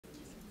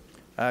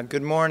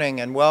Good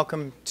morning and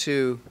welcome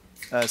to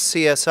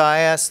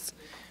CSIS.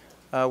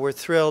 We're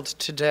thrilled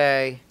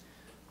today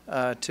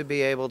to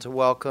be able to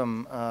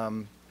welcome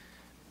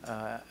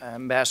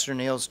Ambassador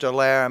Niels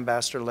Dallaire,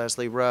 Ambassador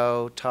Leslie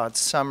Rowe, Todd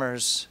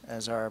Summers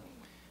as our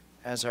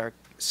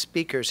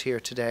speakers here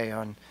today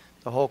on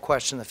the whole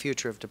question, the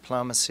future of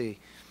diplomacy,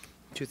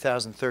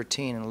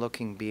 2013 and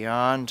looking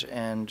beyond.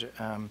 And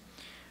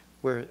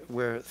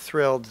we're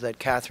thrilled that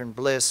Catherine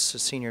Bliss, a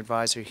senior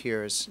advisor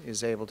here,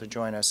 is able to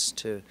join us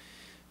to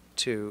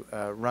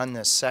run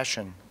this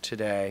session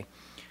today.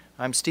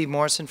 I'm Steve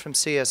Morrison from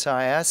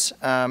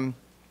CSIS.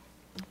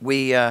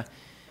 We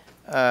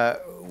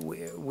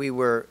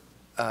were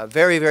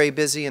very, very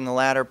busy in the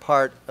latter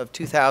part of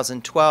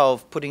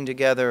 2012 putting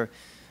together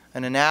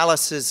an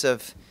analysis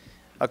of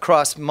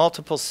across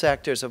multiple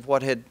sectors of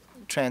what had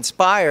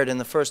transpired in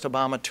the first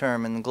Obama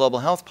term in global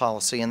health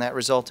policy, and that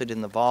resulted in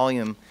the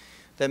volume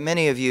that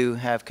many of you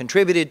have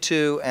contributed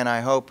to and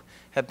I hope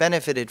have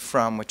benefited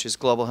from, which is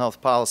global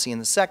health policy in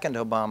the second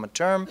Obama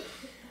term.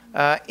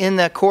 In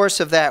the course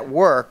of that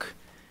work,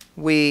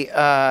 we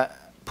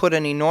put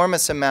an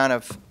enormous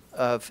amount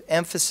of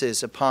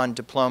emphasis upon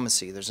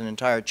diplomacy. There's an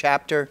entire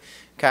chapter.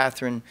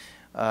 Catherine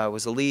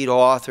was the lead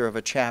author of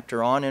a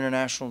chapter on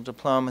international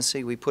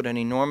diplomacy. We put an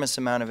enormous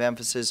amount of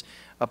emphasis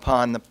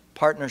upon the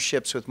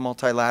partnerships with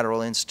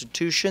multilateral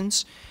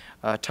institutions.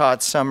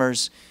 Todd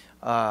Summers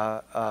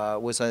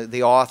was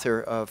the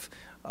author of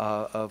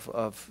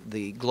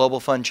the Global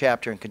Fund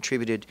chapter and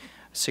contributed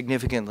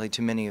significantly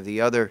to many of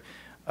the other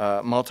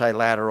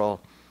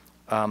multilateral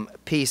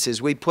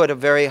pieces. We put a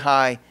very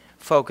high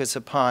focus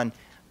upon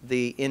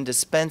the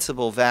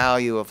indispensable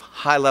value of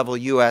high-level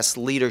U.S.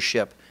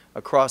 leadership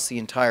across the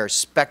entire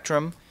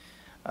spectrum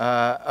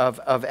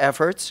of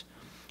efforts.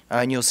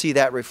 And you'll see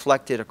that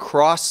reflected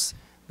across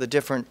the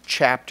different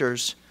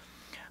chapters.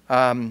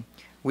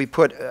 We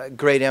put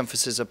great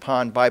emphasis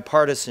upon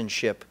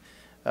bipartisanship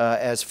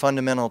as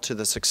fundamental to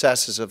the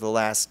successes of the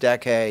last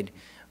decade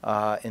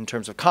in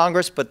terms of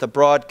Congress, but the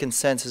broad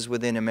consensus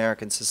within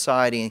American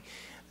society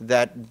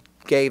that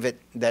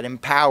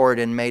empowered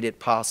and made it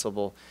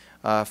possible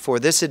for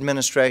this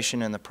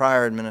administration and the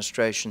prior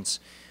administrations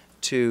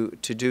to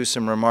do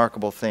some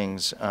remarkable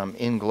things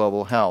in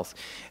global health.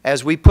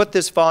 As we put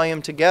this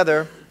volume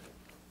together,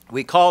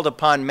 we called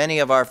upon many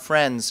of our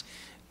friends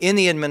in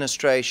the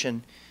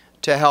administration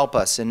to help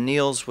us, and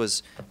Niels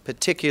was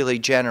particularly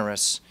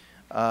generous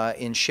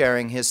in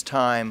sharing his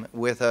time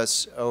with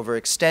us over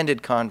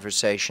extended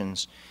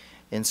conversations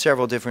in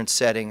several different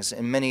settings,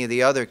 and many of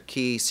the other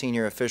key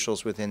senior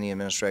officials within the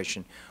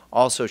administration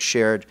also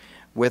shared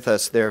with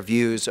us their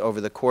views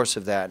over the course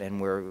of that, and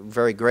we're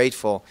very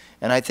grateful.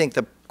 And I think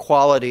the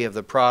quality of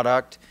the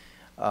product,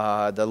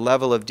 the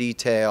level of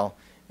detail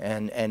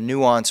and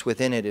nuance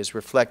within it is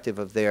reflective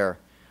of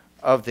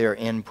their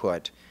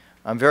input.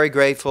 I'm very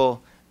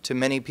grateful to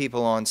many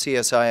people on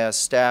CSIS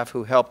staff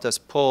who helped us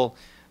pull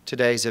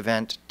today's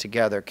event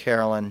together: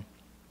 Carolyn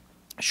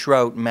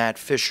Schroet, Matt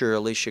Fisher,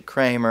 Alicia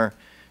Kramer,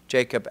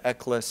 Jacob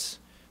Eckles,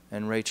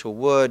 and Rachel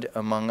Wood,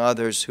 among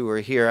others who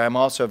are here. I'm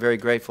also very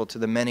grateful to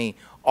the many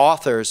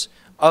authors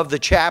of the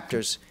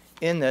chapters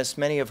in this,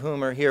 many of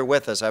whom are here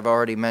with us. I've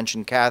already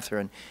mentioned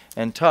Catherine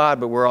and Todd,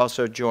 but we're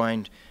also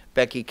joined.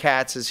 Becky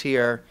Katz is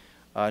here,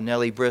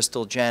 Nellie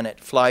Bristol, Janet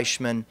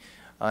Fleischman,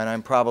 and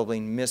I'm probably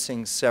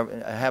missing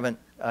several. I haven't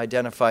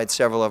identified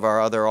several of our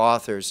other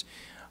authors.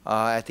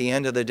 At the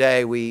end of the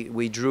day,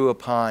 we drew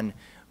upon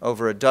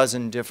over a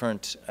dozen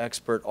different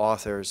expert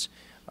authors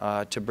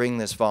to bring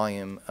this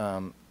volume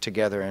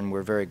together, and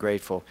we're very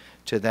grateful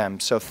to them.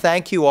 So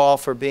thank you all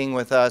for being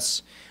with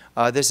us.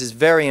 This is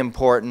very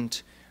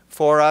important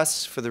for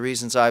us, for the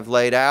reasons I've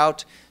laid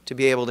out, to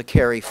be able to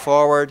carry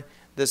forward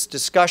this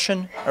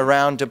discussion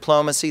around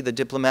diplomacy, the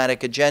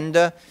diplomatic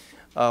agenda,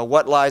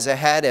 what lies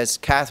ahead, as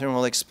Catherine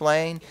will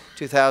explain.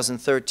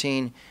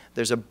 2013,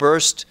 there's a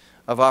burst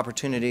of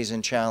opportunities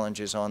and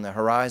challenges on the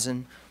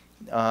horizon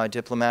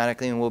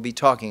diplomatically, and we'll be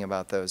talking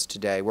about those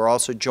today. We're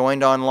also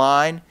joined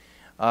online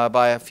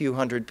by a few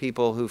hundred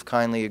people who've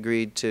kindly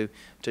agreed to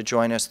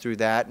join us through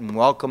that, and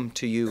welcome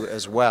to you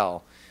as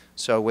well.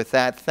 So with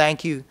that,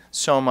 thank you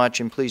so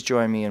much, and please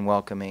join me in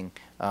welcoming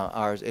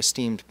our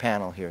esteemed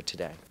panel here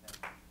today.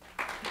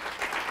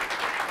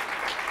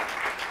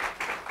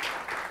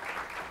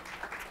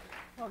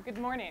 Well, good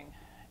morning,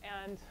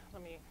 and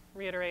let me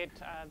reiterate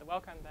the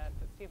welcome that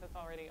Steve has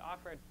already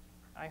offered.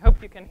 I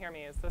hope you can hear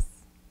me. Is this,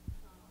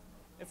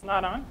 it's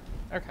not on?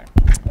 Okay.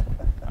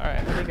 All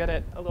right, let me get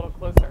it a little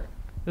closer.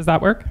 Does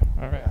that work?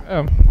 All right. Oh,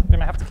 I'm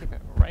gonna have to keep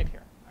it right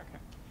here.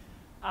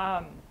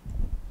 Okay.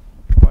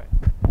 Boy.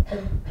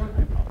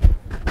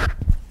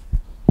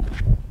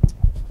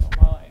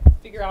 While I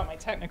figure out my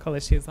technical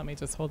issues, let me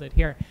just hold it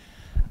here.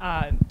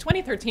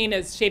 2013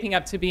 is shaping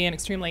up to be an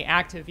extremely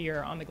active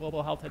year on the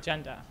global health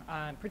agenda,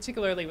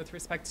 particularly with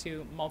respect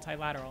to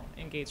multilateral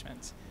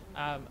engagement.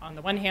 On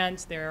the one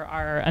hand, there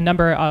are a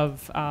number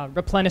of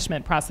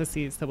replenishment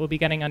processes that will be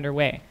getting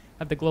underway.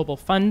 Of the Global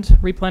Fund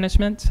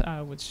replenishment,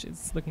 which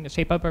is looking to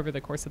shape up over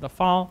the course of the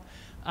fall,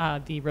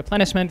 the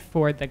replenishment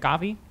for the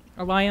GAVI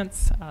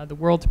Alliance, the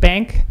World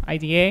Bank,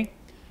 IDA.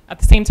 At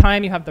the same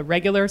time, you have the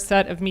regular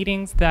set of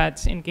meetings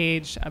that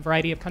engage a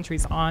variety of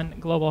countries on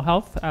global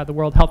health, the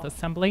World Health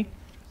Assembly,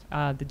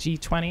 the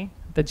G20,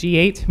 the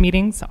G8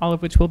 meetings, all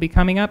of which will be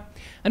coming up.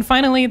 And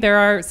finally, there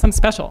are some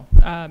special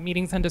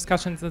meetings and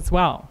discussions as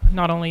well.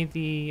 Not only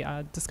the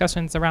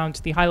discussions around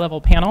the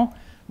high-level panel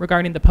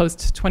regarding the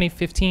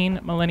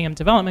post-2015 Millennium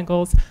Development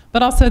Goals,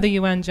 but also the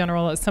UN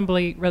General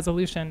Assembly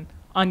resolution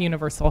on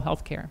universal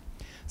health care.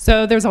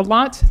 So there's a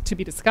lot to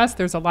be discussed,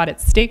 there's a lot at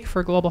stake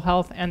for global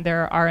health, and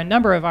there are a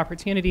number of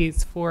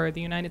opportunities for the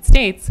United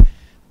States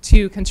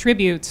to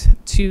contribute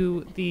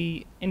to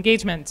the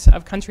engagement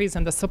of countries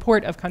and the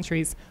support of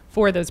countries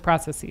for those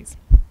processes.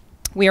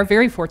 We are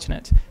very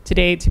fortunate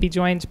today to be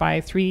joined by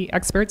three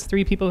experts,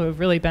 three people who have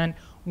really been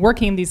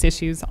working these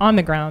issues on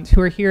the ground,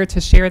 who are here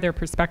to share their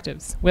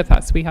perspectives with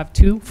us. We have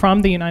two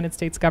from the United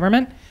States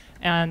government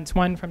and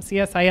one from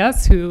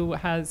CSIS, who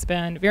has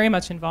been very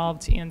much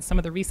involved in some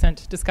of the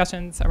recent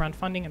discussions around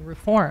funding and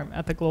reform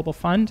at the Global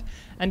Fund,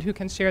 and who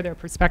can share their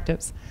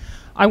perspectives.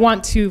 I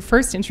want to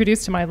first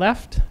introduce to my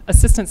left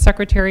Assistant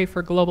Secretary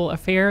for Global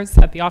Affairs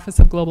at the Office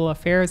of Global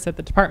Affairs at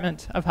the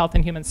Department of Health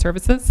and Human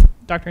Services,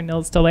 Dr.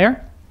 Nils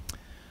Dallaire.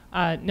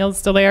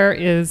 Nils Dallaire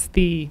is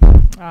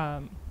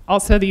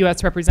also the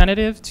U.S.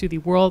 representative to the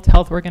World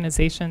Health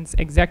Organization's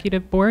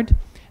Executive Board,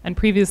 and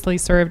previously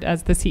served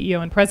as the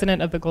CEO and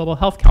president of the Global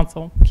Health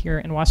Council here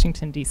in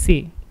Washington,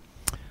 D.C.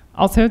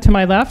 Also to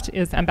my left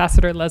is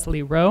Ambassador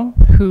Leslie Rowe,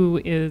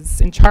 who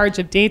is in charge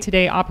of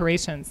day-to-day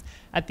operations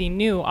at the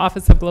new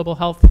Office of Global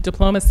Health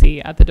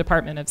Diplomacy at the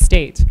Department of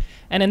State.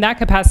 And in that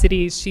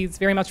capacity, she's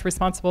very much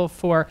responsible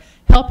for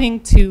helping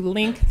to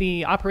link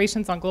the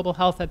operations on global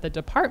health at the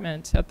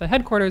department, at the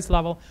headquarters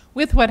level,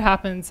 with what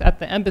happens at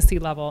the embassy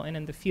level and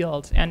in the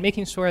field, and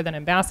making sure that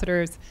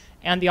ambassadors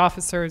and the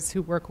officers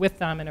who work with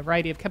them in a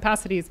variety of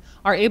capacities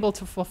are able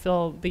to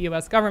fulfill the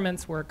US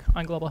government's work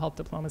on global health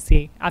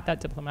diplomacy at that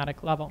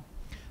diplomatic level.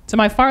 To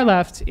my far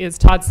left is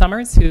Todd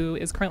Summers, who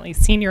is currently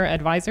Senior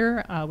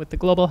Advisor with the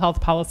Global Health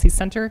Policy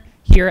Center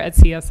here at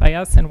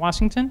CSIS in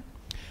Washington.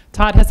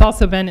 Todd has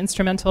also been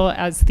instrumental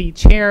as the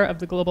chair of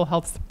the Global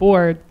Health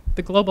Board,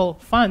 the Global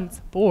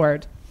Funds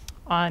Board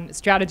on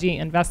Strategy,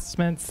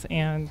 Investments,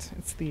 and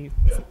it's the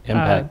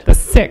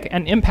SIC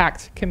and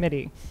Impact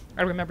Committee.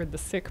 I remembered the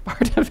SIC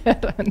part of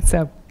it, and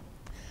so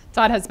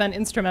Todd has been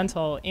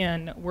instrumental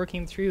in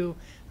working through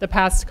the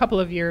past couple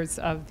of years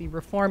of the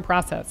reform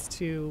process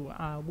to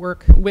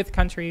work with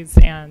countries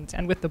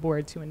and with the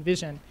board to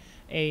envision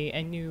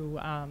a new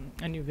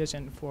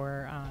vision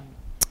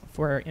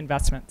for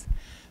investment.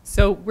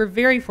 So we're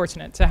very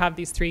fortunate to have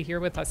these three here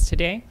with us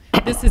today.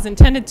 This is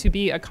intended to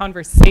be a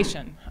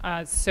conversation.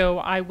 So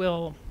I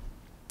will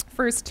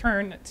first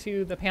turn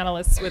to the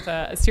panelists with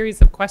a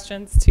series of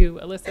questions to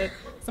elicit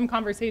some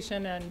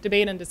conversation and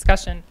debate and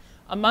discussion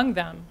among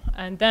them,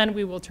 and then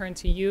we will turn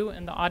to you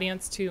in the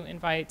audience to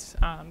invite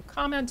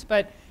comment,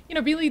 but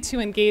really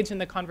to engage in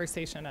the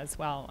conversation as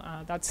well.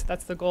 That's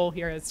the goal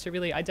here, is to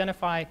really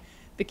identify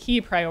the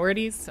key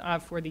priorities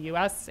for the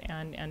U.S.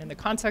 and in the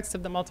context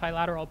of the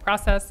multilateral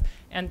process,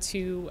 and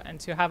to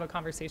have a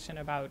conversation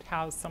about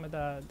how some of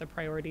the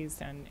priorities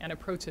and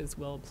approaches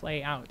will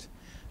play out.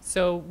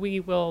 So we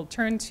will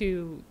turn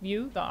to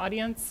you, the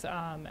audience,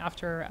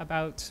 after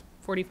about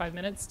 45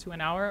 minutes to an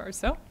hour or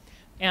so.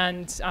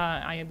 And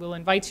I will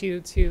invite you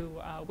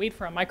to wait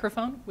for a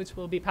microphone, which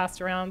will be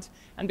passed around.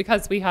 And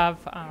because we have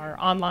our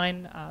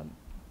online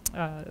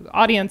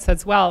audience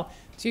as well,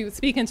 to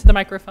speak into the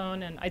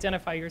microphone and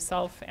identify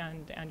yourself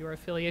and your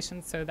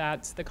affiliation so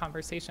that the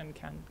conversation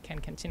can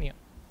continue.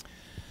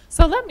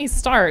 So let me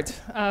start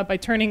by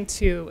turning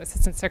to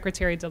Assistant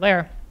Secretary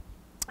Dallaire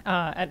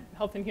at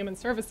Health and Human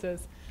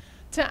Services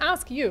to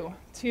ask you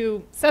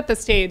to set the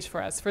stage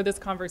for us for this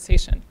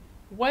conversation.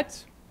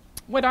 What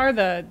are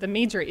the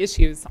major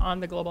issues on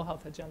the global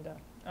health agenda,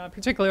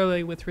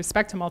 particularly with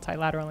respect to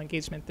multilateral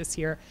engagement this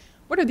year?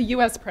 What are the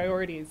U.S.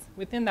 priorities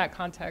within that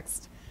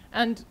context?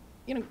 And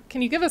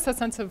can you give us a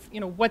sense of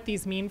what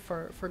these mean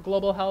for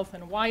global health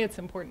and why it's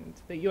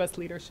important that U.S.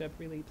 leadership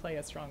really play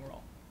a strong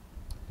role?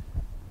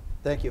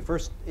 Thank you.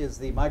 First, is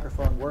the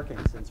microphone working,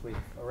 since we've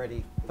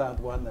already found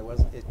one that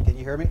wasn't? Can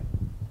you hear me?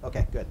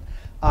 Okay, good.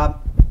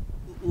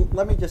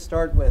 Let me just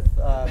start with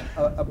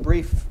a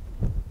brief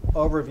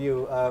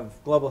overview of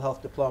global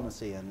health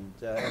diplomacy, and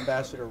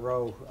Ambassador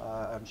Rowe,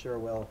 I'm sure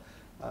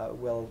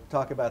will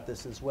talk about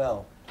this as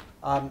well.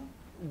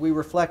 We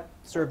reflect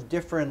sort of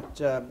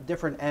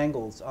different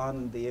angles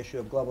on the issue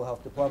of global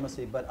health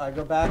diplomacy, but I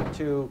go back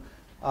to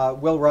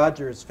Will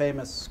Rogers'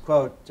 famous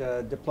quote,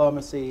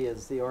 "Diplomacy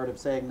is the art of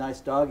saying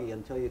nice doggy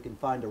until you can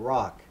find a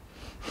rock."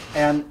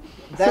 And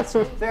that's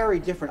very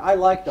different. I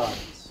like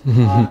doggies.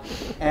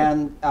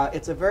 And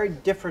it's a very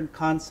different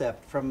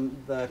concept from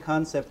the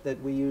concept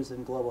that we use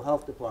in global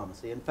health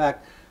diplomacy. In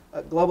fact,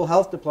 global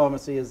health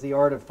diplomacy is the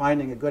art of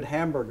finding a good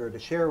hamburger to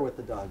share with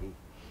the doggy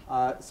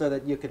so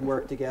that you can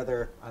work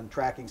together on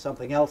tracking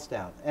something else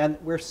down. And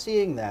we're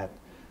seeing that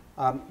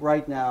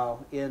right now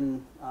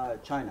in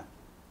China.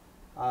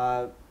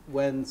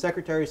 when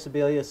Secretary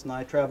Sebelius and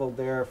I traveled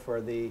there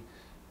for the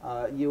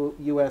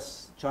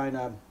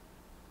U.S.-China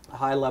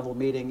high-level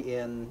meeting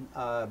in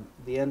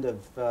the end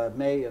of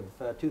May of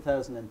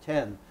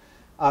 2010,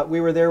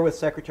 we were there with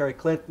Secretary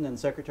Clinton and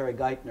Secretary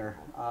Geithner,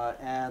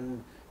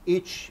 and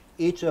each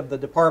of the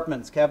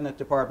departments, cabinet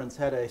departments,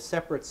 had a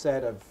separate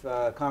set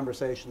of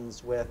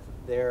conversations with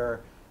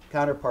their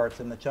counterparts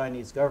in the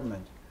Chinese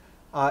government.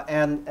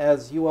 And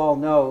as you all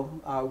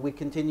know, we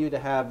continue to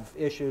have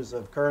issues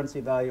of currency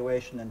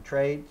valuation and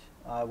trade.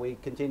 We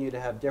continue to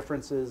have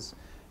differences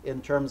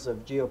in terms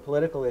of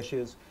geopolitical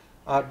issues.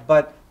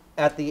 But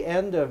at the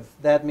end of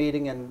that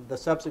meeting and the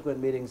subsequent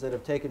meetings that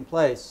have taken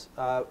place,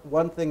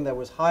 one thing that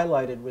was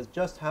highlighted was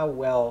just how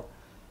well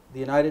the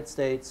United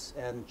States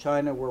and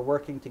China were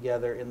working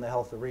together in the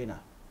health arena.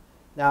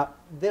 Now,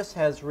 this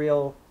has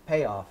real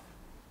payoff.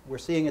 We're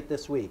seeing it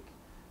this week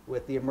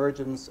with the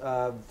emergence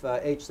of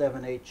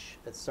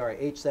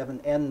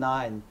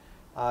H7N9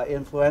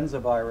 influenza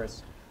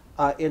virus,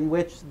 in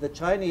which the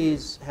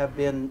Chinese have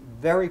been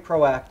very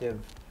proactive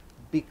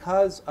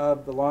because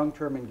of the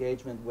long-term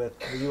engagement with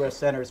the U.S.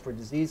 Centers for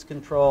Disease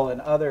Control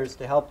and others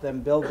to help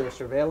them build their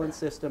surveillance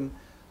system,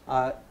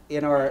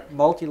 in our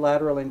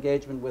multilateral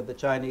engagement with the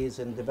Chinese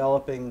in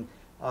developing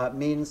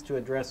means to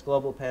address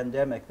global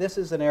pandemic. This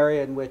is an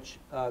area in which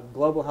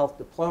global health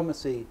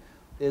diplomacy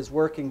is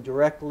working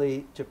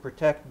directly to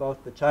protect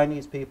both the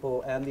Chinese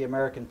people and the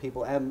American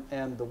people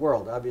and the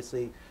world.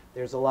 Obviously,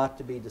 there's a lot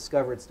to be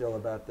discovered still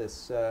about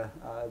this,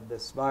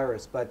 this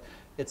virus, but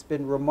it's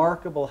been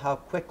remarkable how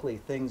quickly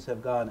things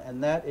have gone,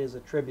 and that is a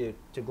tribute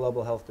to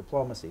global health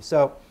diplomacy.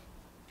 So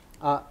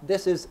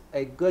this is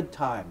a good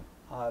time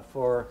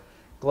for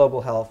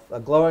global health, a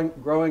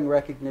growing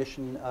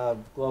recognition of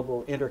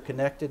global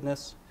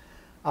interconnectedness.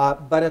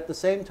 But at the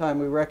same time,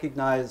 we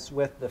recognize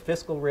with the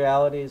fiscal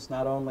realities,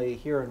 not only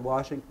here in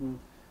Washington,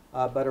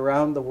 but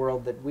around the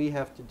world, that we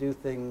have to do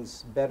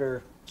things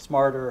better,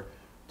 smarter,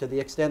 to the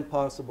extent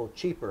possible,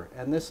 cheaper.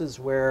 And this is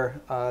where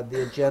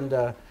the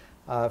agenda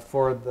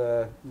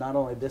for not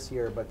only this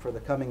year, but for the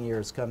coming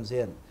years comes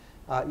in.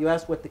 You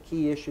asked what the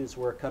key issues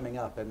were coming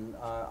up, and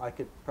I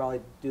could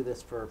probably do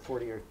this for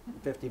 40 or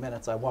 50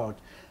 minutes. I won't.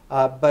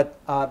 But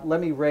let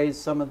me raise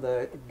some of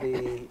the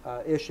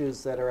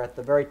issues that are at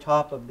the very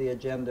top of the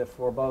agenda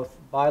for both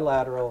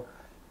bilateral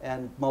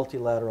and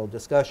multilateral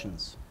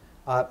discussions.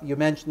 You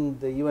mentioned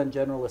the UN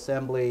General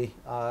Assembly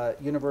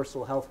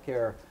Universal Health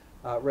Care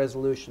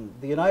resolution.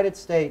 The United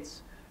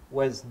States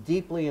was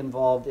deeply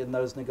involved in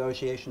those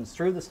negotiations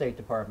through the State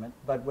Department,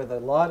 but with a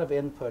lot of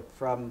input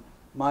from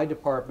my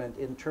department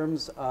in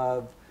terms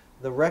of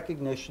the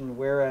recognition,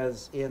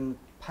 whereas in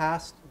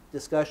past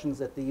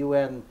discussions at the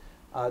UN,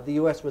 the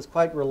U.S. was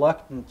quite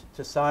reluctant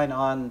to sign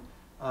on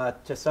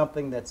to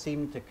something that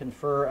seemed to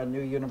confer a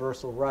new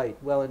universal right.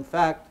 Well, in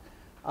fact,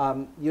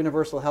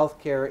 universal health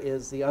care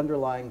is the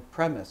underlying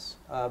premise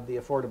of the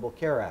Affordable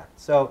Care Act.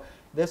 So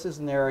this is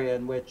an area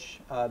in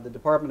which the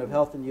Department of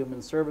Health and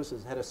Human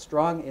Services had a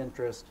strong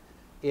interest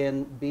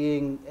in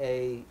being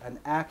an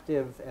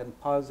active and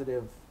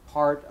positive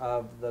part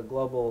of the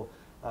global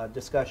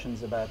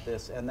discussions about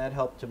this, and that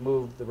helped to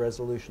move the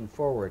resolution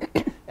forward.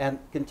 And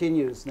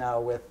continues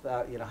now with,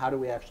 how do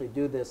we actually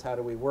do this? How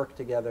do we work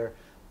together?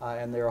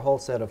 And there are a whole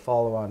set of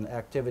follow-on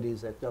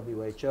activities at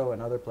WHO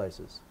and other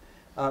places.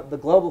 The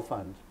Global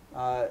Fund.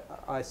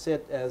 I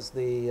sit as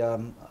the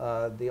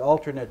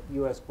alternate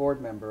U.S.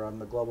 board member on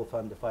the Global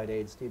Fund to fight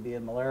AIDS, TB,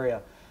 and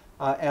malaria.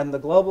 And the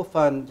Global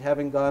Fund,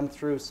 having gone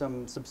through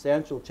some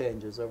substantial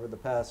changes over the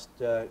past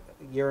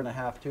year and a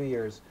half, 2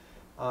 years,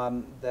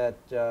 that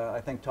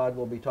I think Todd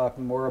will be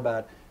talking more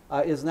about,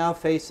 is now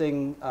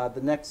facing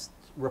the next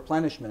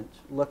replenishment,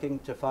 looking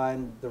to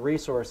find the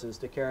resources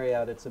to carry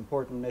out its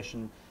important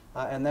mission,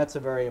 and that's a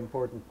very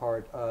important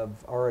part of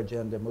our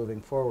agenda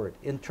moving forward.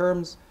 In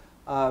terms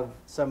of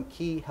some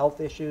key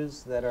health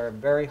issues that are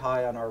very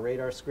high on our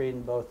radar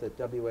screen, both at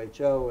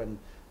WHO and,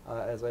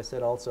 as I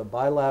said, also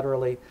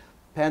bilaterally,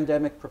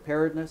 pandemic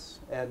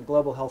preparedness and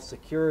global health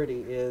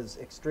security is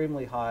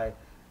extremely high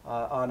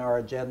on our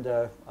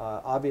agenda,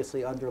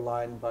 obviously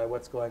underlined by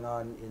what's going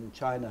on in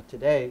China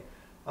today.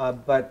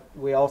 But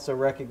we also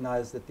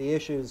recognize that the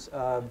issues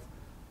of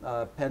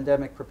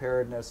pandemic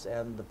preparedness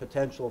and the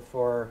potential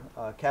for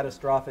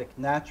catastrophic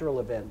natural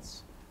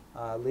events,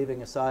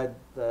 leaving aside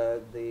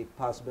the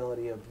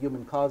possibility of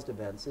human-caused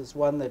events, is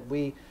one that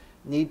we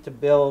need to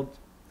build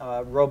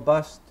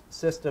robust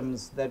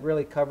systems that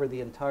really cover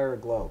the entire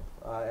globe.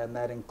 And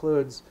that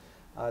includes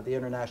the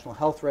international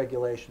health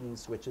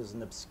regulations, which is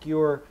an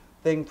obscure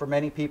thing for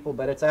many people,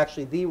 but it's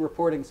actually the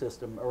reporting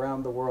system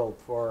around the world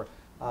for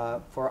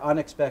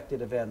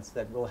unexpected events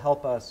that will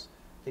help us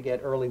to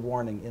get early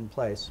warning in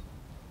place.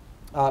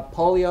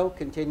 Polio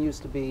continues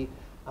to be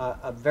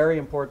a very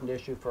important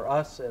issue for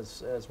us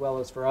as well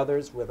as for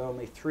others, with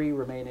only 3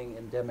 remaining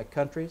endemic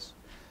countries.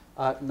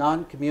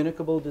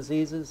 Non-communicable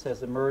diseases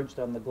has emerged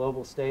on the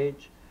global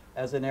stage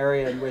as an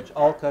area in which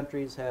all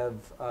countries have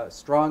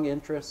strong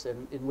interests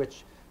and in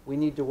which we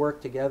need to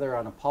work together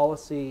on a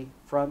policy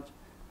front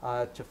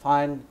to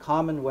find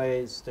common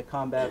ways to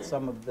combat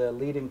some of the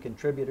leading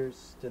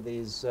contributors to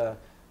these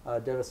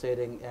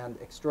devastating and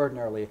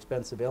extraordinarily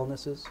expensive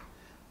illnesses.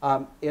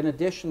 In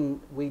addition,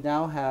 we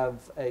now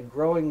have a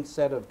growing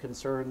set of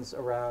concerns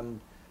around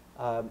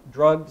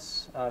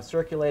drugs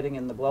circulating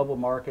in the global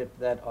market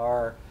that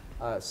are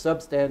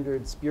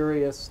substandard,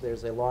 spurious.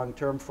 There's a long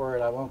term for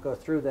it. I won't go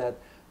through that.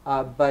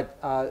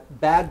 But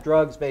bad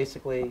drugs,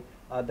 basically,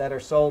 that are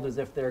sold as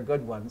if they're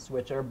good ones,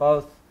 which are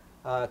both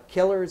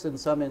killers in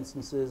some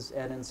instances,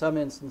 and in some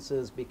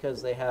instances,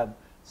 because they have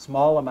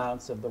small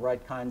amounts of the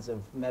right kinds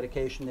of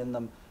medication in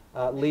them,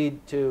 lead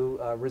to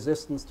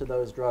resistance to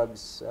those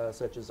drugs,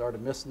 such as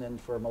artemisinin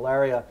for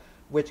malaria,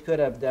 which could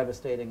have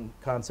devastating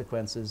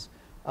consequences.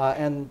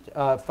 And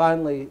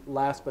finally,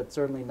 last but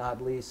certainly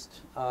not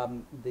least,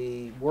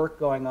 the work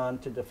going on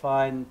to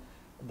define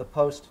the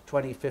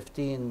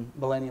post-2015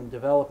 Millennium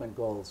Development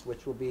Goals,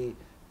 which will be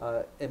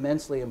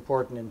immensely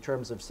important in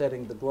terms of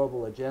setting the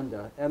global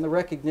agenda, and the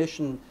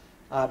recognition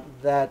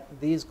that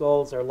these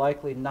goals are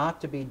likely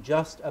not to be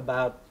just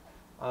about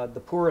the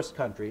poorest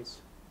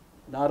countries,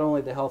 not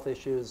only the health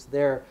issues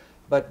there,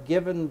 but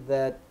given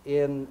that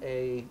in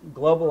a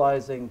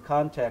globalizing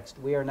context,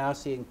 we are now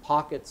seeing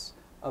pockets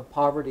of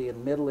poverty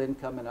in middle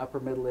income and upper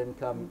middle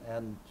income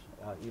and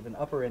even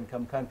upper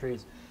income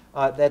countries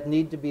that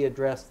need to be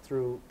addressed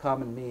through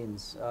common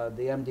means.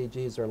 The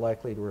MDGs are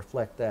likely to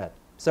reflect that.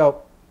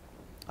 So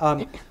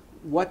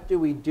what do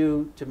we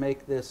do to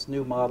make this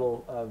new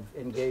model of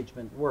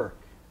engagement work?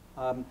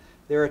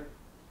 There are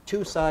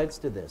two sides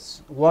to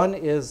this. One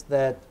is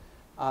that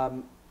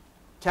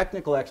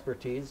technical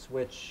expertise,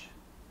 which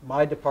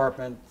my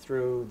department,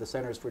 through the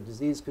Centers for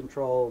Disease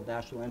Control,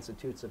 National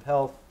Institutes of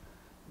Health,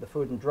 the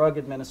Food and Drug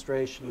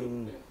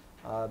Administration,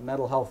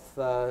 Mental Health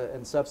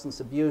and Substance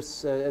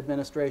Abuse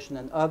Administration,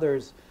 and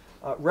others,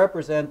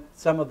 represent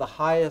some of the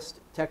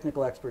highest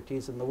technical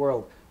expertise in the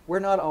world. We're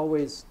not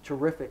always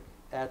terrific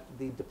at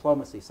the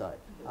diplomacy side.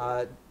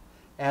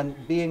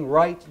 And being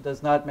right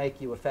does not make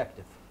you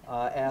effective.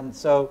 And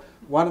so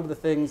one of the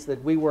things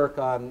that we work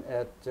on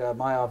at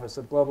my Office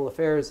of Global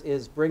Affairs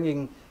is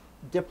bringing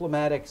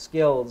diplomatic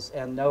skills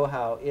and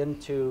know-how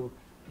into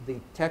the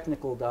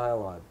technical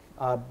dialogue.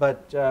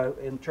 But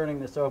in turning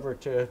this over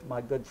to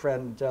my good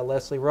friend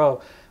Leslie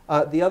Rowe,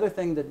 the other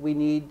thing that we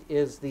need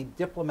is the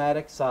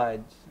diplomatic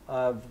side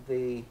of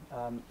the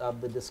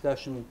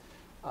discussion,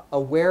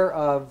 aware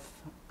of,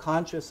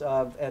 conscious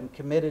of, and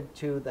committed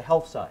to the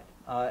health side.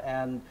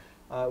 And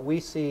we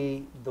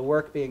see the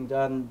work being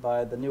done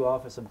by the new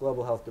Office of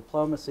Global Health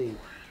Diplomacy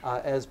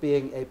as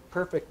being a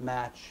perfect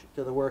match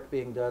to the work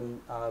being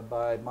done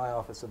by my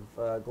Office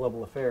of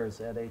Global Affairs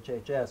at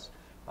HHS.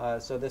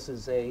 So this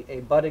is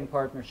a budding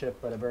partnership,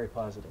 but a very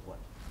positive one.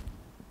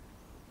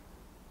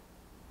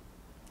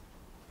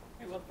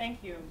 Okay, well,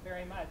 thank you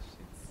very much.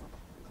 It's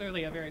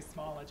clearly a very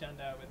small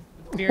agenda with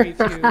very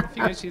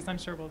few issues. I'm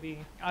sure we'll be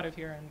out of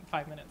here in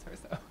 5 minutes or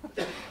so.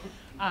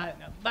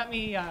 No, let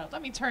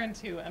me turn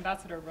to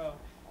Ambassador Rowe.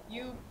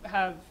 You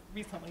have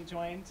recently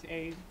joined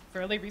a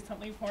fairly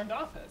recently formed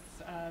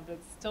office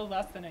that's still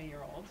less than a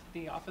year old,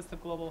 the Office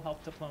of Global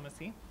Health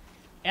Diplomacy.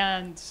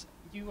 And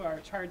you are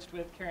charged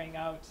with carrying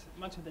out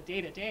much of the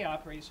day-to-day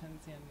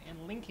operations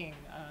in linking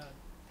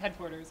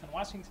headquarters and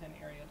Washington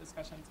area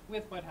discussions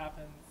with what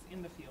happens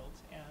in the field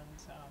and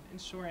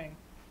ensuring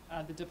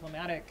the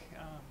diplomatic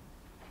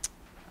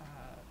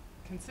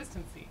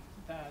consistency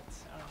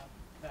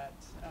that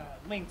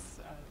links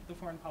the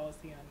foreign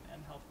policy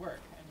and health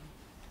work. And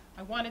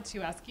I wanted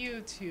to ask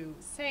you to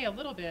say a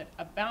little bit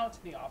about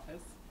the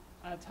office.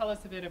 Tell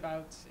us a bit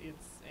about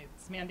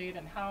its mandate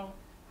and how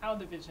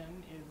the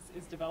vision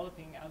is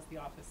developing as the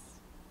office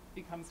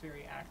becomes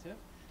very active.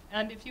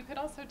 And if you could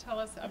also tell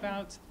us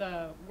about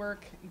the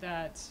work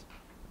that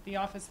the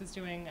office is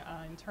doing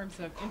in terms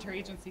of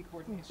interagency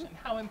coordination,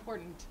 how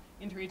important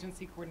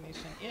interagency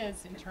coordination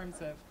is in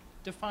terms of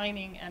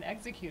defining and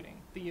executing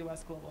the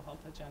U.S. global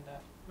health agenda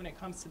when it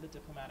comes to the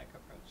diplomatic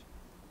approach.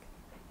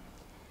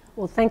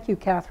 Well, thank you,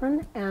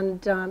 Catherine,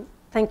 and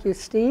thank you,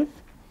 Steve,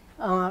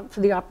 for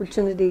the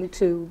opportunity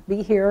to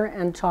be here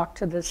and talk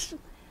to this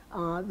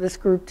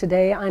group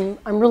today. I'm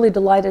really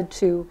delighted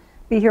to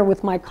be here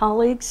with my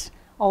colleagues,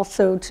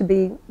 also to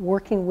be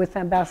working with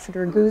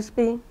Ambassador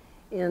Gooseby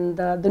in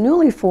the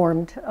newly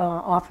formed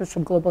Office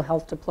of Global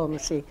Health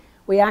Diplomacy.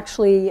 We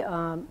actually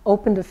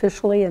opened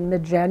officially in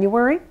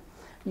mid-January.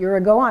 A year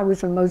ago, I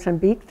was in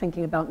Mozambique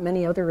thinking about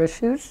many other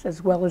issues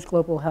as well as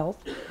global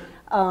health.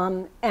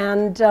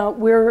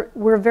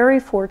 We're very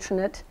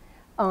fortunate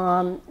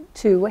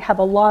to have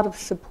a lot of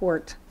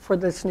support for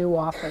this new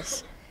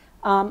office.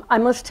 I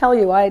must tell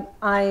you,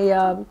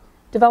 I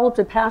developed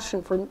a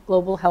passion for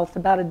global health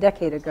about a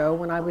decade ago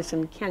when I was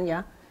in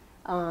Kenya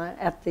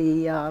at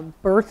the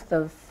birth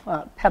of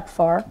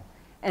PEPFAR,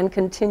 and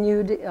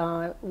continued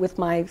with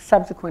my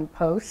subsequent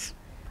posts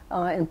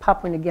in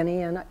Papua New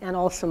Guinea and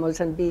also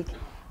Mozambique.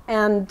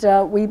 And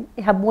we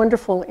have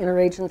wonderful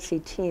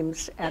interagency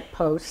teams at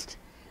Post.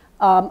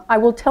 I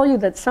will tell you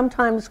that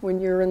sometimes when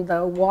you're in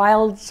the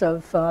wilds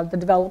of the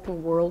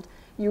developing world,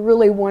 you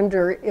really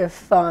wonder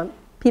if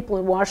people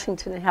in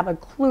Washington have a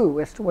clue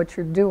as to what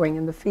you're doing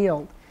in the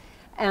field.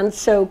 And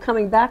so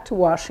coming back to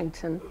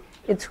Washington,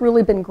 it's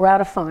really been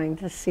gratifying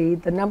to see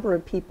the number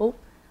of people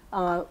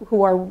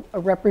who are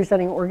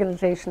representing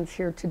organizations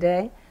here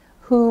today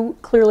who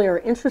clearly are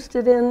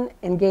interested in,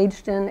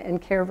 engaged in,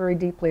 and care very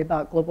deeply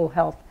about global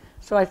health.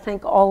 So I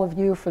thank all of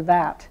you for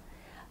that.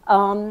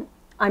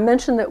 I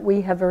mentioned that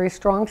we have very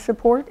strong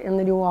support in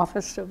the new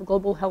Office of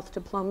Global Health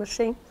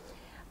Diplomacy,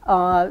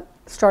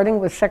 starting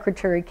with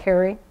Secretary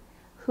Kerry,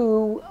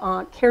 who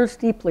cares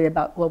deeply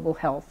about global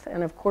health.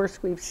 And of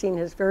course, we've seen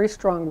his very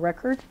strong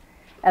record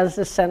as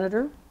a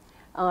senator.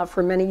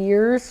 For many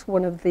years,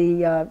 one of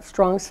the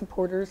strong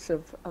supporters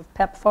of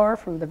PEPFAR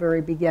from the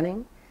very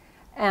beginning.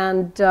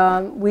 And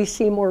we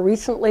see more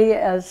recently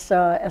as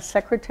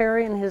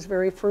secretary in his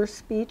very first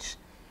speech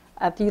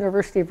at the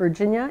University of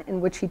Virginia,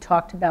 in which he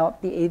talked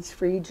about the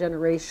AIDS-free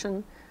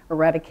generation,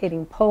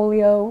 eradicating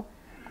polio,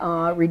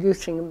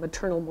 reducing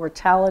maternal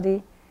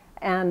mortality,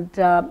 and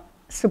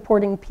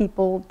supporting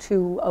people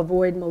to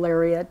avoid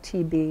malaria,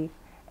 TB,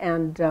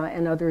 and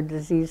other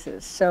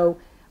diseases. So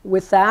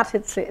with that,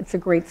 it's a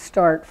great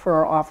start for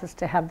our office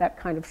to have that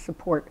kind of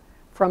support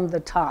from the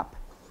top.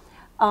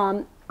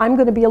 I'm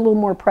going to be a little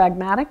more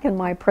pragmatic in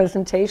my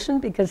presentation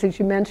because, as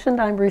you mentioned,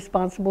 I'm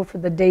responsible for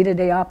the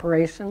day-to-day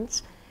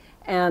operations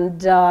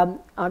and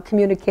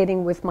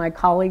communicating with my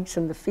colleagues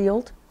in the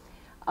field.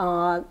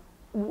 One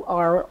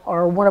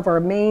of our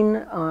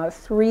main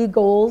three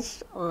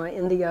goals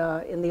in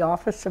the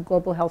Office of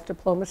Global Health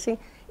Diplomacy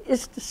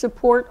is to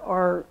support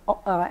our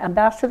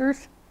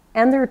ambassadors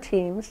and their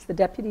teams, the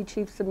deputy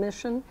chiefs of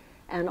mission,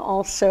 and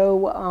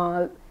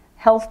also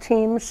health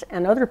teams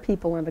and other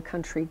people in the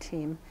country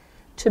team,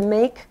 to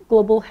make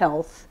global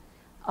health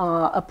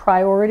a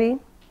priority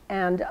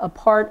and a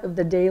part of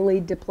the daily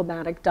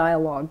diplomatic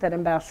dialogue that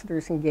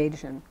ambassadors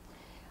engage in.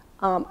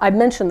 I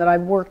mentioned that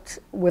I've worked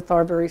with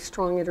our very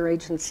strong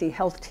interagency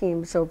health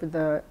teams over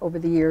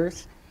the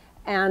years,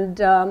 and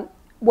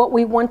what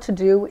we want to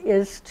do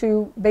is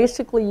to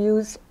basically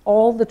use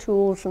all the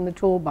tools in the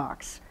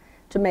toolbox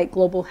to make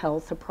global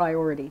health a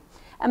priority.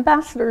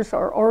 Ambassadors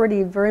are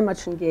already very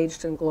much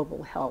engaged in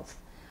global health.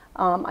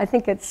 I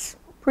think it's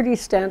pretty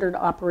standard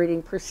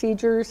operating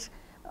procedures.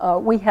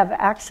 We have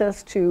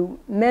access to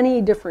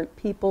many different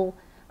people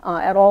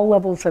at all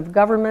levels of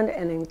government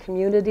and in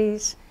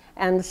communities.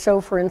 And so,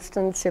 for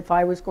instance, if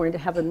I was going to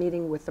have a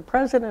meeting with the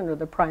President or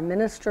the Prime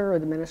Minister or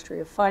the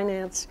Ministry of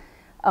Finance,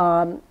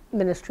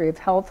 Ministry of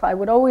Health, I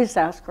would always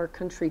ask our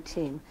country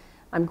team,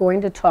 I'm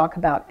going to talk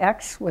about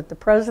X with the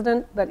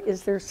President, but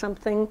is there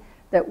something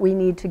that we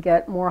need to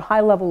get more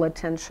high-level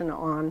attention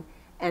on,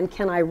 and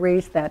can I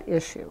raise that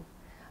issue?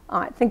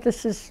 I think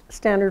this is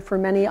standard for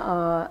many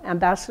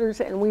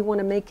ambassadors, and we want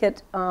to make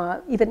it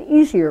even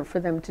easier for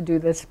them to do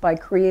this by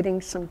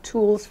creating some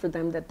tools for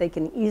them that they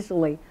can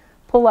easily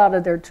pull out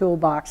of their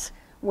toolbox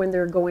when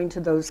they're going to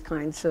those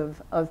kinds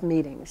of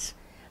meetings.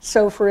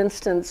 So, for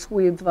instance,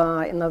 we've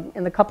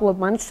in the couple of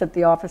months that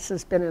the office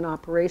has been in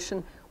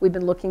operation, we've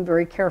been looking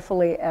very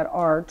carefully at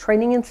our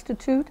training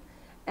institute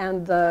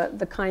and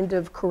the kind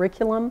of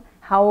curriculum,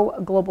 how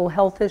global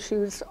health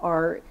issues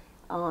are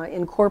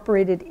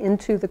incorporated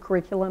into the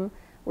curriculum.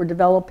 We're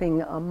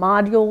developing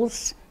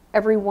modules.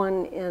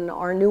 Everyone in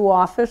our new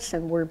office,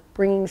 and we're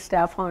bringing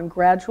staff on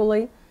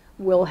gradually,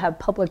 will have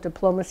public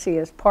diplomacy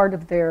as part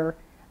of their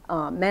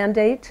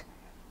mandate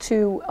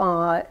to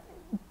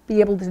be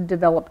able to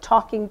develop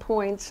talking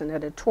points and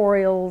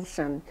editorials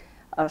and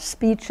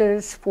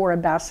speeches for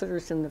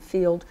ambassadors in the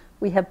field.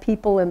 We have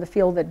people in the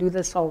field that do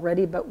this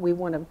already, but we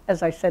want to,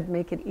 as I said,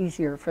 make it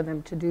easier for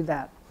them to do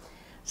that.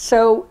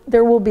 So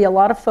there will be a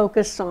lot of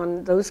focus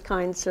on those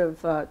kinds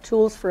of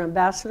tools for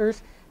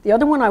ambassadors. The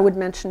other one I would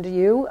mention to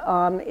you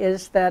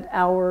is that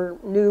our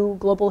new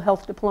Global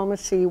Health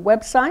Diplomacy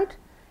website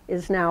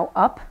is now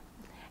up,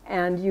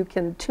 and you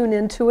can tune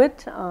into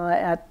it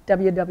at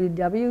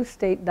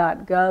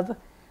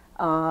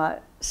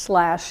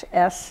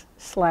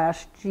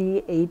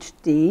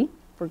www.state.gov/s/GHD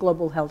for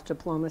Global Health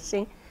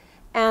Diplomacy.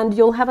 And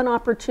you'll have an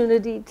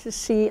opportunity to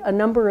see a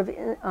number of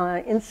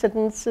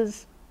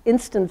instances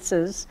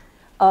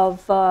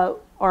of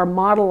our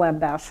model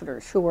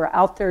ambassadors who are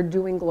out there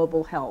doing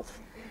global health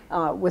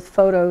with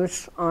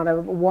photos on a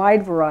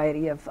wide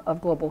variety of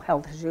global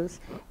health issues,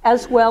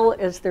 as well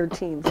as their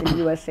teams in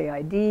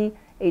USAID,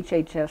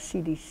 HHS,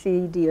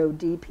 CDC,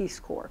 DOD, Peace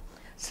Corps.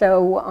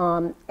 So,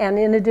 and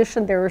in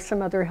addition, there are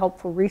some other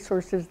helpful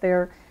resources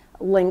there,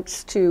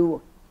 links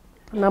to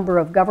a number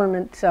of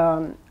government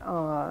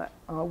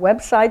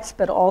websites,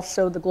 but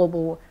also the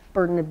Global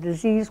Burden of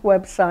Disease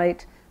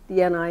website,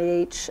 the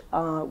NIH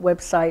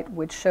website,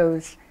 which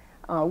shows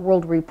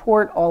World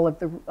Report, all of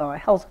the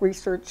health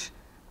research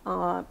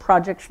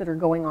projects that are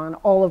going on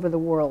all over the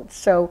world.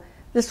 So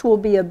this will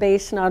be a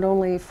base not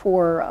only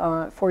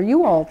for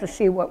you all to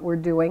see what we're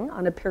doing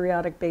on a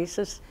periodic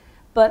basis,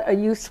 but a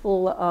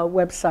useful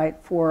website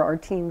for our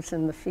teams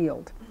in the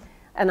field.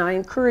 And I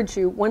encourage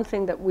you, one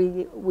thing that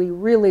we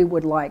really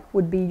would like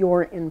would be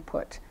your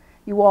input.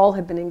 You all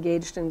have been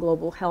engaged in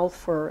global health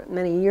for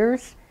many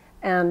years,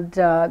 and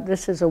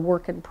this is a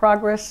work in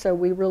progress, so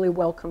we really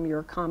welcome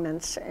your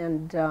comments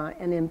and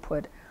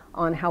input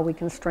on how we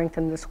can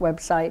strengthen this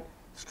website,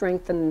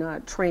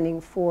 strengthen training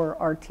for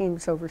our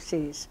teams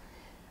overseas.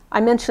 I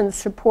mentioned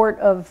support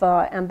of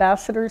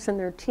ambassadors and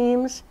their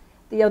teams.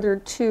 The other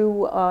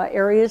two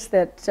areas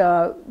that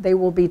they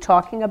will be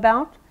talking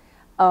about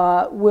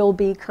will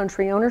be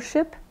country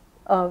ownership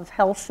of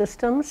health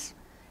system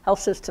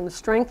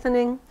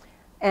strengthening,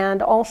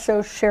 and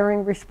also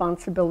sharing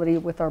responsibility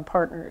with our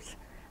partners.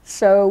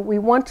 So we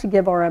want to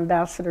give our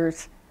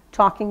ambassadors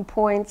talking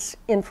points,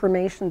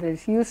 information that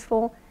is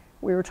useful.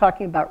 We were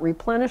talking about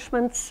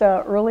replenishments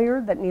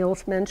earlier that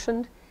Niels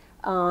mentioned,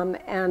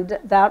 and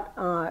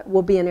that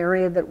will be an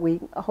area that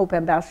we hope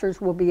ambassadors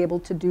will be able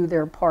to do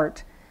their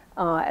part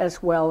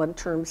as well in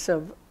terms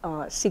of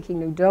seeking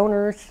new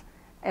donors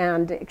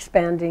and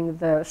expanding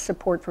the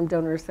support from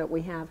donors that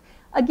we have.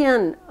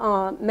 Again,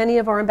 many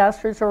of our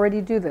ambassadors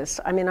already do this.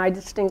 I mean, I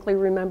distinctly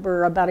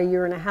remember about a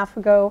year and a half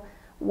ago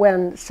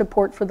when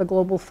support for the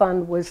Global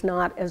Fund was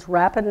not as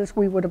rapid as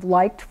we would have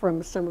liked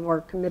from some of our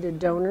committed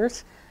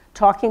donors,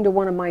 talking to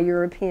one of my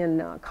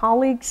European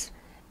colleagues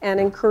and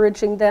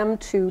encouraging them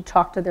to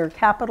talk to their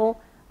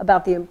capital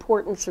about the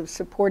importance of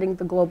supporting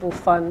the Global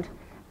Fund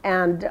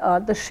and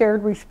the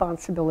shared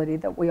responsibility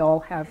that we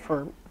all have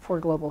for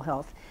global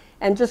health.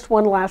 And just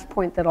one last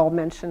point that I'll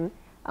mention,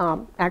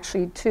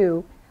 actually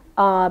two,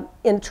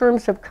 in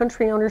terms of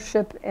country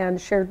ownership and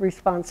shared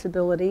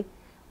responsibility,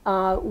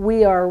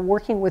 we are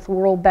working with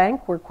World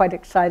Bank. We're quite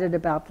excited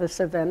about this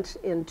event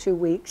in 2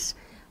 weeks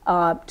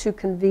to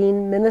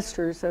convene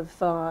ministers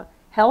of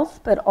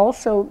health, but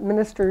also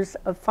ministers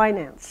of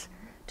finance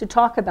to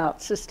talk about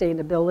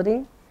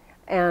sustainability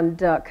and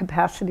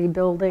capacity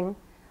building,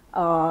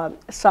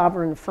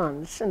 sovereign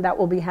funds, and that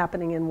will be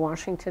happening in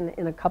Washington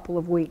in a couple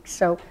of weeks.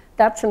 So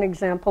that's an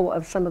example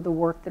of some of the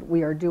work that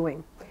we are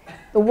doing.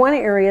 The one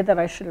area that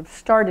I should have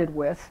started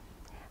with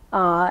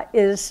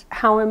is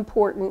how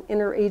important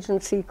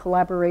interagency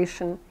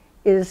collaboration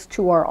is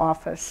to our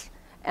office.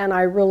 And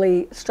I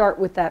really start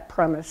with that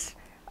premise.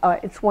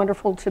 It's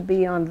wonderful to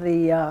be on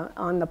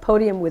the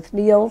podium with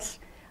Niels.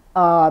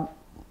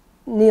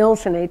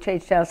 Niels and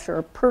HHS are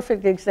a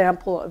perfect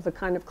example of the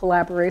kind of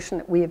collaboration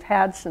that we have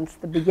had since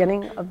the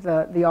beginning of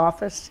the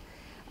office.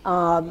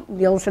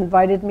 Niels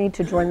invited me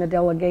to join the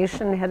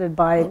delegation headed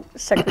by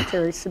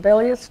Secretary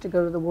Sebelius to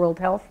go to the World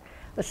Health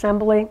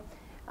Assembly.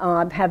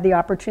 I've had the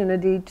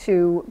opportunity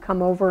to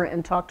come over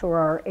and talk to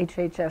our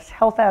HHS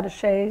health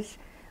attachés.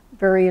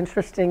 Very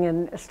interesting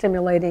and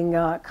stimulating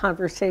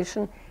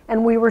conversation.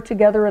 And we were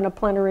together in a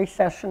plenary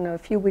session a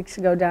few weeks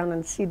ago down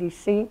in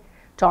CDC,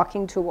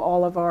 talking to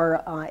all of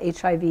our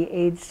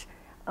HIV/AIDS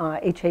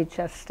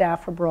HHS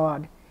staff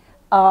abroad.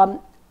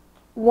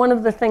 One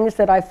of the things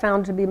that I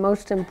found to be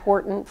most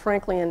important,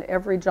 frankly, in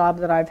every job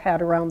that I've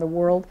had around the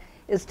world,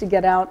 is to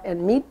get out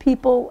and meet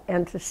people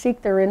and to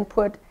seek their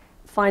input,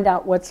 find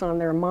out what's on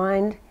their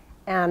mind,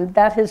 and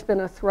that has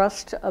been a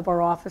thrust of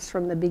our office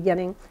from the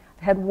beginning.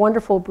 I've had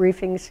wonderful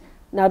briefings,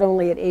 not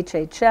only at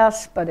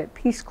HHS, but at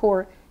Peace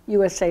Corps,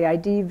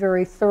 USAID,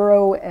 very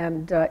thorough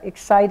and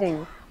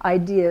exciting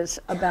ideas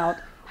about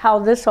how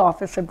this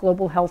Office of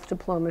Global Health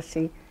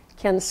Diplomacy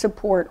can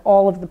support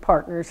all of the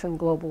partners in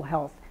global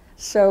health.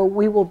 So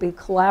we will be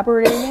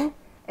collaborating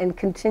and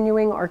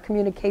continuing our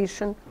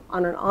communication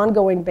on an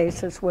ongoing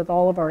basis with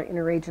all of our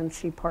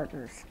interagency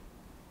partners.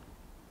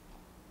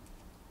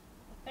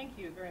 Thank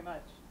you very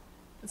much.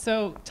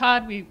 So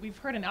Todd, we've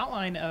heard an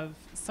outline of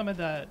some of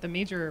the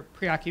major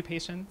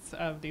preoccupations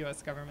of the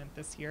U.S. government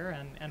this year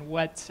and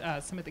what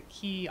some of the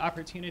key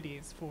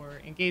opportunities for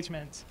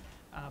engagement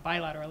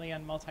bilaterally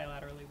and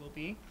multilaterally will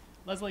be.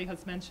 Leslie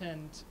has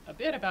mentioned a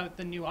bit about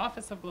the new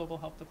Office of Global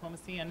Health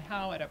Diplomacy and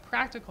how at a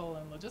practical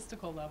and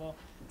logistical level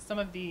some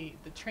of the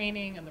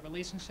training and the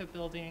relationship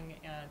building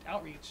and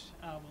outreach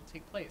will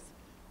take place.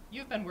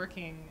 You've been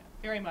working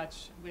very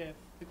much with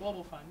the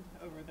Global Fund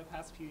over the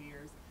past few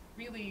years,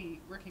 really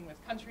working with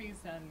countries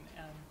and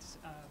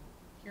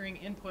hearing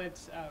input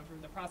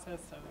over the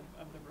process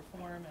of the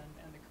reform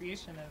and the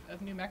creation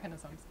of new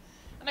mechanisms.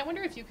 And I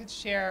wonder if you could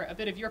share a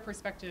bit of your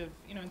perspective,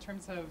 in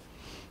terms of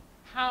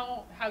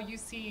how you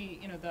see,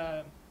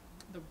 the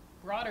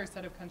broader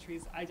set of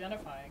countries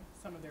identifying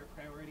some of their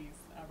priorities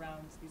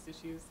around these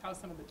issues, how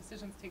some of the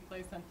decisions take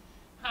place, and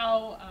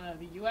how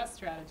the U.S.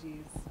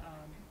 strategies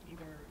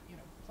either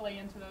play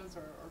into those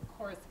or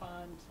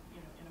correspond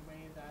in a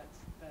way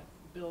that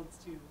builds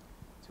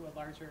to a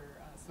larger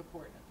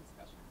support and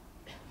discussion.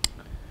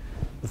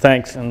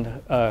 Thanks, and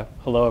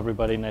hello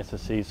everybody. Nice to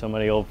see so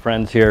many old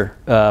friends here.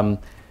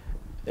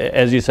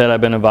 As you said,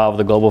 I've been involved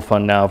with the Global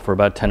Fund now for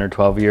about 10 or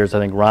 12 years. I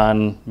think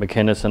Ron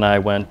McInnes and I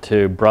went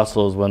to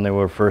Brussels when they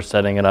were first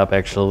setting it up,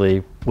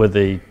 actually, with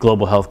the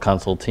Global Health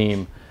Council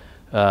team.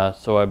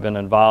 So I've been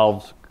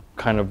involved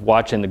kind of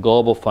watching the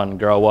Global Fund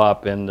grow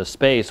up in the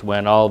space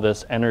when all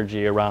this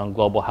energy around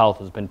global health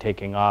has been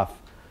taking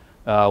off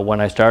When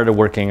I started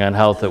working on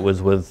health, it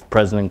was with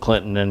President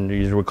Clinton, and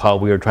you recall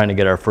we were trying to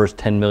get our first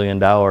 $10 million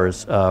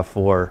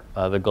for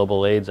the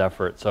global AIDS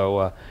effort.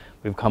 So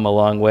we've come a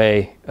long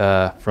way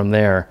from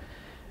there.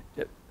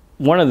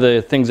 One of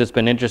the things that's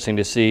been interesting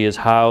to see is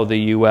how the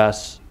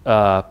U.S.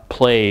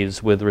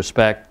 Plays with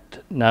respect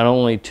not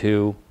only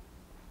to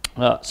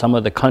some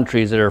of the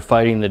countries that are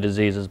fighting the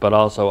diseases, but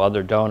also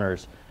other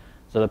donors.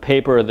 So the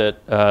paper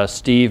that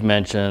Steve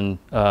mentioned,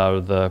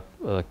 the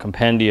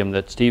compendium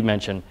that Steve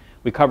mentioned,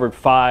 we covered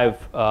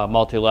 5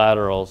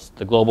 multilaterals: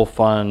 the Global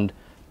Fund,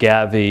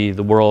 GAVI,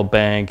 the World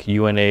Bank,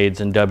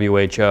 UNAIDS, and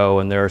WHO,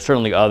 and there are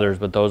certainly others,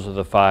 but those are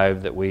the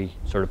 5 that we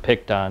sort of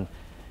picked on.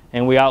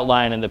 And we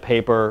outline in the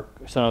paper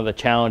some of the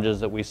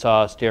challenges that we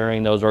saw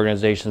staring those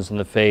organizations in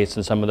the face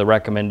and some of the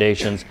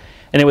recommendations.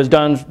 And it was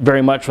done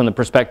very much from the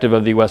perspective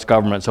of the U.S.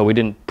 government, so we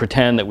didn't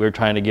pretend that we were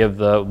trying to give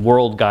the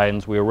world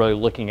guidance. We were really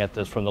looking at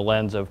this from the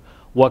lens of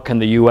what can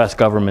the U.S.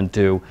 government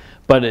do.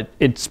 But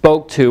it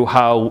spoke to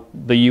how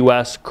the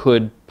U.S.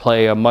 could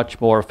play a much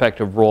more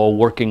effective role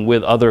working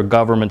with other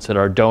governments that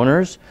are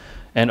donors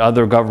and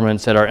other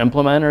governments that are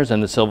implementers,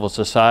 and the civil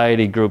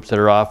society groups that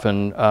are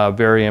often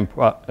very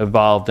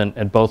involved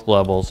at both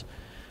levels.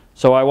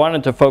 So I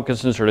wanted to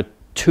focus in sort of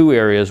 2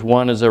 areas.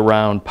 One is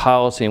around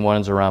policy and one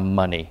is around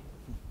money.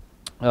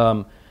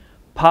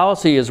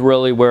 Policy is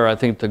really where I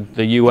think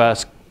the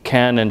U.S.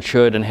 can and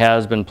should and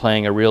has been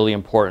playing a really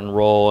important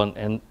role,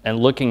 and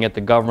looking at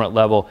the government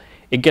level,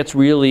 it gets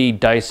really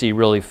dicey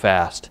really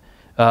fast.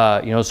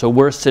 So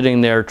we're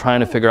sitting there trying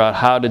to figure out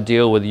how to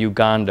deal with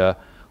Uganda,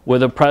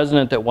 with a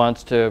president that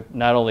wants to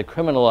not only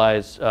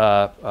criminalize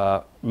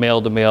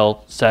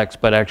male-to-male sex,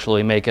 but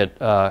actually make it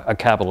a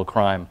capital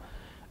crime.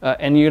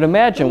 And you'd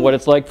imagine what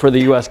it's like for the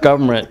U.S.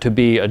 government to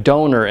be a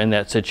donor in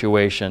that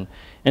situation,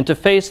 and to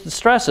face the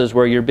stresses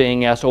where you're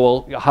being asked,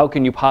 oh, well, how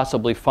can you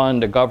possibly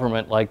fund a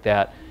government like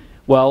that?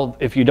 Well,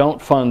 if you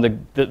don't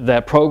fund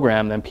that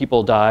program, then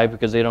people die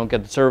because they don't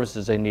get the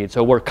services they need.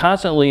 So we're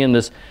constantly in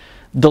this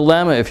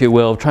dilemma, if you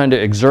will, of trying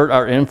to exert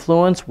our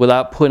influence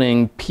without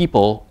putting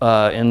people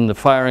in the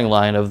firing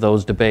line of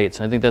those debates.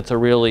 And I think that's a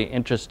really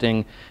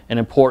interesting and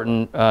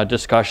important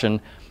discussion.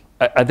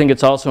 I think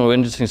it's also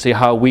interesting to see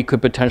how we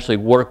could potentially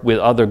work with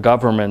other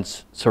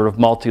governments sort of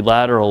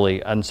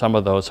multilaterally on some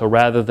of those. So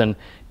rather than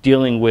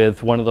dealing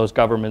with one of those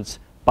governments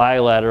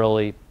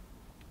bilaterally,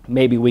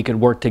 maybe we could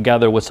work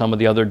together with some of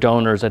the other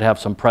donors that have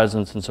some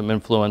presence and some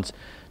influence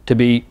to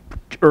be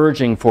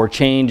urging for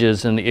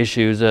changes in the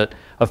issues that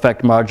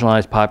affect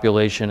marginalized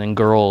population and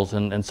girls,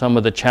 and some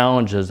of the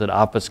challenges that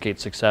obfuscate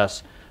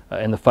success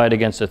in the fight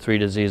against the 3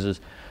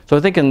 diseases. So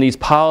I think in these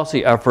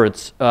policy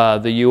efforts,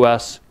 the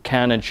U.S.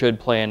 can and should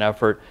play an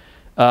effort.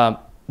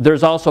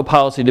 There's also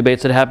policy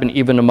debates that happen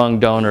even among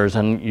donors,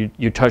 and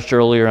you touched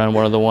earlier on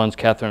one of the ones,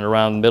 Catherine,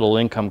 around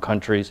middle-income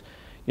countries.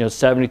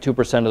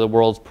 72% of the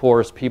world's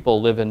poorest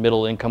people live in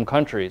middle-income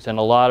countries, and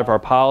a lot of our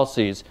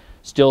policies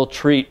still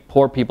treat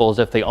poor people as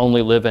if they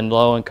only live in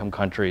low-income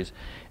countries.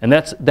 And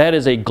that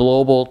is a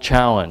global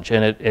challenge,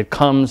 and it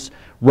comes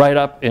right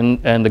up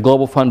in the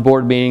Global Fund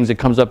board meetings, it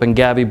comes up in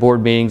GAVI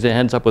board meetings, it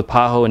ends up with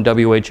PAHO and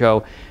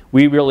WHO.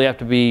 We really have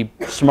to be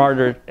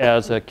smarter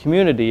as a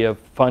community of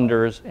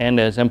funders and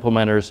as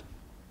implementers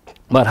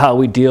about how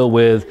we deal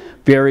with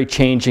very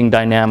changing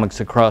dynamics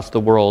across the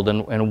world,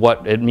 and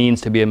what it means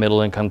to be a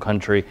middle-income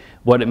country,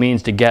 what it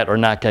means to get or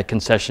not get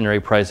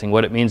concessionary pricing,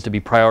 what it means to be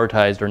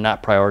prioritized or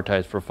not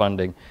prioritized for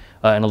funding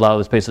in a lot of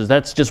the spaces.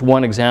 That's just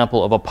one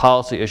example of a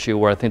policy issue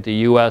where I think the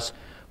U.S.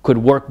 could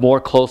work more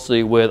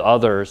closely with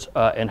others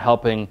in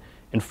helping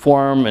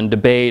inform and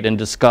debate and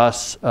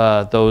discuss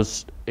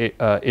those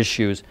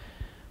issues.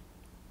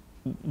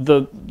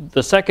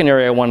 The second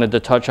area I wanted to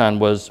touch on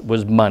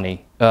was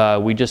money.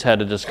 We just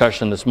had a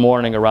discussion this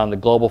morning around the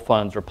global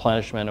funds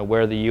replenishment and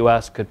where the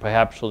U.S. could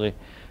perhaps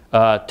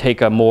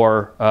take a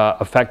more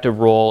effective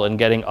role in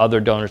getting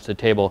other donors to the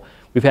table.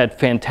 We've had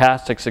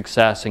fantastic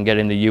success in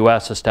getting the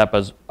U.S. a step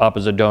up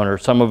as a donor.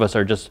 Some of us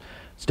are just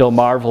still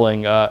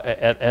marveling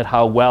at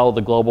how well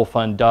the Global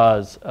Fund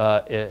does,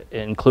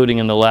 including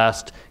in the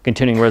last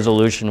continuing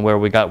resolution where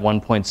we got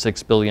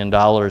 $1.6 billion.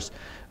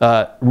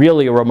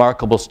 Really a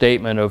remarkable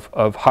statement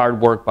of hard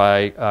work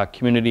by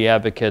community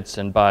advocates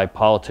and by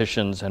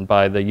politicians and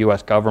by the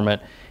U.S.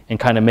 government in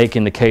kind of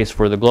making the case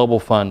for the Global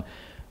Fund.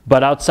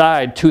 But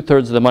outside, 2/3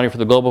 of the money for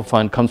the Global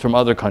Fund comes from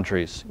other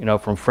countries,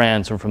 from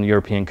France and from the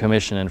European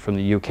Commission and from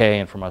the UK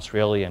and from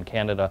Australia and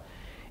Canada.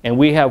 And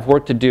we have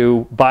work to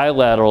do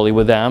bilaterally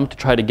with them to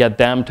try to get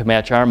them to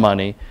match our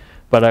money.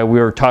 But we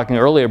were talking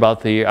earlier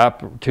about the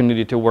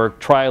opportunity to work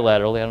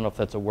trilaterally, I don't know if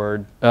that's a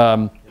word,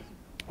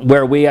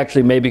 where we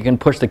actually maybe can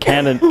push the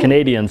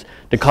Canadians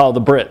to call the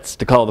Brits,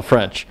 to call the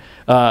French.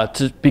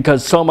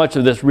 Because so much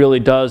of this really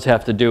does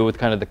have to do with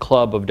kind of the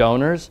club of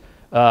donors.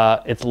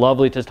 It's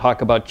lovely to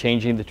talk about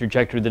changing the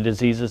trajectory of the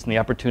diseases and the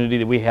opportunity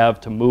that we have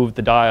to move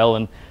the dial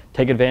and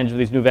take advantage of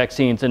these new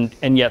vaccines,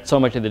 and yet so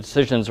much of the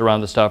decisions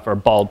around the stuff are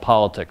bald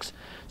politics.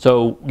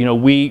 So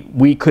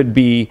we could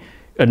be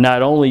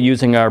not only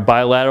using our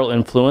bilateral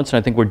influence, and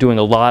I think we're doing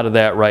a lot of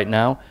that right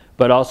now,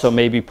 but also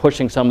maybe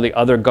pushing some of the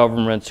other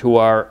governments who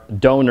are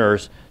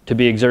donors to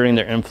be exerting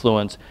their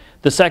influence.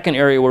 The second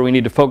area where we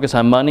need to focus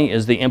on money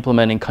is the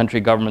implementing country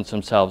governments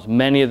themselves.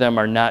 Many of them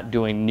are not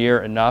doing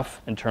near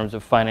enough in terms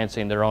of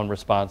financing their own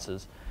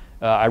responses.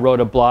 I wrote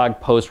a blog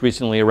post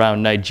recently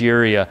around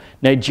Nigeria.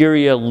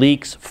 Nigeria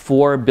leaks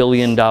 $4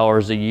 billion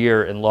a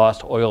year in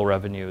lost oil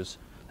revenues.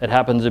 That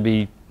happens to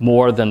be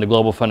more than the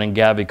Global Fund and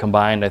GAVI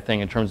combined, I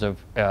think, in terms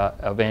of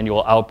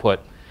annual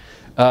output.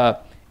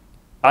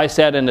 I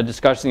sat in a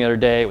discussion the other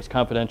day, it was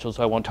confidential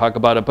so I won't talk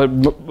about it,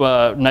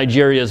 but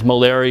Nigeria's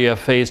malaria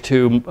phase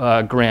 2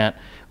 grant,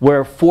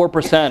 where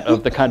 4%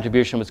 of the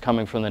contribution was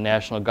coming from the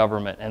national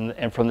government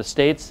and from the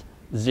states,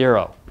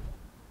 0.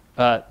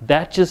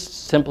 That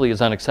just simply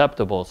is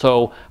unacceptable.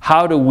 So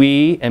how do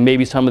we, and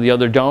maybe some of the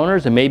other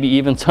donors, and maybe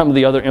even some of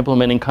the other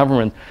implementing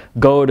governments,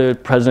 go to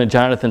President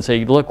Jonathan and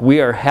say, look,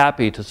 we are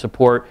happy to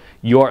support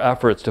your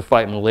efforts to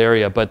fight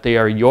malaria, but they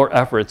are your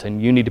efforts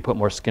and you need to put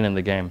more skin in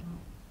the game.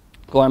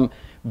 So I'm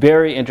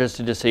very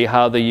interested to see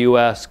how the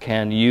U.S.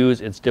 can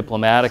use its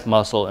diplomatic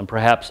muscle and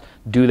perhaps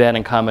do that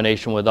in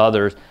combination with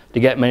others to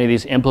get many of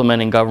these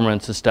implementing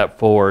governments to step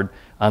forward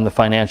on the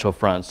financial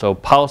front. So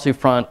policy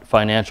front,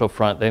 financial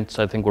front, that's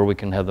I think where we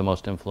can have the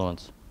most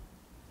influence.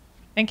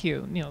 Thank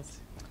you.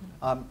 Niels.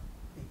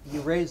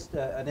 You raised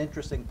an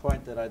interesting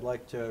point that I'd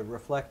like to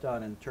reflect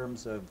on in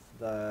terms of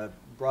the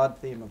broad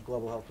theme of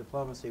global health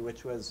diplomacy,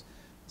 which was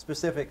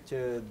specific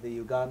to the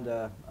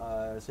Uganda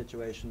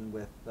situation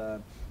with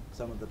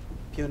some of the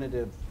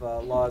punitive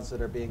laws that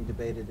are being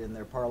debated in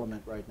their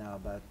parliament right now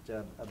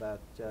about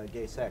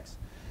gay sex.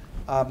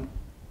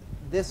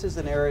 This is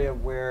an area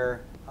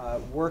where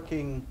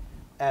working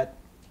at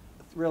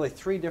really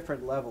 3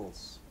 different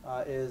levels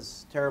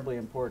is terribly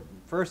important.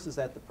 First is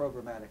at the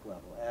programmatic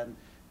level, and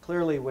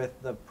clearly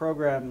with the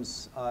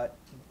programs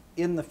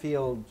in the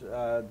field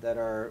that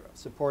are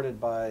supported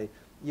by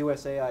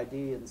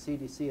USAID and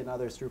CDC and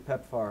others through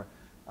PEPFAR,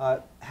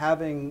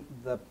 having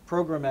the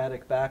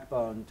programmatic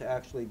backbone to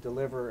actually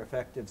deliver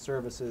effective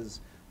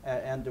services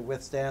and to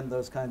withstand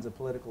those kinds of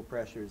political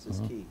pressures is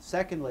key.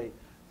 Secondly,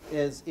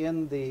 is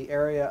in the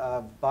area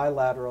of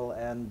bilateral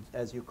and,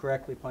 as you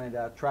correctly pointed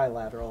out,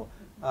 trilateral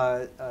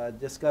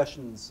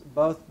discussions,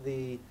 both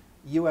the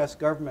U.S.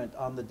 government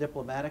on the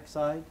diplomatic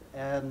side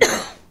and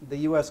the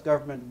U.S.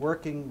 government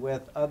working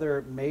with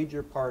other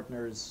major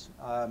partners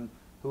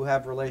who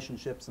have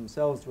relationships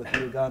themselves with the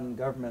Ugandan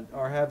government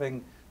are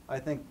having, I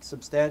think,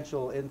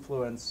 substantial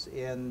influence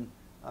in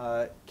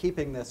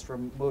keeping this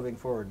from moving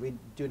forward. We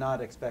do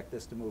not expect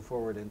this to move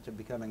forward into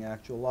becoming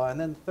actual law. And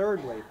then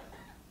thirdly,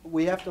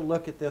 we have to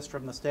look at this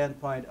from the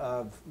standpoint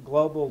of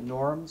global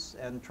norms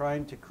and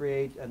trying to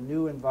create a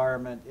new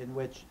environment in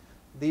which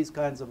these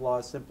kinds of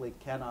laws simply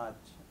cannot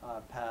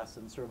pass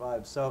and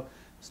survive. So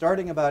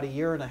starting about 1.5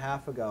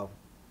 years ago,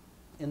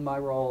 in my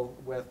role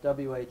with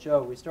WHO,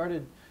 we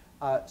started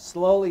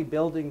slowly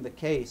building the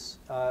case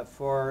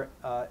for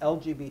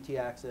LGBT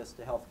access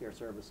to healthcare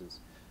services.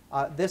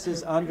 This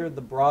is under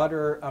the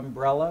broader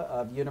umbrella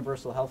of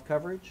universal health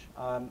coverage.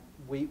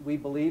 We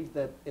believe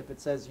that if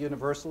it says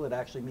universal, it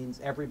actually means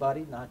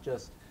everybody, not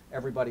just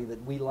everybody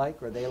that we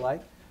like or they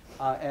like.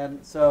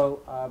 And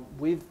so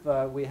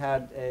we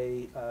had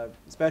a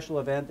special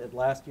event at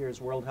last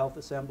year's World Health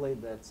Assembly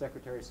that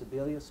Secretary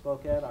Sebelius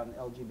spoke at on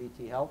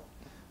LGBT health.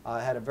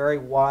 Had a very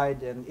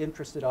wide and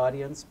interested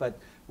audience, but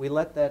we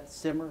let that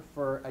simmer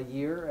for 1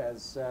 year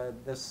as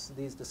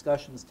these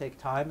discussions take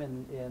time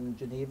in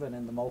Geneva and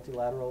in the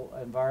multilateral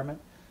environment.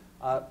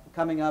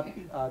 Coming up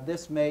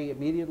this May,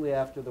 immediately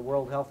after the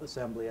World Health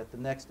Assembly at the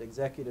next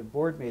executive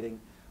board meeting,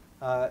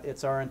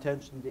 it's our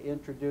intention to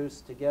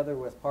introduce, together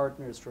with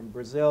partners from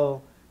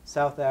Brazil,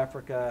 South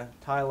Africa,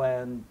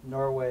 Thailand,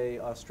 Norway,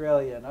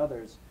 Australia, and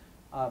others,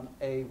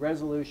 a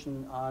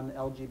resolution on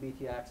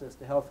LGBT access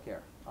to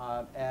healthcare.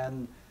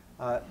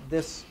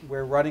 This,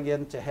 we're running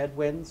into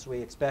headwinds. We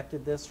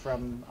expected this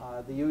from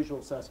the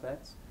usual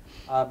suspects.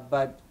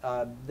 But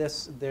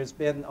there's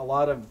been a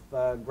lot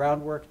of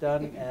groundwork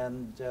done,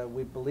 and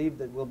we believe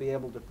that we'll be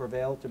able to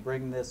prevail to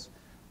bring this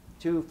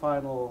to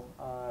final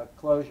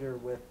closure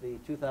with the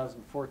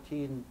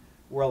 2014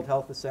 World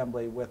Health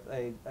Assembly with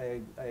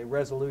a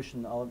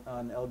resolution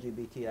on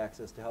LGBT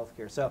access to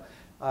healthcare. So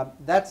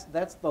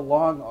that's the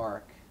long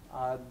arc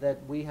that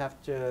we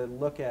have to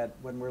look at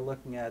when we're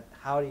looking at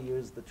how to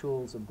use the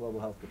tools of global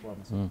health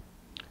diplomacy.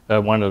 I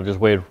wanted to just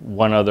wait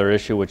one other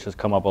issue which has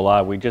come up a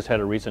lot. We just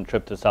had a recent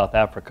trip to South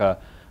Africa.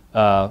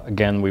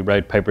 Again, we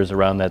write papers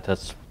around that.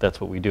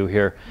 That's what we do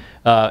here.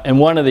 And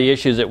one of the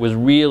issues that was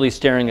really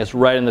staring us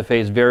right in the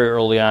face very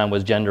early on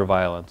was gender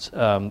violence.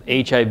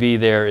 HIV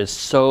there is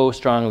so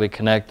strongly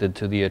connected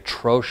to the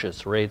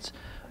atrocious rates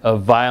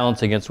of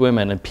violence against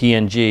women, and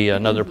PNG,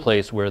 another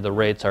place where the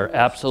rates are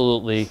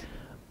absolutely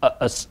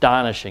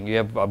astonishing. You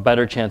have a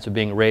better chance of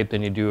being raped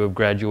than you do of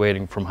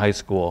graduating from high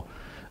school.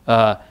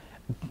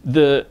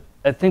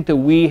 I think that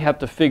we have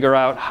to figure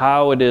out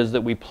how it is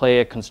that we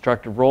play a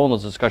constructive role in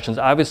those discussions.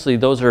 Obviously,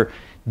 those are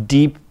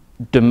deep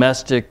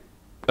domestic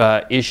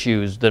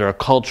issues that are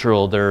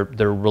cultural, they're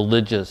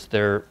religious,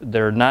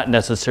 they're not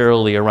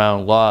necessarily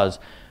around laws.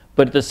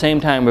 But at the same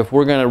time, if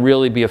we're going to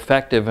really be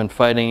effective in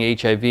fighting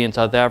HIV in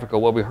South Africa,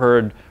 what we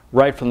heard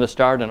right from the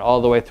start and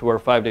all the way through our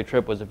 5-day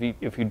trip was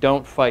if you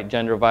don't fight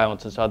gender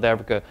violence in South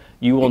Africa,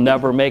 you will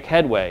never make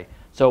headway.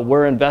 So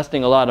we're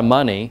investing a lot of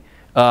money,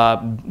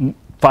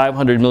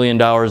 $500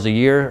 million a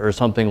year or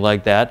something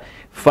like that,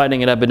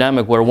 fighting an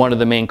epidemic where one of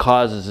the main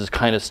causes is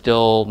kind of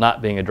still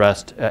not being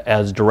addressed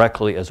as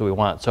directly as we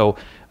want. So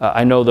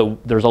I know that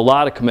there's a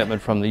lot of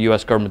commitment from the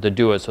US government to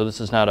do it, so this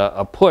is not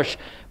a push,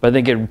 but I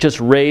think it just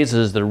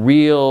raises the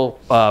real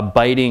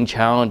biting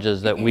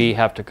challenges that we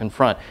have to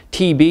confront.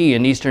 TB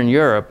in Eastern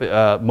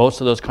Europe,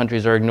 most of those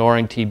countries are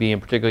ignoring TB,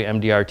 and particularly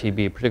MDR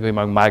TB, particularly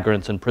among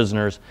migrants and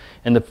prisoners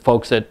and the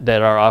folks that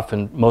are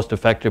often most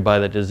affected by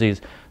the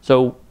disease.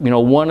 So,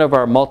 one of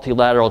our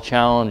multilateral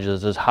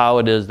challenges is how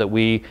it is that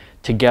we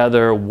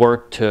together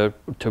work to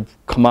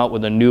come out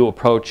with a new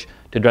approach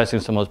to addressing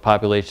some of those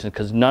populations,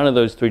 because none of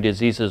those 3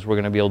 diseases we're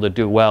going to be able to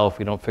do well if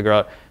we don't figure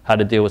out how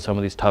to deal with some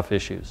of these tough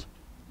issues.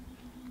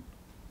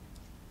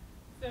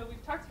 So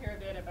we've talked here a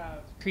bit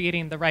about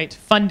creating the right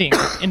funding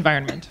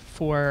environment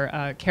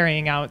for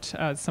carrying out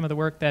some of the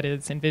work that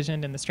is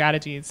envisioned in the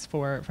strategies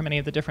for many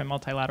of the different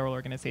multilateral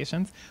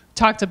organizations.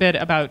 Talked a bit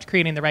about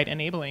creating the right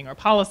enabling or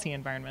policy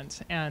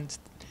environment. And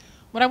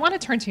what I want to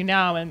turn to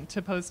now and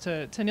to pose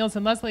to Niels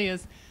and Leslie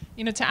is,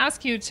 to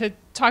ask you to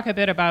talk a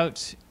bit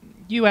about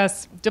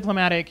U.S.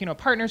 diplomatic,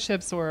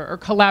 partnerships or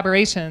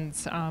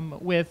collaborations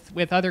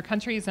with other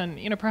countries,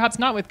 and perhaps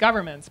not with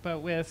governments, but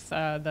with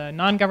the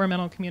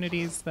non-governmental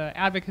communities, the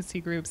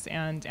advocacy groups,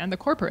 and the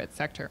corporate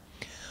sector.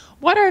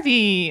 What are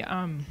the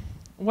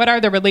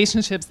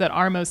relationships that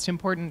are most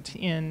important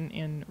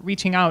in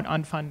reaching out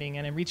on funding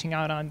and in reaching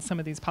out on some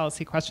of these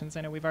policy questions?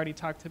 I know we've already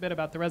talked a bit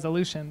about the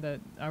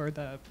resolution or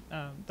the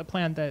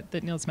plan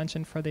that Niels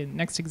mentioned for the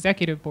next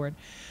executive board.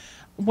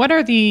 What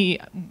are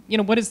the,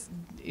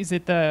 is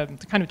it the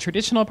kind of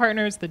traditional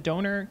partners, the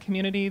donor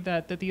community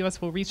that the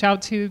U.S. will reach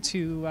out to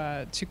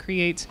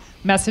create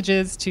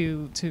messages,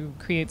 to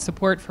create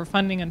support for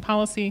funding and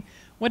policy?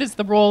 What is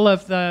the role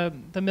of the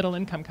middle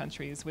income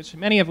countries,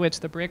 many of which,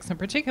 the BRICS in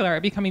particular,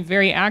 are becoming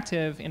very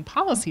active in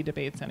policy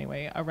debates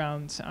anyway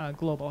around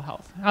global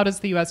health? How does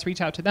the U.S.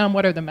 reach out to them?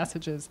 What are the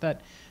messages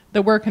that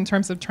work in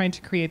terms of trying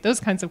to create those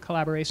kinds of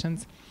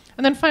collaborations?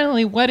 And then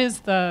finally, what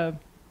is the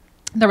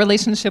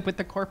relationship with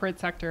the corporate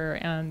sector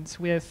and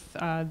with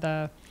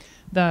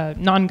the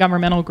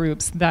non-governmental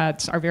groups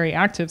that are very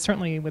active,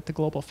 certainly with the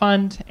Global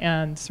Fund,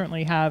 and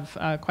certainly have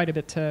quite a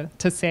bit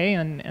to say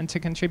and to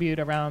contribute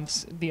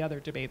around the other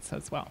debates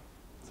as well.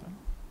 So.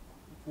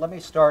 Let me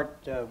start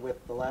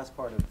with the last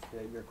part of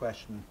your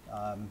question.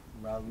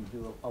 Rather than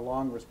do a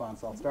long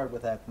response, I'll start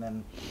with that and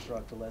then throw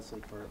it to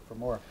Leslie for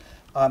more.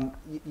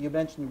 You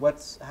mentioned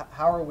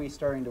how are we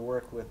starting to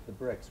work with the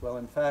BRICS? Well,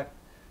 in fact,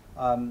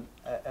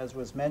 as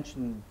was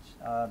mentioned,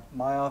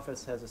 my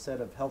office has a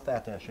set of health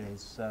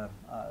attaches.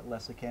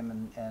 Leslie came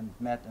and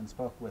met and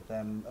spoke with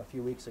them a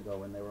few weeks ago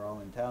when they were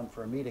all in town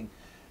for a meeting.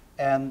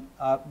 And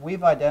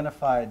we've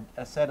identified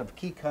a set of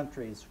key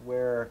countries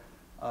where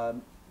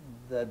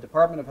the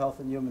Department of Health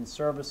and Human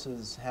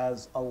Services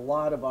has a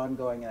lot of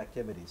ongoing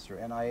activities through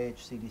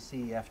NIH,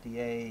 CDC,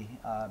 FDA,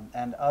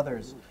 and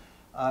others.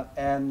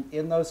 And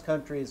in those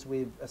countries,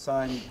 we've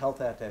assigned health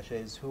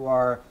attaches who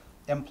are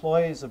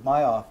employees of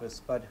my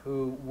office, but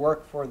who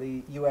work for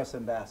the U.S.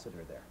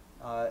 ambassador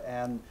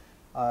there.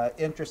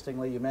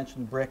 Interestingly, you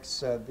mentioned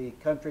BRICS. The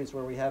countries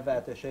where we have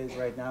attaches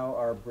right now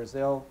are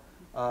Brazil.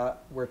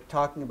 We're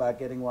talking about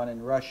getting one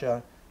in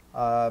Russia,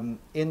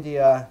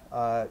 India,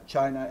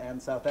 China,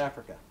 and South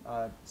Africa.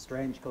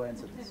 Strange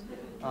coincidence.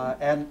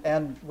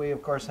 And we,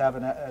 of course, have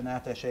an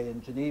attache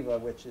in Geneva,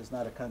 which is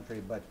not a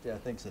country, but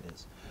thinks it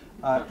is.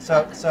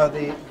 So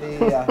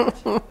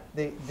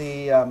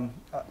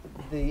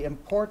the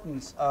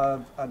importance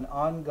of an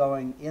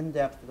ongoing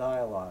in-depth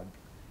dialogue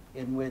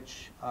in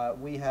which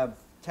we have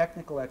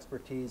technical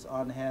expertise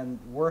on hand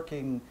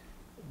working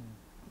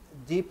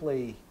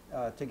deeply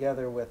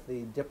together with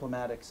the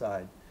diplomatic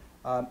side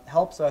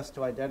helps us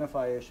to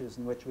identify issues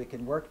in which we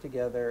can work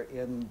together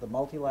in the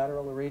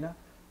multilateral arena,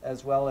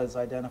 as well as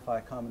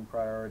identify common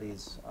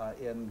priorities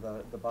in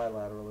the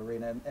bilateral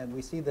arena. And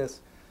we see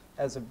this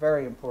as a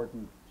very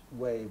important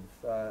wave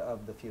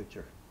of the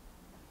future.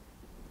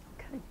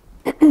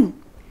 Okay.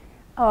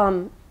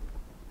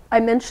 I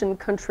mentioned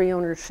country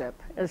ownership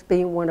as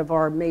being one of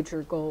our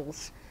major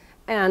goals.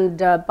 And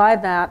by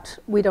that,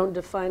 we don't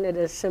define it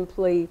as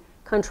simply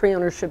country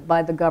ownership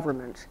by the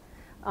government.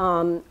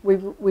 We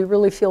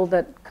really feel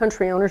that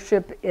country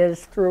ownership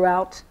is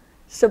throughout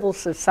civil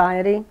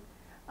society,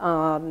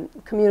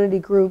 community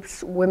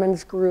groups,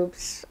 women's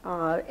groups,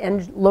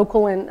 and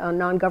local and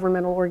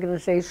non-governmental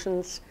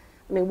organizations.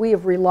 I mean, we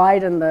have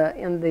relied in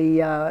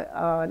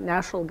the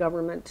national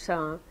government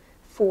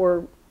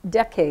for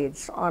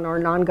decades on our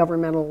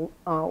non-governmental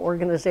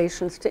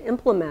organizations to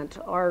implement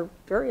our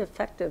very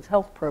effective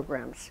health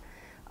programs.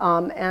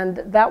 And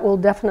that will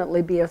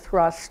definitely be a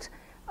thrust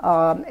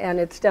And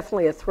it's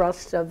definitely a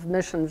thrust of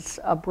missions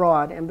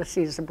abroad,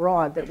 embassies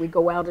abroad, that we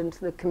go out into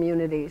the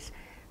communities,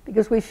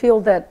 because we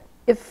feel that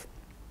if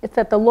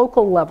at the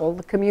local level,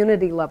 the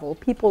community level,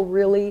 people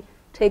really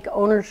take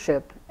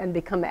ownership and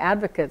become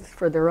advocates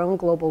for their own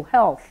global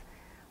health,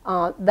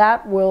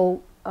 that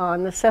will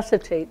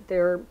necessitate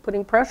their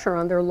putting pressure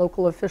on their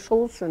local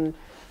officials and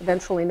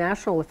eventually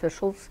national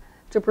officials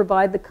to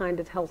provide the kind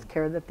of health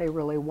care that they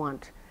really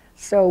want.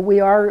 So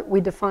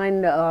we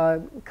define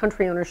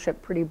country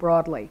ownership pretty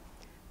broadly.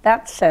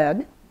 That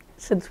said,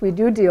 since we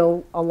do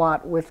deal a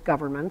lot with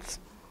governments,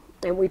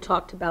 and we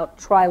talked about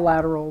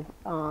trilateral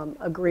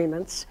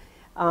agreements,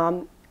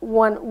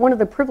 one of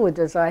the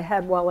privileges I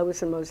had while I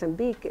was in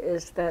Mozambique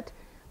is that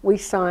we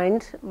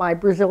signed, my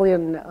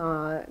Brazilian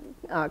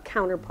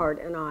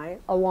counterpart and I,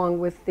 along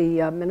with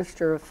the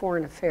Minister of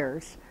Foreign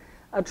Affairs,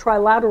 a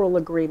trilateral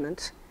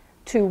agreement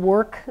to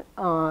work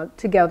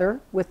together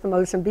with the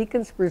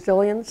Mozambicans,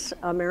 Brazilians,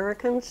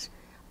 Americans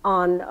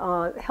on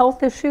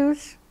health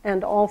issues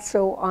and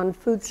also on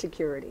food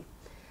security.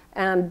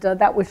 And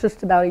that was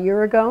just about a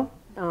year ago.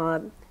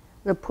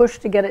 The push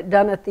to get it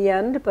done at the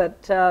end,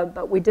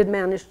 but we did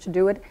manage to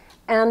do it.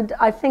 And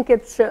I think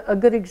it's a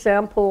good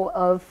example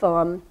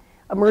of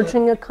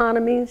emerging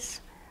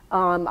economies.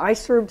 I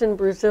served in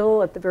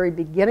Brazil at the very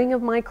beginning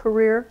of my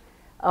career,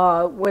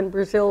 when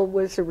Brazil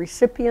was a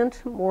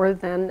recipient more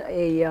than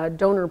a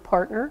donor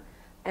partner.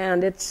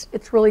 And it's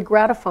really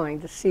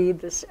gratifying to see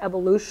this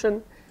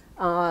evolution,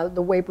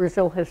 the way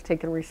Brazil has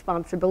taken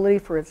responsibility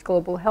for its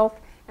global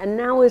health, and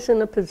now is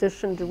in a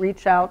position to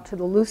reach out to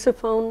the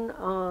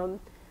Lusophone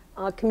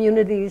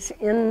communities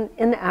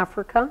in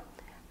Africa,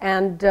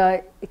 and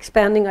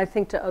expanding, I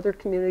think, to other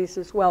communities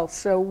as well.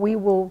 So we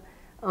will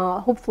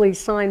hopefully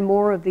sign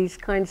more of these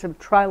kinds of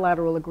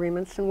trilateral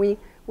agreements, and we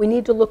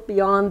need to look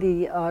beyond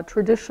the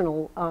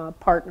traditional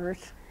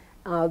partners.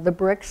 The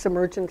BRICS,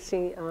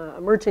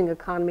 emerging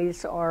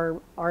economies,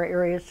 are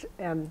areas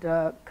and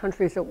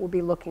countries that we'll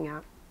be looking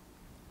at.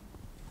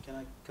 Can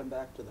I come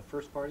back to the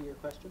first part of your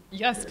question?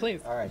 Yes,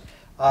 please. All right.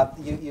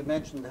 You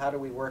mentioned how do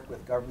we work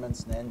with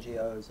governments and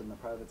NGOs and the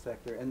private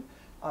sector, and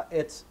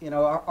it's, you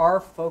know, our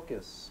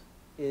focus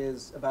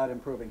is about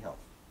improving health.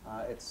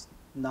 It's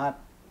not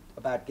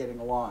about getting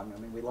along. I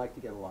mean, we like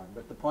to get along,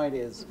 but the point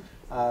is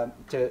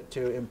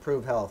to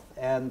improve health.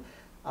 And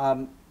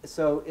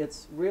so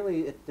it's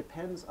really, it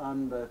depends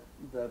on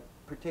the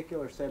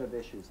particular set of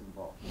issues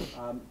involved.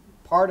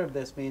 Part of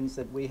this means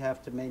that we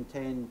have to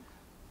maintain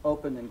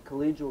open and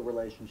collegial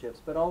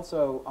relationships, but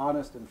also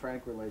honest and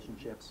frank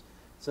relationships,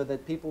 so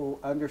that people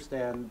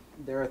understand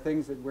there are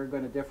things that we're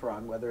going to differ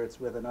on, whether it's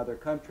with another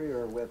country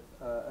or with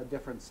a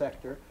different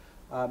sector.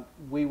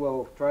 We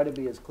will try to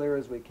be as clear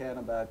as we can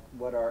about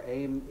what our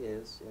aim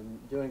is in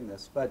doing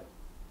this. But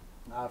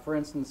for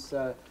instance,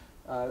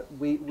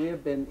 we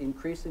have been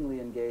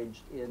increasingly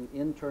engaged in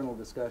internal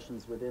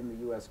discussions within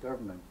the U.S.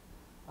 government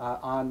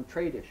on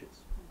trade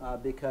issues,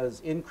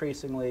 because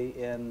increasingly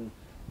in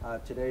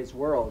today's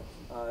world,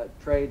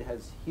 trade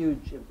has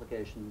huge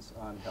implications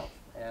on health.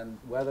 And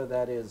whether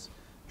that is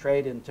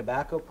trade in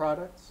tobacco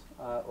products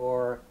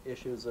or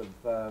issues of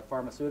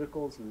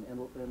pharmaceuticals and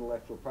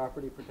intellectual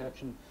property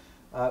protection,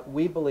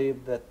 we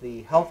believe that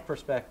the health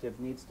perspective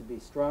needs to be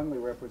strongly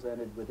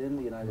represented within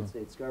the United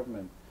States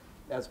government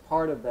as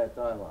part of that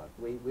dialogue.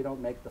 We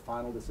don't make the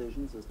final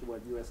decisions as to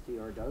what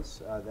USTR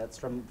does. That's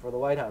for the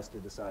White House to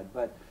decide.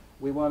 But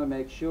we want to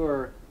make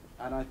sure,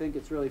 and I think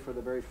it's really for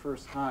the very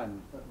first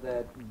time,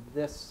 that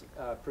this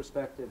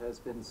perspective has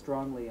been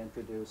strongly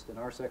introduced, and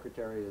our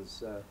Secretary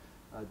is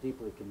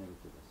deeply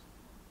committed to this.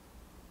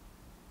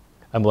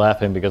 I'm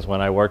laughing because when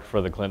I worked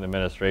for the Clinton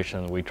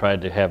administration, we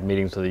tried to have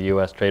meetings with the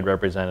U.S. trade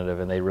representative,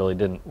 and they really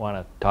didn't want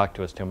to talk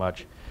to us too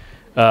much.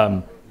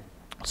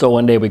 So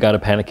one day we got a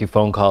panicky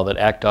phone call that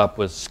ACT UP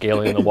was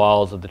scaling the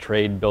walls of the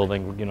trade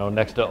building, you know,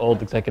 next to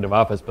old executive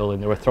office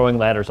building. They were throwing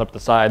ladders up the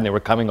side, and they were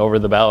coming over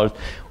the ballards.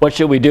 What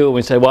should we do? And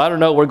we said, well, I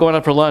don't know. We're going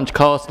out for lunch.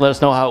 Call us and let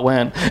us know how it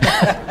went.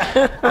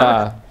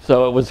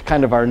 So it was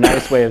kind of our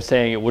nice way of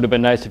saying it would have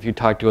been nice if you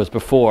talked to us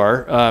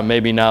before.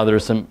 Maybe now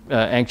there's some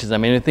anxious. I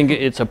mean, I think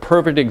it's a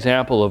perfect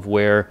example of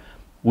where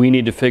we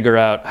need to figure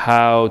out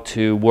how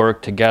to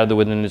work together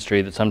with an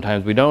industry that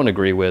sometimes we don't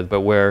agree with,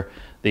 but where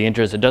the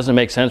interest, it doesn't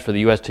make sense for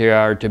the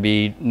USTR to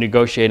be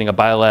negotiating a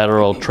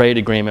bilateral trade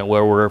agreement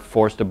where we're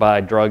forced to buy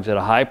drugs at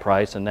a high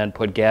price and then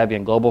put GAVI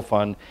and Global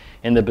Fund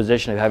in the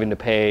position of having to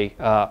pay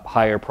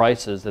higher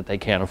prices that they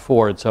can't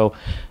afford. So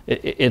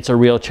it's a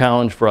real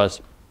challenge for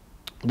us.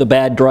 The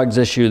bad drugs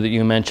issue that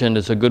you mentioned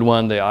is a good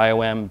one. The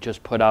IOM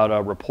just put out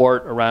a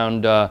report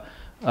around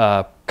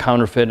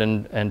counterfeit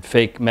and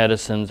fake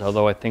medicines,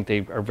 although I think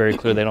they are very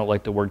clear they don't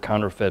like the word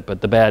counterfeit,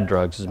 but the bad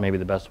drugs is maybe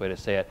the best way to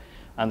say it.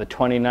 On the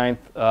 29th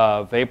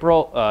of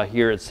April,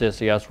 here at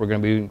CSES, we're going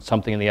to be doing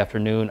something in the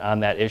afternoon on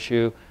that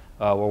issue.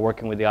 We're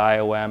working with the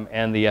IOM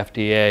and the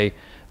FDA,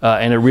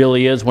 and it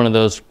really is one of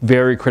those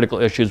very critical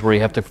issues where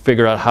you have to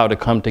figure out how to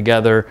come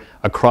together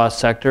across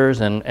sectors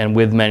and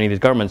with many of these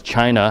governments.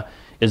 China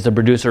is the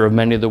producer of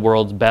many of the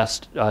world's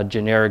best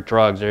generic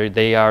drugs.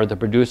 They are the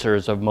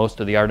producers of most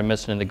of the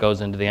artemisinin that goes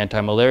into the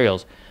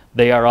anti-malarials.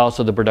 They are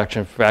also the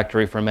production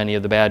factory for many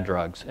of the bad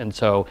drugs. And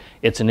so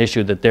it's an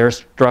issue that they're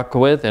struck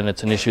with, and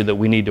it's an issue that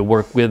we need to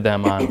work with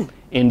them on.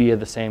 India,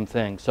 the same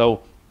thing.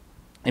 So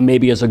it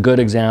maybe is a good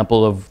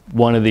example of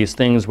one of these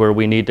things where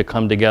we need to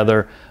come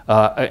together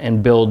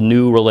and build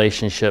new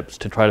relationships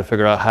to try to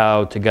figure out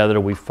how together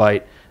we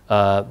fight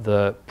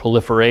the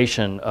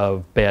proliferation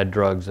of bad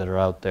drugs that are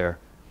out there.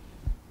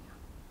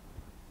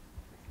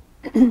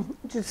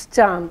 Just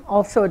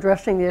also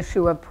addressing the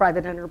issue of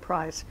private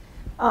enterprise.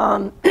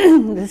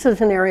 This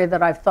is an area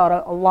that I've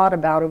thought a lot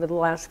about over the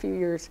last few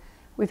years.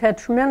 We've had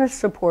tremendous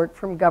support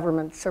from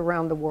governments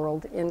around the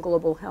world in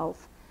global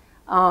health.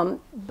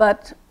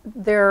 But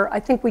I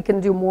think we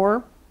can do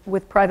more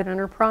with private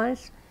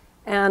enterprise.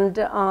 And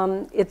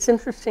it's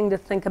interesting to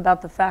think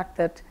about the fact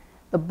that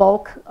the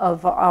bulk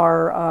of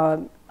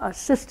our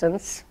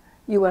assistance,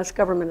 US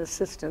government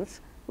assistance,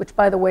 which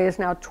by the way is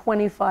now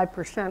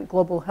 25%,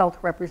 global health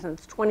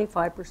represents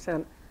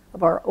 25%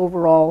 of our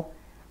overall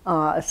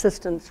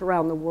assistance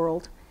around the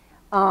world.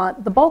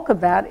 The bulk of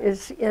that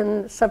is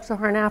in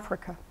sub-Saharan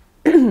Africa.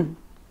 And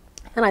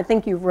I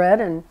think you've read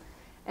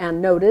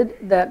and noted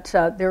that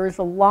there is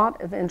a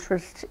lot of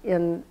interest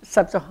in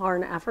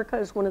sub-Saharan Africa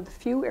as one of the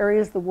few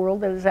areas of the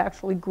world that is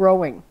actually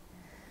growing.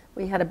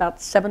 We had about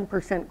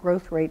 7%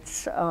 growth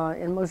rates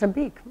in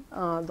Mozambique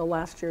the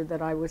last year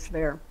that I was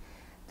there.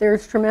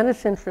 There's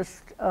tremendous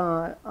interest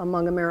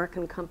among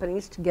American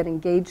companies to get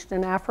engaged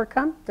in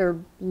Africa. They're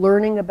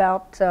learning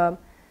about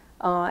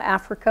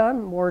Africa,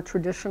 more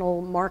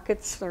traditional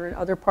markets or in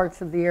other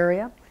parts of the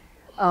area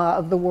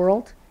of the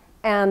world.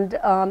 And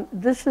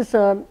this is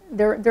there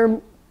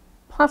are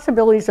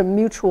possibilities of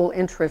mutual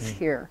interest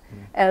here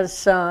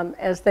as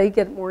they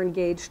get more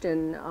engaged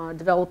in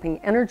developing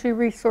energy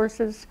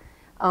resources,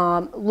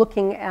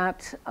 looking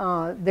at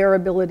their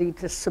ability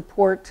to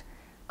support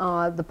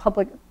the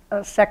public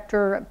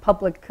sector,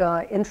 public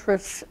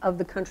interests of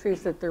the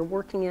countries that they're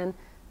working in,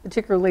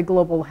 particularly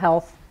global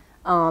health.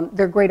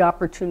 There are great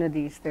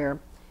opportunities there.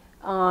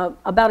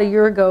 About a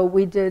year ago,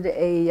 we did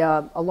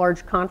a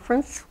large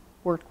conference,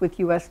 worked with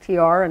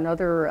USTR and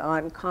other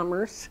on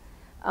commerce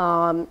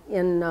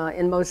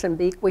in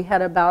Mozambique. We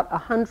had about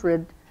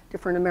 100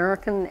 different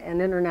American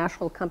and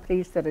international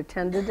companies that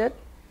attended it.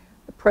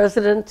 The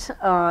president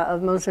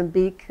of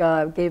Mozambique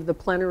gave the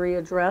plenary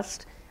address.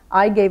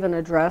 I gave an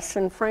address,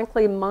 and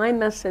frankly, my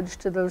message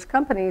to those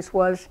companies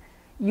was,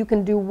 you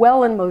can do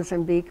well in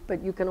Mozambique,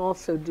 but you can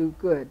also do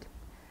good.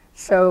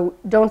 So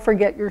don't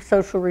forget your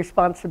social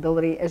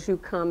responsibility as you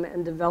come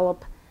and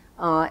develop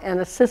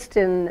and assist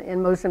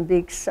in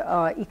Mozambique's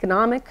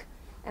economic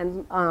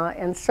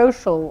and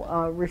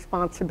social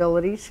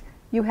responsibilities.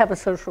 You have a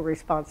social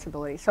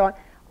responsibility. So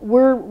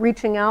we're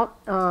reaching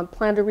out,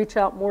 plan to reach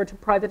out more to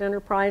private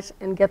enterprise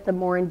and get them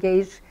more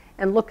engaged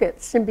and look at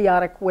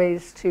symbiotic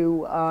ways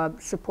to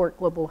support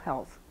global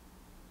health.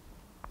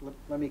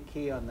 Let me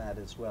key on that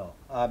as well.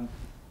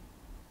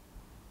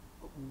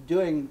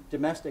 Doing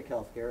domestic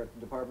health care at the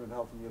Department of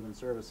Health and Human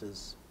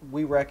Services,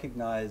 we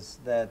recognize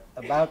that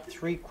about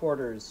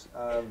 3/4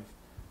 of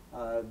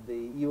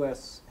the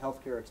U.S.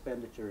 healthcare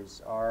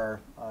expenditures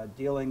are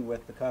dealing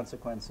with the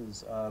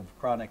consequences of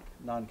chronic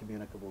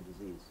non-communicable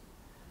disease.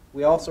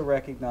 We also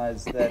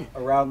recognize that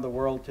around the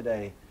world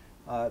today,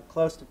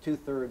 close to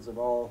 2/3 of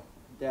all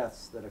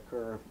deaths that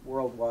occur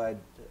worldwide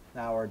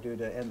now are due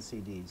to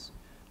NCDs.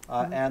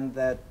 And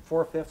that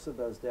 4/5 of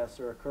those deaths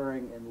are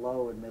occurring in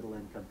low and middle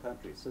income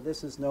countries. So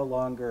this is no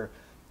longer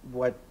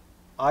what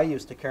I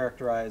used to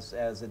characterize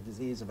as a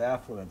disease of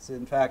affluence.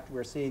 In fact,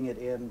 we're seeing it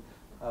in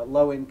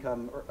low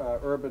income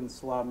urban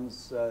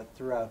slums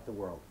throughout the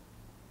world.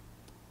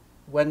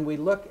 When we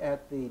look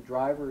at the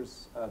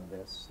drivers of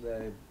this,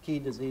 the key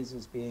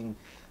diseases being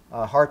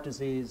heart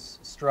disease,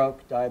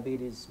 stroke,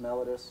 diabetes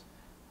mellitus,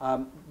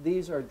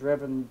 these are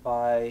driven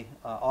by,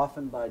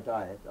 often by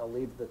diet. I'll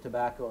leave the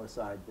tobacco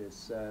aside,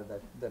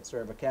 that's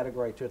sort of a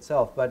category to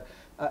itself, but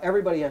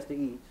everybody has to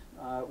eat.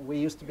 We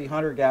used to be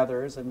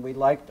hunter-gatherers and we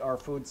liked our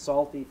food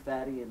salty,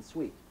 fatty, and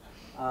sweet.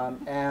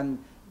 And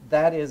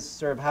that is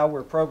sort of how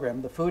we're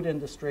programmed. The food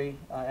industry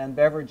and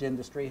beverage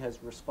industry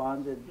has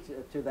responded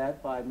to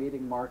that by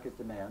meeting market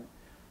demand.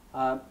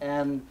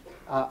 And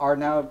are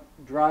now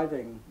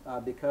driving,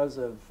 because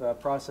of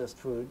processed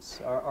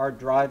foods, are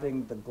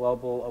driving the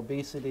global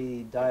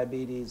obesity,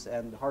 diabetes,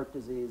 and heart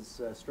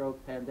disease, stroke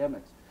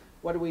pandemics.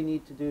 What do we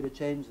need to do to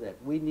change that?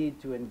 We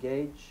need to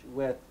engage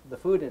with the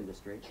food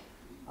industry.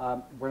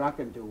 We're not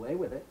going to do away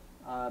with it,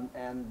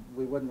 and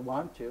we wouldn't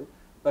want to,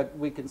 but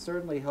we can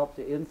certainly help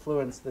to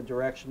influence the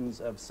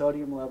directions of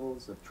sodium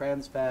levels, of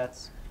trans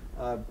fats,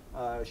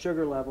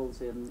 sugar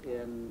levels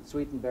in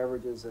sweetened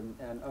beverages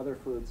and other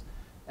foods.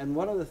 And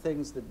one of the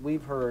things that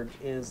we've heard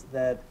is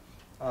that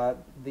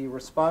the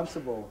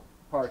responsible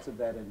parts of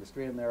that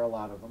industry, and there are a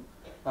lot of them,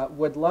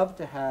 would love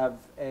to have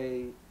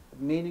a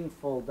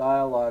meaningful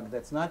dialogue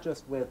that's not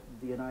just with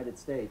the United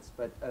States,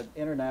 but an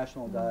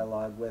international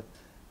dialogue with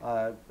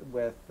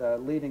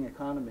leading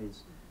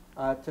economies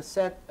to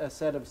set a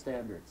set of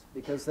standards,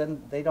 because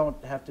then they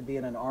don't have to be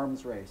in an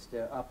arms race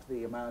to up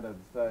the amount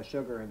of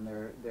sugar in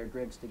their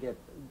drinks to get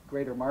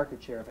greater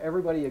market share. If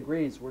everybody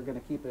agrees we're going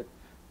to keep it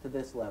to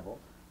this level,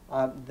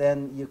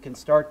 then you can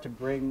start to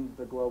bring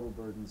the global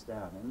burdens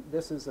down. And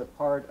this is a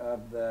part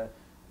of the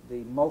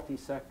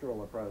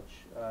multi-sectoral approach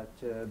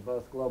to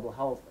both global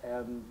health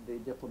and the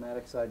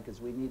diplomatic side, because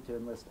we need to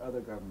enlist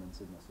other governments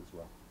in this as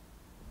well.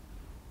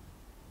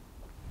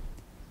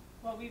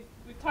 Well, we've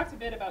talked a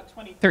bit about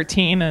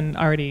 2013 and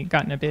already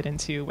gotten a bit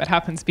into what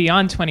happens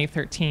beyond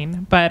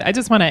 2013, but I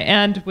just want to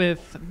end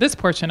with this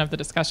portion of the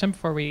discussion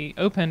before we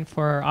open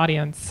for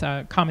audience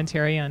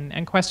commentary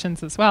and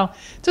questions as well,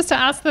 just to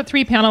ask the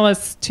three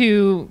panelists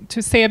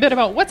to say a bit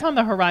about what's on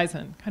the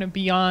horizon, kind of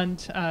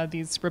beyond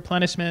these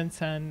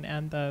replenishments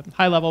and the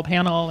high-level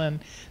panel and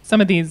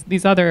some of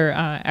these other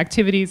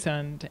activities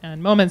and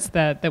moments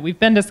that we've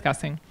been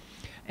discussing.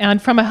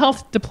 And from a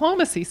health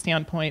diplomacy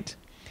standpoint,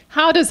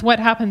 how does what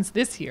happens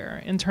this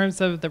year in terms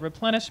of the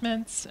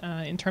replenishments,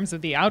 in terms of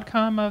the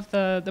outcome of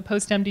the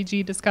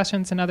post-MDG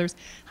discussions and others,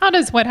 how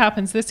does what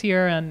happens this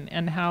year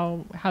and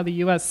how the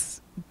U.S.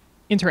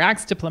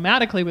 interacts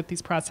diplomatically with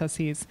these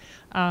processes,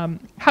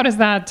 how does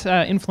that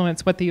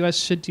influence what the U.S.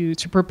 should do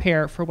to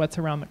prepare for what's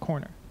around the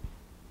corner?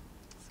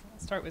 So I'll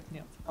start with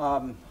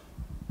Niels.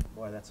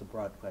 Boy, that's a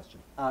broad question.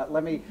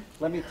 Let me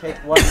take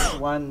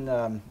one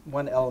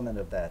element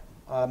of that.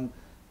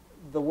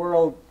 The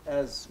world,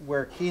 as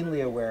we're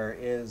keenly aware,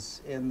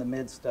 is in the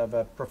midst of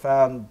a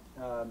profound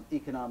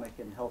economic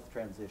and health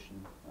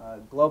transition.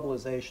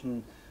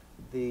 Globalization,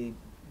 the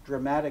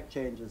dramatic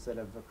changes that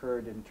have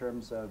occurred in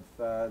terms of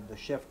the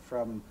shift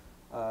from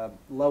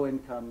low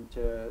income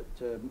to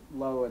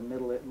low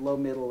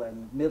middle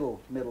and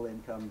middle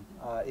income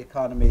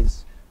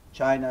economies,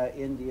 China,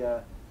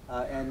 India,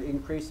 and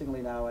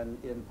increasingly now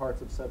in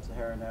parts of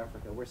sub-Saharan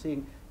Africa. We're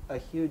seeing a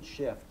huge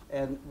shift.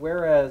 And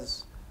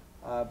whereas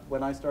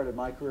when I started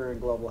my career in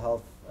global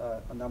health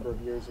a number of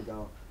years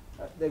ago,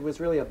 it was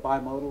really a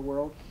bimodal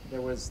world.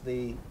 There was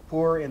the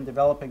poor in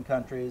developing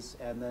countries,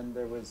 and then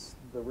there was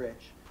the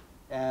rich.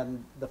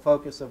 And the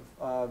focus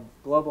of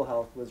global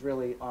health was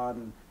really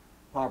on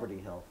poverty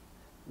health.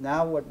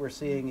 Now what we're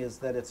seeing is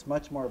that it's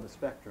much more of a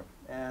spectrum.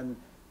 And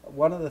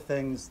one of the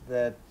things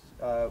that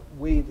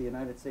we, the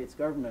United States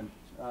government,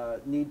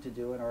 need to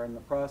do and are in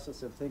the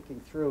process of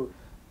thinking through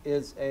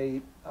is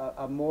a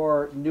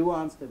more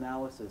nuanced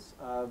analysis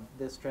of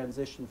this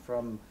transition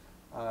from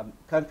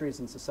countries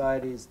and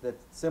societies that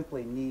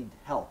simply need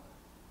help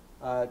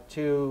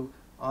to,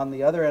 on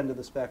the other end of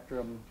the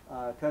spectrum,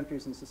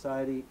 countries and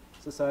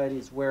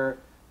societies where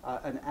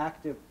an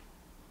active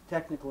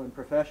technical and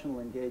professional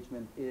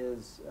engagement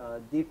is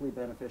deeply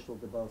beneficial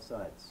to both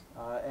sides.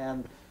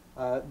 And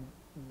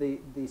the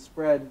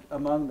spread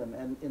among them.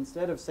 And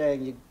instead of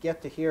saying you get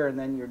to here and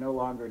then you're no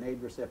longer an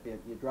aid recipient,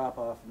 you drop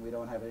off and we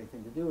don't have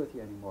anything to do with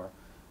you anymore.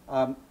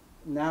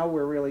 Now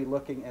we're really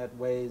looking at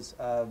ways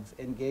of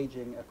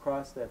engaging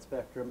across that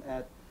spectrum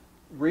at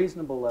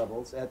reasonable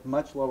levels, at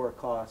much lower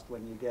cost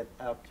when you get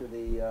out to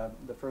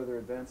the further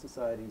advanced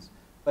societies,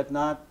 but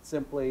not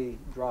simply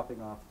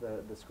dropping off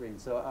the screen.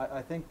 So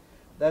I think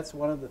that's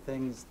one of the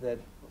things that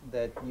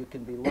you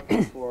can be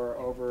looking for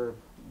over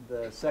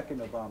the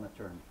second Obama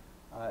term.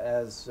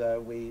 As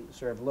we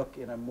sort of look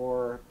in a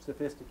more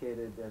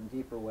sophisticated and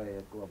deeper way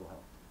at global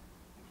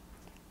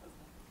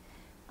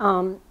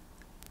health.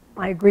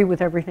 I agree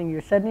with everything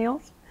you said,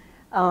 Niels.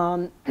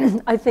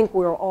 I think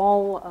we're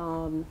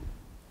all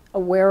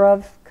aware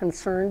of,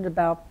 concerned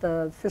about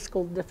the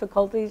fiscal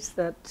difficulties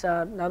that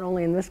not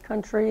only in this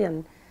country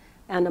and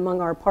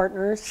among our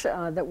partners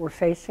that we're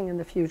facing in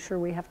the future.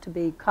 We have to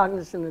be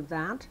cognizant of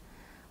that.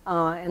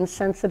 And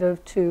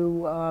sensitive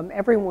to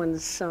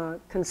everyone's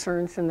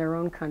concerns in their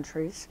own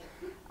countries.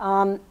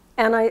 And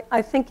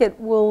I think it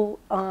will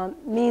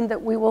mean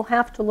that we will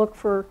have to look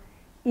for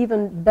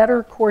even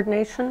better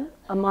coordination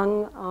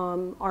among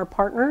our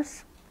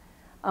partners,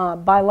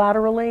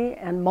 bilaterally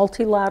and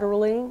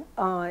multilaterally,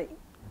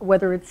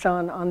 whether it's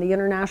on the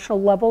international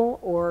level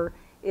or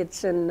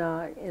it's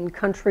in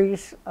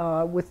countries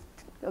with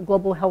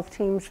global health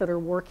teams that are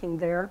working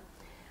there.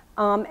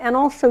 And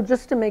also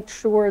just to make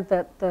sure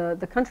that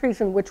the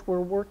countries in which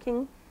we're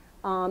working,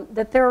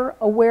 that they're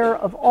aware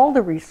of all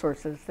the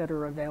resources that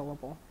are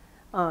available.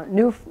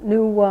 New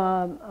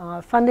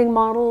funding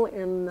model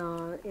in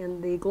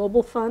the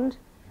Global Fund,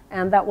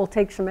 and that will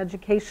take some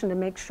education to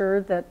make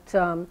sure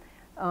that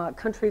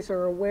countries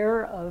are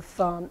aware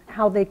of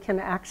how they can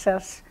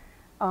access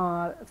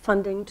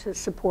funding to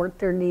support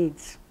their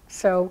needs.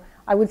 So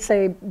I would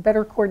say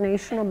better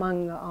coordination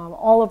among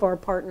all of our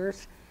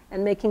partners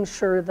and making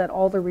sure that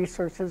all the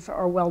resources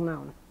are well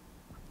known.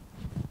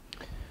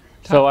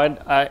 So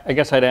I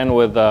guess I'd end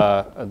with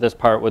this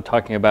part with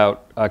talking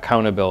about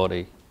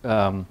accountability.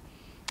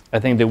 I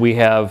think that we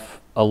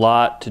have a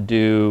lot to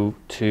do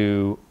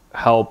to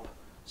help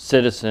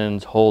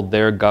citizens hold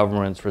their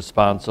governments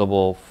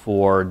responsible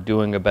for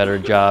doing a better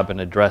job in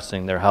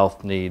addressing their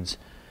health needs,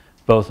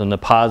 both in the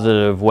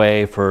positive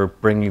way for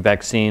bringing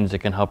vaccines that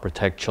can help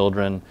protect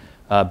children,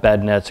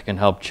 bed nets that can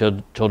help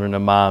children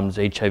and moms,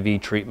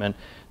 HIV treatment.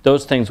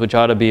 Those things which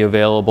ought to be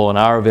available and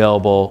are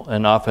available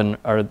and often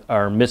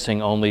are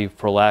missing only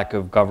for lack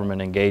of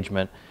government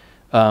engagement.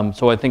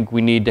 So I think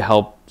we need to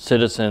help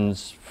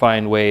citizens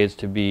find ways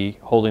to be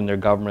holding their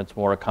governments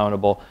more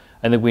accountable.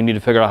 I think we need to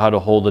figure out how to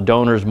hold the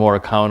donors more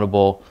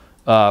accountable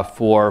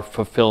for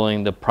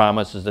fulfilling the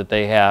promises that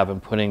they have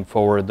and putting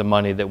forward the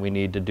money that we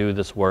need to do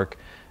this work.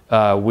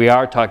 We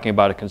are talking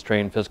about a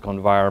constrained fiscal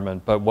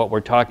environment, but what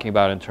we're talking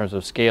about in terms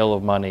of scale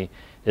of money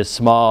is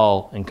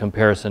small in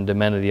comparison to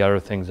many of the other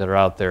things that are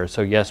out there.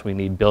 So yes, we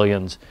need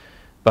billions,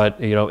 but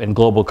in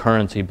global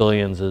currency,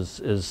 billions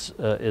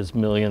is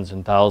millions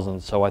and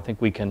thousands. So I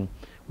think we can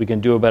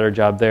do a better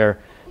job there.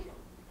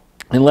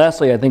 And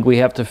lastly, I think we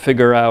have to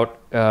figure out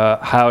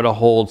how to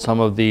hold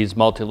some of these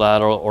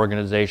multilateral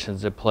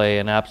organizations that play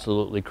an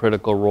absolutely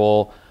critical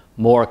role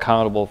more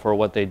accountable for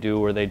what they do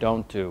or they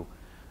don't do.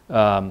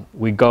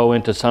 We go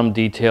into some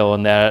detail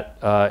in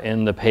that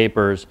in the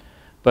papers,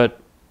 but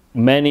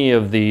many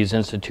of these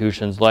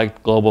institutions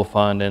like Global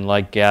Fund and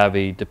like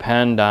GAVI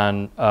depend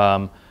on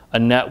a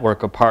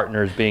network of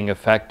partners being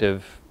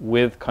effective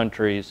with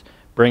countries,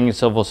 bringing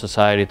civil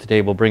society to the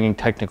table, bringing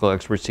technical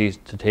expertise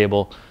to the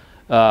table.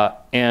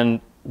 And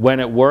when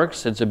it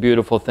works, it's a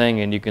beautiful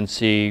thing and you can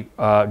see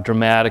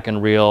dramatic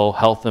and real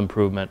health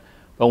improvement.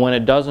 But when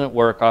it doesn't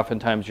work,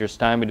 oftentimes you're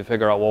stymied to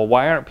figure out, well,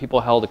 why aren't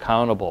people held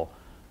accountable?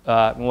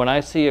 When I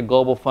see a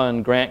Global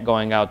Fund grant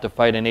going out to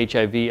fight an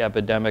HIV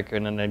epidemic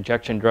in an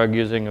injection drug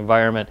using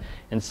environment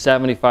and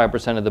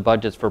 75% of the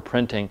budget's for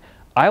printing,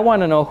 I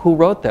want to know who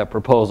wrote that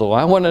proposal.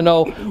 I want to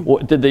know,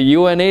 did the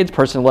UNAIDS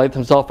person light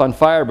himself on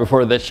fire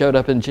before that showed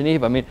up in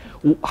Geneva? I mean,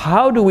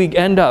 how do we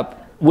end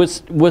up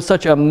with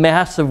such a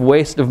massive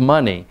waste of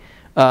money?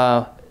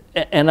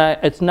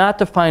 It's not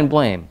to find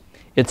blame.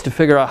 It's to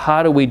figure out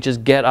how do we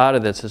just get out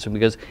of this system,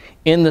 because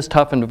in this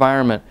tough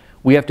environment,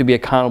 we have to be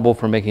accountable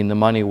for making the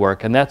money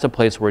work, and that's a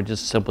place where it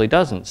just simply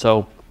doesn't.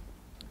 So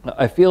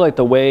I feel like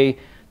the way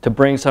to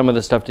bring some of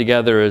this stuff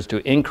together is to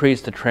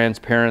increase the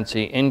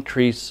transparency,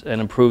 increase and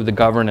improve the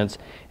governance,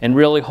 and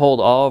really hold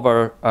all of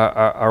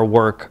our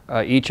work,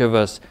 each of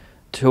us,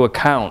 to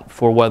account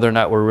for whether or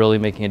not we're really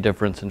making a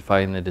difference in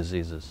fighting the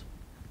diseases.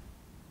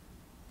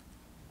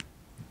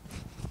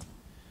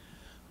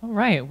 All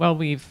right, well,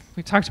 we've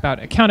talked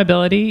about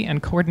accountability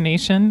and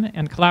coordination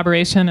and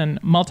collaboration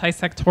and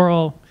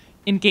multi-sectoral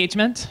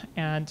engagement,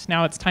 and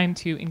now it's time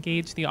to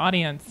engage the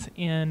audience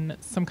in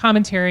some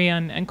commentary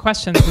and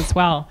questions as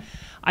well.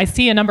 I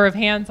see a number of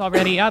hands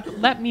already up.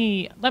 Let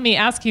me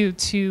ask you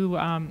to,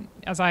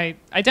 as I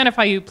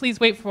identify you,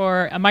 please wait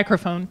for a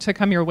microphone to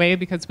come your way,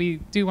 because we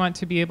do want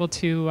to be able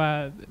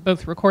to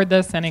both record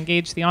this and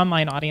engage the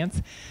online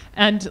audience.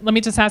 And let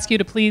me just ask you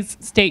to please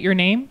state your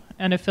name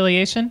and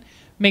affiliation.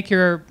 Make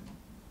your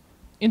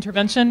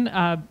intervention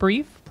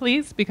brief,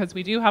 please, because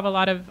we do have a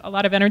lot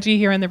of energy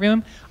here in the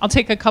room. I'll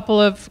take a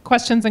couple of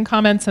questions and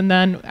comments and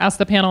then ask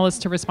the panelists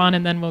to respond,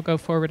 and then we'll go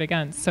forward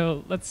again.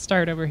 So let's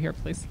start over here,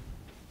 please.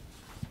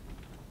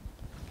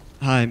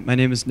 Hi, my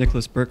name is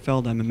Nicholas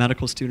Berkfeld. I'm a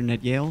medical student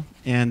at Yale,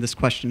 and this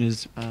question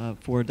is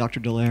for Dr.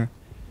 Dallaire.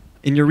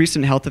 In your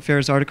recent Health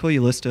Affairs article,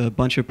 you list a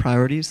bunch of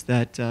priorities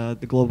that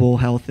the global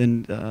health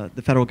and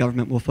the federal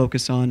government will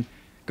focus on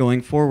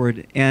going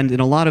forward. And in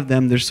a lot of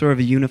them, there's sort of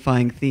a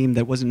unifying theme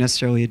that wasn't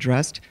necessarily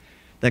addressed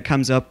that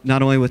comes up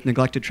not only with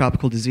neglected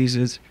tropical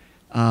diseases,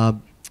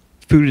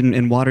 food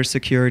and water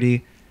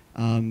security,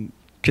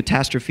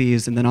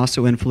 catastrophes, and then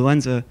also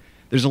influenza.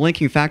 There's a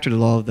linking factor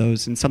to all of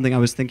those, and something I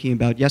was thinking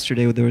about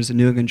yesterday, there was a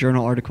New England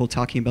Journal article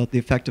talking about the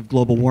effect of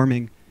global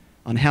warming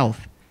on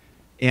health.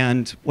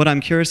 And what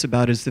I'm curious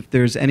about is if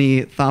there's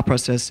any thought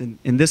process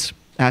in this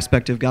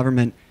aspect of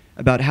government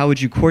about how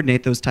would you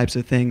coordinate those types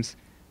of things,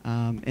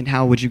 and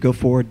how would you go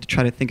forward to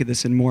try to think of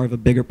this in more of a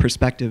bigger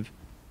perspective?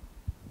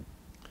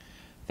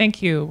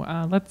 Thank you.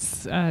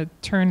 Let's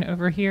turn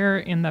over here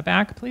in the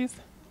back, please.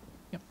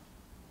 Yep.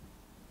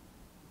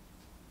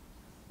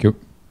 Thank you.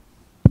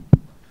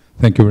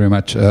 Thank you very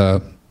much.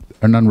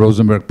 Hernan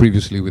Rosenberg,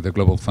 previously with the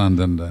Global Fund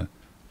and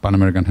Pan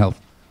American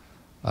Health.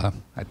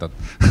 I thought.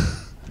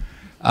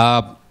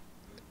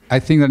 I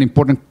think an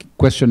important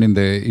question in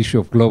the issue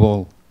of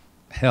global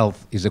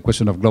health is the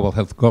question of global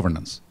health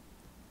governance.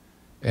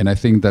 And I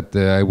think that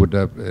I would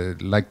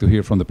like to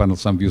hear from the panel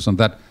some views on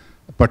that,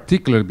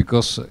 particularly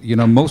because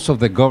most of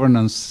the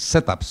governance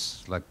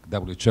setups, like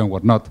WHO and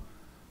whatnot,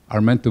 are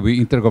meant to be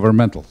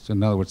intergovernmental. So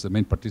in other words, the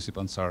main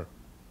participants are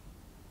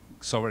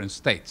sovereign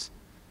states.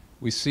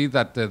 We see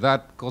that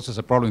that causes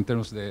a problem in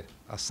terms of the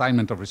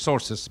assignment of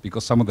resources,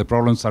 because some of the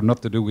problems are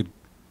not to do with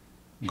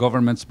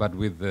governments, but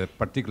with the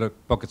particular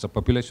pockets of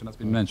population that's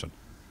been mentioned.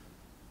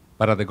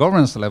 But at the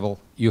governance level,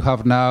 you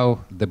have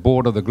now the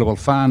board of the Global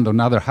Fund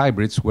and other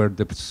hybrids where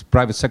the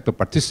private sector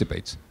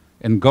participates.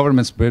 And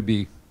governments may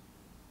be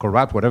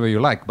corrupt, whatever you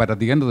like, but at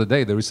the end of the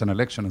day, there is an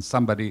election and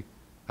somebody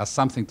has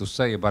something to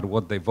say about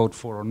what they vote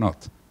for or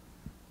not.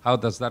 How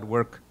does that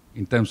work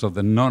in terms of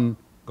the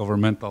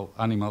non-governmental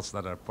animals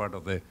that are part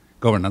of the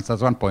governance?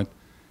 That's one point.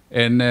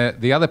 And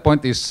the other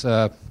point is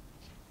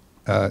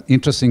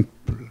interesting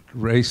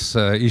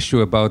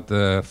issue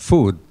about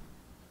food.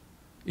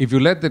 If you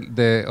let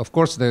of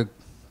course, the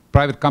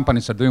private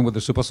companies are doing what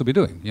they're supposed to be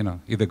doing. You know,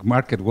 if the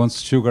market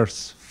wants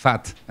sugars,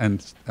 fat,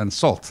 and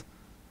salt,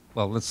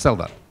 well, let's sell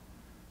that.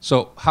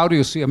 So how do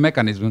you see a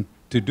mechanism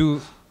to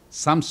do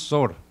some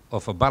sort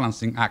of a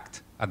balancing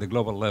act at the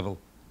global level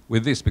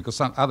with this? Because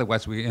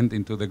otherwise we end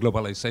into the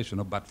globalization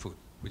of bad food,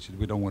 which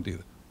we don't want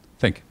either.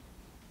 Thank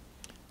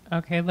you.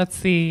 Okay, let's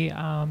see.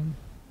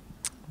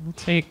 We'll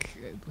take,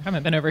 we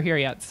haven't been over here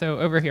yet, so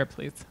over here,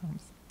 please.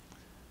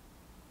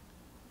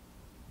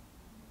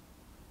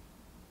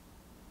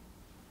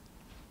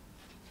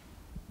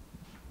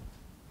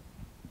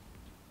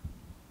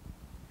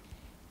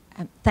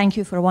 Thank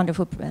you for a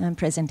wonderful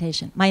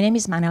presentation. My name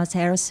is Manaz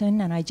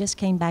Harrison, and I just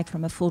came back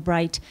from a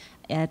Fulbright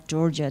at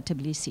Georgia,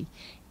 Tbilisi.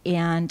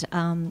 And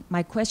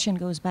my question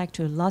goes back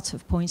to lots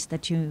of points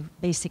that you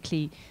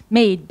basically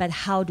made, but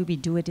how do we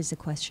do it is the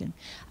question.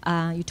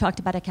 You talked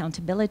about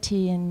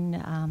accountability, and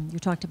you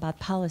talked about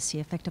policy,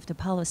 effect of the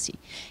policy.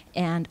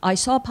 And I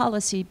saw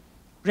policy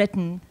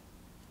written,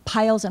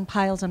 piles and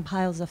piles and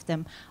piles of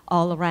them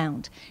all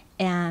around.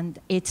 And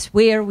it's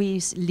where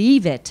we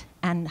leave it,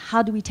 and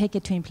how do we take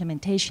it to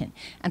implementation?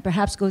 And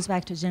perhaps goes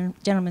back to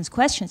gentleman's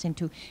questions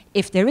into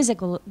if there is a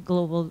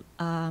global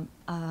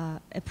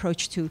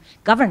approach to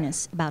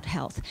governance about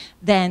health,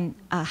 then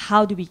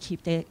how do we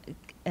keep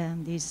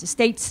these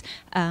states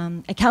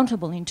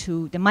accountable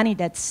into the money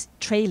that's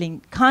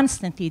trailing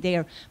constantly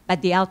there,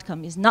 but the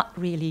outcome is not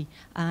really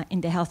in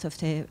the health of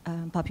the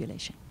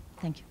population?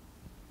 Thank you.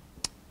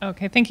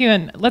 Okay, thank you.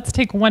 And let's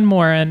take one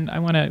more, and I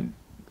want to,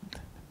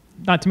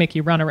 not to make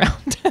you run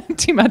around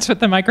too much with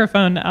the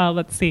microphone.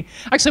 Let's see.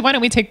 Actually, why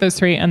don't we take those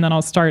three, and then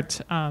I'll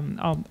start.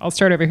 I'll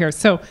start over here.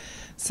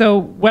 So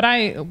what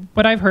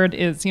I've heard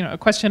is, you know, a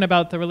question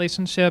about the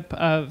relationship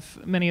of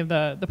many of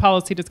the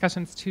policy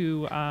discussions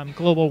to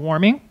global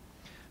warming.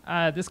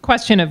 This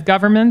question of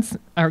governance,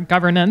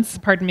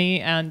 pardon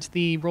me, and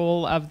the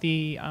role of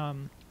the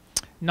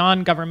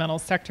non-governmental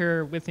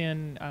sector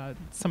within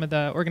some of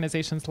the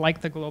organizations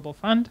like the Global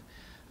Fund.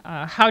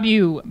 How do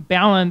you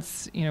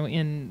balance, you know,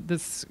 in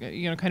this,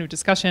 you know, kind of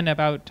discussion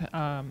about,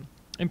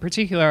 in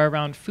particular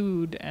around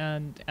food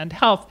and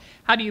health,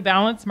 how do you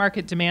balance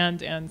market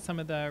demand and some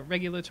of the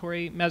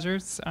regulatory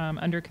measures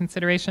under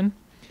consideration?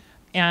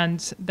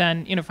 And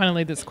then, you know,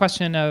 finally, this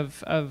question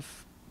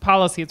of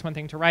policy, it's one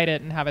thing to write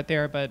it and have it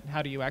there, but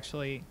how do you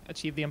actually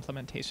achieve the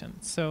implementation?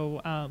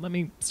 So let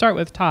me start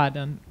with Todd,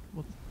 and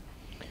we'll.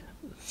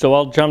 So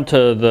I'll jump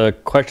to the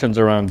questions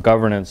around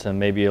governance and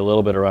maybe a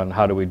little bit around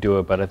how do we do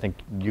it, but I think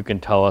you can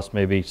tell us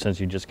maybe, since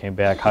you just came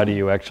back, how do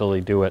you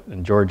actually do it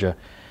in Georgia?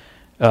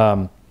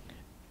 Global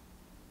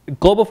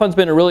Fund's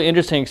been a really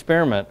interesting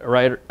experiment,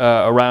 right,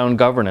 around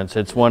governance.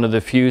 It's one of the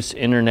few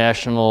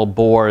international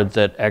boards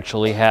that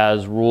actually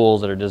has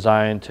rules that are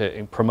designed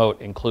to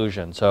promote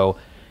inclusion. So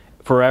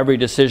for every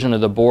decision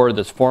of the board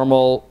that's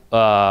formal,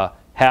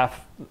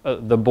 half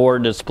the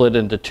board is split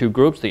into two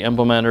groups, the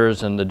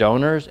implementers and the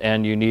donors,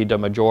 and you need a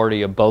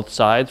majority of both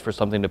sides for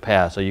something to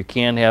pass. So you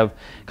can't have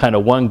kind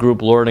of one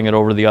group lording it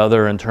over the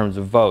other in terms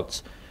of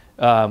votes.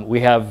 We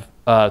have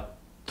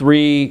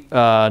three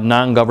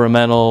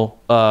non-governmental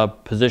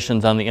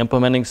positions on the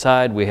implementing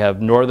side. We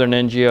have northern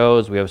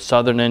NGOs, we have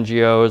southern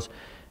NGOs,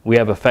 we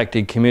have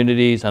affected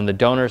communities. On the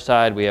donor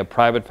side, we have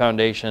private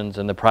foundations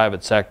and the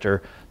private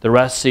sector. The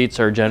rest seats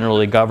are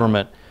generally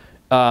government.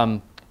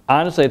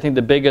 Honestly, I think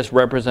the biggest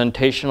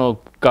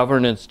representational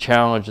governance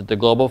challenge at the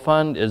Global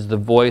Fund is the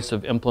voice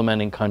of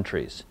implementing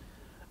countries.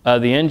 The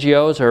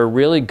NGOs are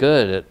really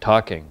good at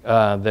talking.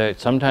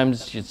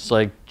 Sometimes it's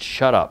like,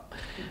 shut up.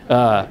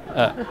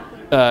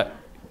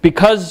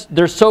 Because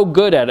they're so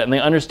good at it and they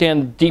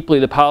understand deeply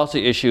the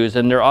policy issues,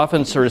 and they're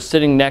often sort of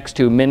sitting next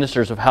to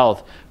ministers of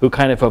health who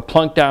kind of have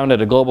plunked down at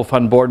a Global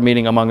Fund board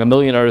meeting among a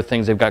million other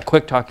things. They've got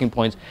quick talking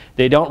points.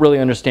 They don't really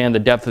understand the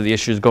depth of the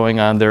issues going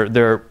on.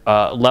 Their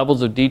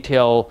levels of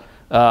detail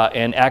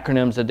and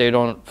acronyms that they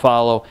don't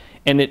follow.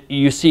 And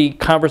you see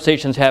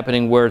conversations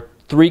happening where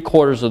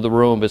 3/4 of the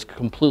room is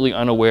completely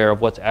unaware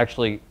of what's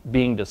actually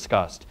being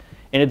discussed.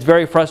 And it's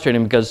very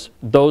frustrating because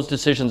those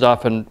decisions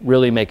often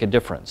really make a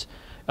difference.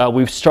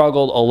 We've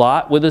struggled a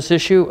lot with this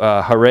issue.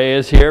 Hooray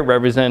is here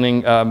representing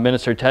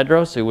Minister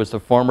Tedros, who was the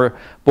former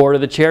board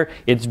of the chair.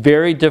 It's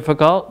very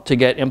difficult to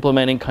get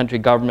implementing country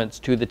governments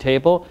to the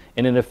table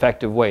in an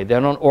effective way. They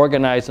don't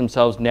organize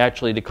themselves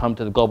naturally to come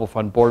to the Global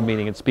Fund board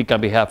meeting and speak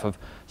on behalf of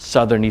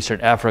Southern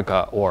Eastern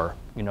Africa or,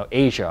 you know,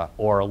 Asia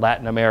or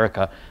Latin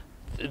America.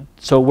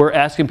 So we're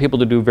asking people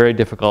to do very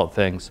difficult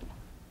things.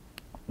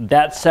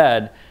 That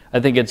said, I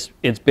think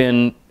it's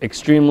been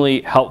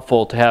extremely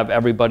helpful to have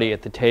everybody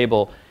at the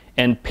table,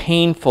 and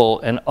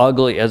painful and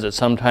ugly as it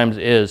sometimes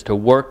is, to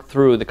work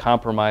through the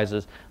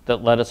compromises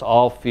that let us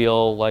all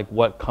feel like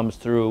what comes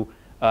through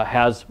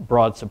has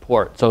broad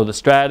support. So the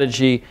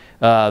strategy,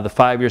 the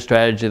 5-year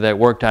strategy that I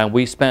worked on,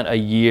 we spent a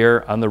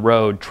year on the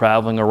road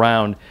traveling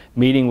around,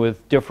 meeting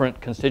with different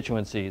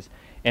constituencies.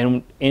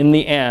 And in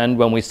the end,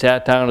 when we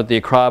sat down at the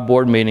Accra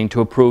board meeting to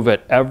approve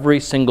it,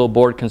 every single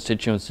board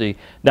constituency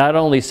not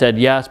only said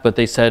yes, but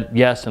they said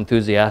yes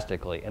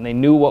enthusiastically, and they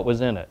knew what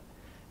was in it.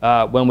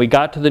 When we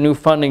got to the new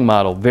funding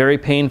model, very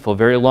painful,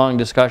 very long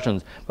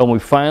discussions, but when we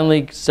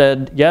finally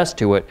said yes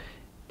to it,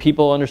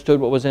 people understood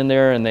what was in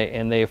there, and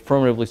they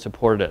affirmatively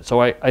supported it.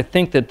 So I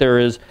think that there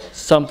is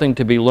something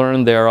to be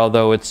learned there,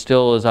 although it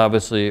still is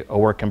obviously a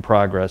work in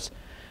progress.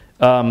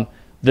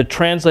 The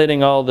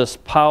translating all this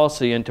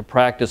policy into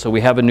practice, so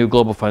we have a new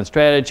global fund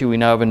strategy, we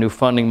now have a new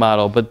funding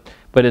model,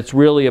 but it's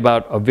really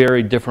about a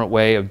very different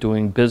way of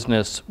doing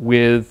business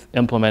with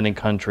implementing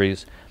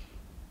countries.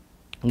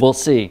 We'll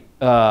see.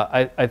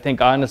 I think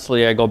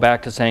honestly, I go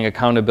back to saying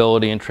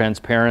accountability and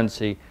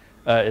transparency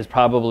is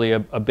probably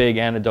a big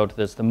antidote to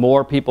this. The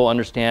more people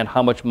understand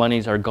how much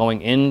monies are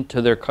going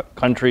into their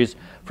countries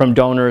from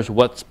donors,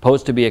 what's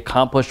supposed to be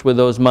accomplished with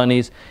those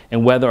monies,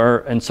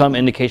 and some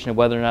indication of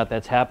whether or not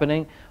that's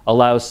happening,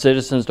 allows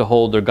citizens to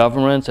hold their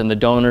governments and the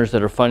donors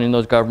that are funding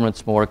those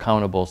governments more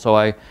accountable. So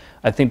I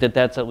think that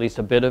that's at least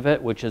a bit of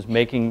it, which is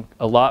making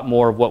a lot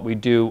more of what we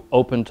do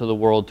open to the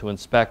world to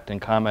inspect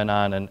and comment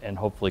on and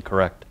hopefully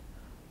correct.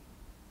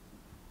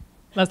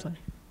 Leslie.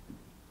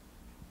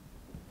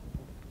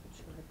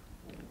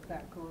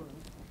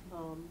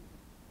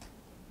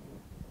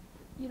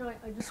 You know,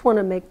 I just want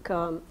to make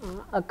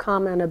a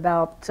comment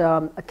about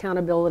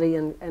accountability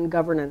and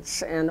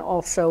governance, and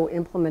also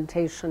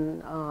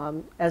implementation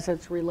as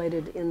it's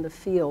related in the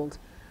field.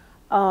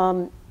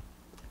 I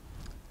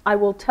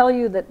will tell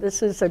you that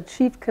this is a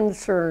chief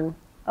concern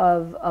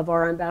of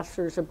our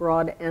ambassadors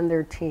abroad and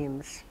their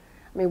teams.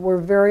 I mean, we're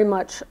very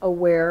much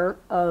aware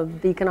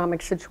of the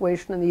economic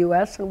situation in the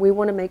U.S., and we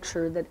want to make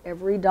sure that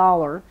every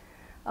dollar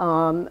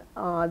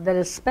that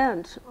is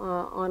spent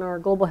on our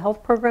global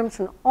health programs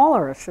and all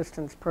our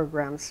assistance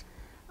programs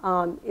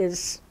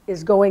is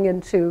going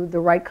into the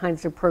right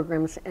kinds of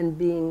programs and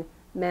being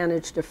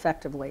managed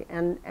effectively.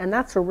 And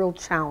that's a real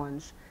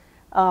challenge.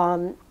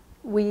 In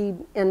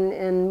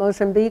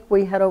Mozambique,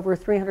 we had over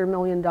 $300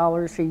 million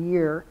a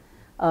year,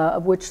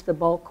 of which the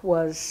bulk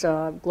was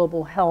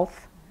global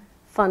health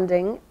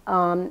funding.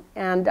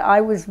 And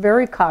I was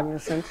very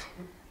cognizant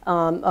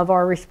of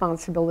our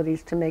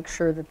responsibilities to make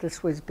sure that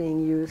this was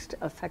being used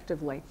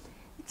effectively.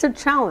 It's a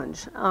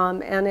challenge,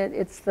 and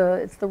it's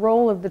the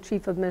role of the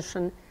chief of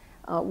mission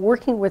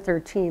working with their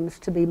teams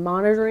to be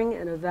monitoring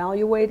and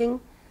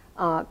evaluating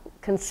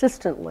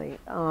consistently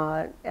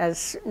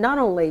as not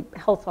only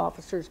health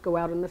officers go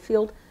out in the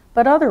field,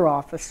 but other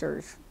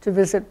officers to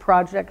visit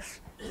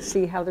projects,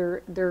 see how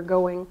they're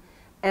going,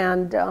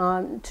 and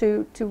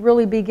to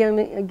really be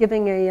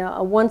giving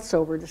a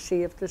once-over to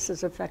see if this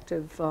is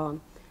effective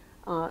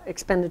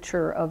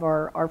expenditure of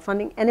our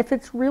funding. And if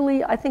it's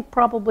really, I think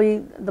probably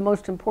the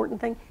most important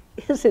thing,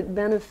 is it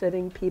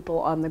benefiting people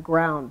on the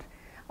ground,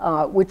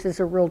 which is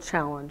a real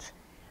challenge.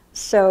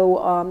 So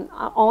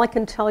all I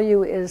can tell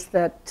you is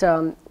that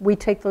we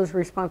take those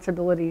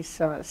responsibilities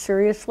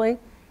seriously,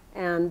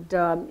 and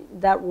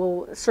that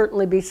will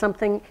certainly be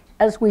something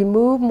as we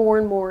move more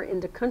and more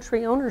into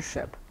country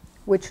ownership,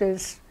 which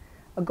is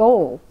a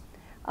goal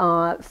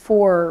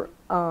for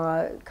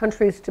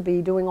countries to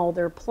be doing all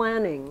their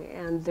planning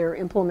and their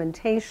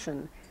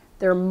implementation,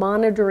 their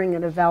monitoring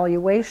and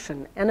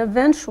evaluation, and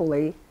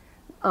eventually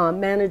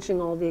managing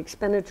all the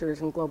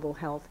expenditures in global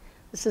health.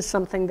 This is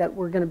something that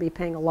we're going to be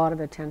paying a lot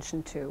of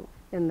attention to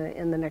in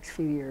the next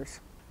few years.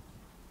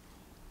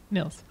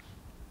 Nils.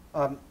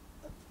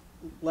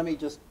 Let me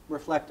just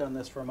reflect on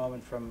this for a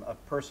moment from a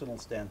personal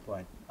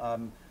standpoint.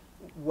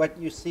 What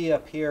you see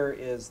up here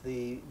is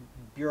the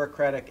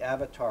bureaucratic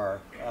avatar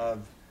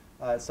of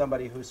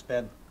somebody who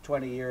spent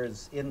 20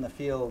 years in the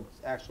field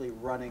actually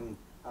running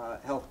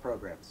health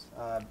programs.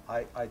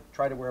 I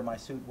try to wear my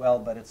suit well,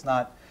 but it's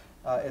not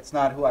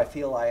who I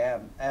feel I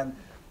am. And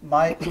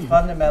my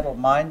fundamental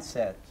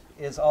mindset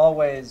is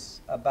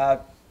always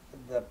about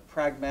the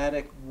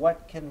pragmatic,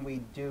 what can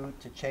we do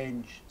to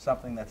change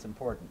something that's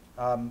important?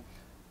 I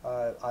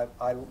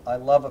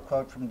love a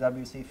quote from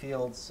W.C.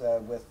 Fields,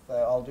 with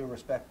all due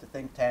respect to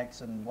think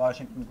tanks and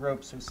Washington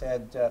groups, who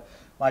said,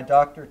 my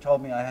doctor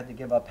told me I had to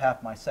give up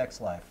half my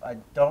sex life. I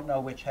don't know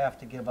which half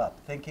to give up,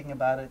 thinking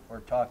about it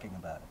or talking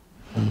about it.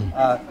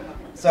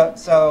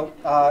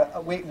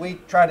 We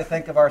try to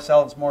think of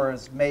ourselves more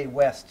as Mae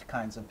West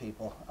kinds of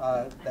people.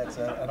 That's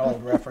an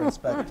old reference,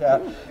 but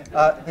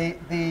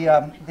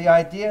the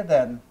idea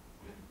then,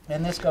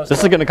 and this goes.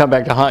 This is going to come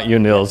back to haunt you,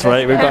 Nils,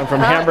 right? We've gone from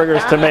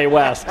hamburgers to Mae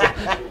West.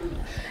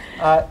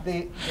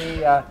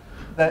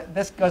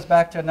 This goes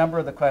back to a number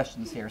of the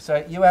questions here.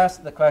 So you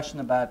asked the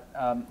question about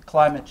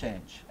climate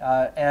change,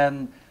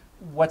 and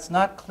what's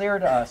not clear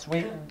to us,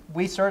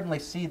 we certainly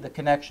see the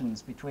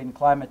connections between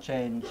climate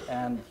change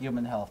and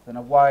human health in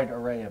a wide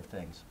array of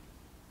things.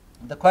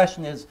 The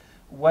question is,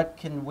 what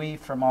can we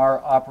from our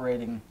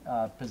operating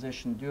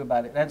position do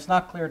about it? And it's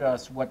not clear to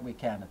us what we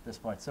can at this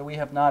point, so we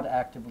have not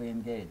actively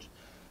engaged.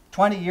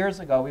 20 years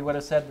ago, we would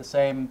have said the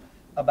same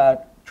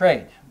about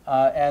trade.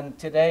 And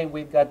today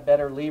we've got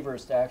better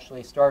levers to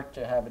actually start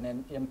to have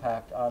an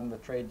impact on the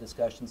trade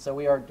discussion, so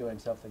we are doing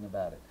something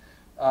about it.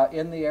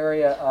 In the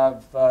area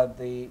of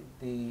the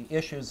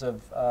issues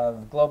of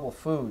global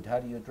food, how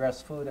do you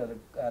address food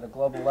at a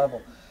global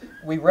level?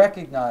 We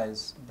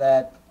recognize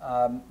that,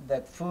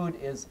 that food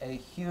is a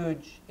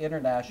huge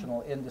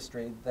international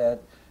industry,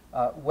 that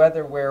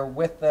whether we're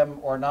with them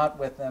or not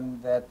with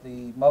them, that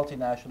the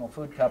multinational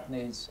food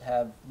companies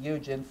have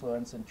huge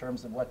influence in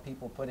terms of what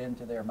people put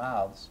into their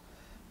mouths.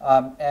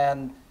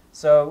 And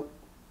so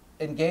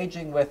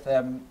engaging with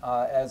them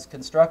as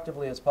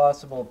constructively as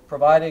possible,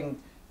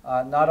 providing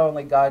not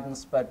only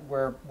guidance, but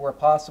where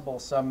possible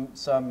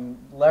some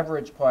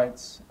leverage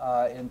points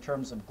in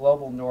terms of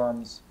global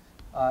norms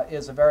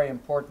is a very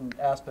important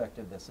aspect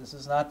of this. This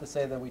is not to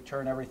say that we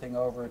turn everything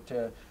over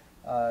to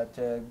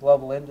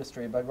global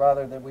industry, but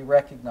rather that we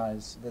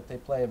recognize that they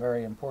play a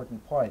very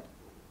important point.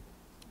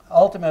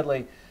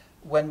 Ultimately,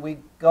 when we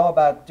go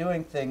about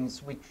doing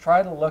things, we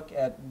try to look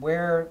at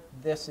where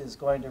this is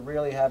going to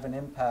really have an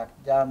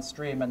impact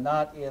downstream and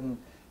not in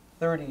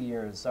 30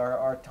 years.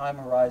 Our time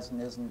horizon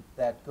isn't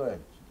that good.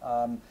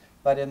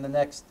 But in the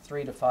next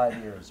 3 to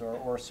 5 years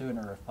or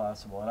sooner if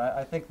possible. And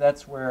I think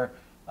that's where,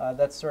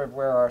 that's sort of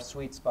where our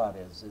sweet spot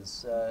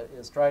is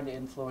trying to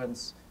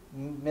influence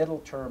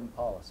middle-term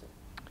policy.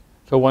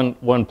 So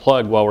one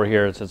plug while we're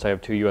here, since I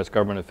have 2 U.S.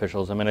 government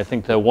officials. I mean, I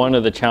think that one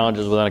of the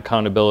challenges with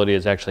accountability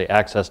is actually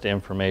access to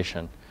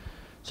information.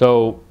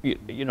 So,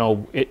 you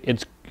know,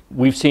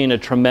 we've seen a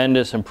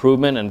tremendous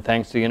improvement, and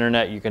thanks to the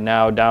internet, you can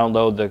now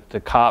download the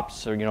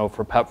COPs, or, you know,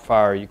 for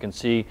PEPFAR. You can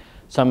see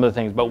some of the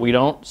things, but we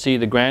don't see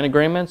the grant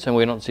agreements, and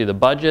we don't see the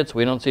budgets.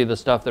 We don't see the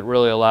stuff that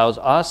really allows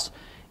us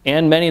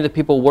and many of the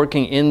people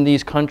working in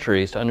these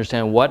countries to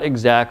understand what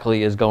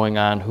exactly is going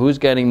on, who's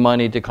getting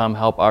money to come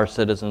help our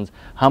citizens,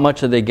 how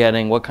much are they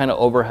getting, what kind of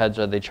overheads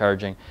are they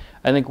charging.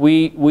 I think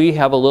we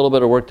have a little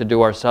bit of work to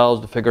do ourselves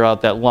to figure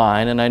out that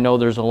line, and I know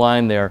there's a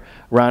line there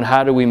around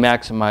how do we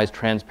maximize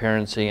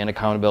transparency and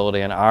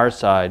accountability on our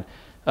side,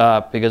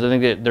 because I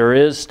think that there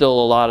is still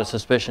a lot of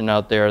suspicion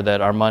out there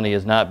that our money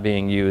is not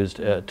being used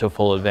to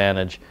full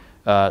advantage.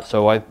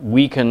 So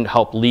we can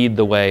help lead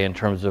the way in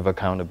terms of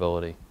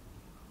accountability.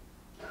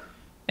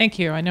 Thank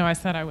you. I know I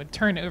said I would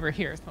turn over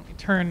here, so let me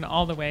turn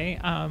all the way.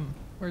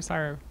 Where's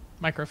our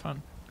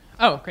microphone?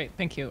 Oh, great.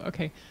 Thank you.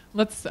 Okay.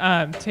 Let's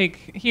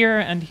take here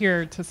and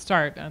here to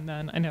start, and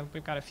then I know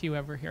we've got a few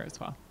over here as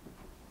well.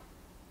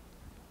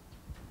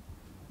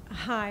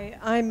 Hi,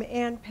 I'm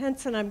Ann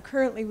Pence, and I'm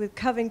currently with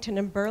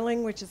Covington &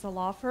 Burling, which is a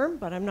law firm,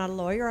 but I'm not a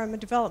lawyer. I'm a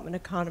development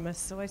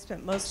economist, so I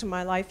spent most of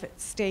my life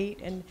at State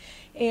and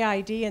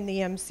AID and the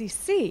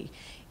MCC.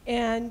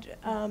 And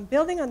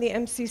building on the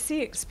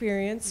MCC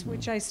experience,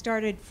 which I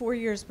started 4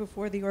 years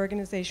before the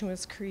organization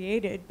was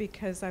created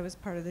because I was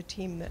part of the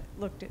team that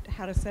looked at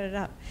how to set it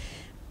up,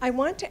 I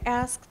want to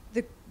ask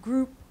the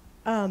group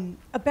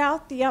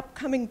about the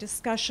upcoming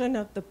discussion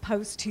of the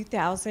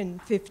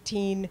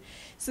post-2015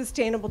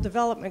 Sustainable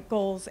Development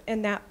Goals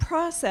and that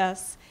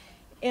process,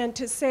 and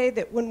to say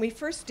that when we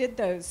first did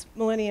those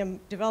Millennium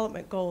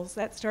Development Goals,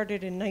 that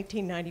started in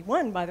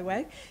 1991, by the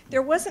way,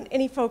 there wasn't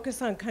any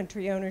focus on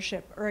country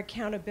ownership or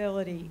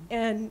accountability.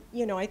 And,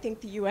 you know, I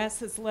think the US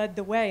has led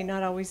the way,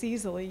 not always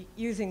easily,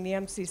 using the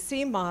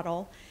MCC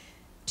model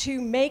to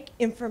make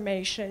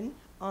information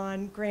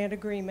on grant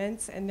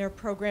agreements and their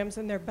programs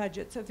and their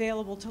budgets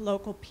available to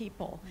local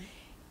people.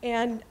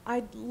 And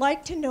I'd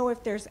like to know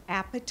if there's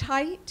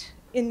appetite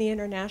in the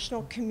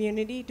international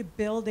community to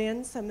build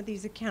in some of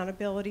these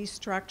accountability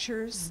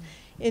structures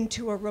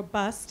into a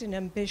robust and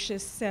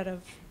ambitious set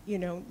of, you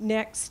know,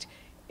 next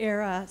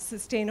era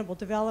sustainable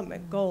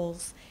development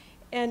goals,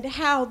 and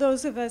how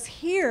those of us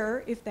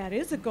here, if that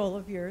is a goal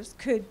of yours,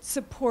 could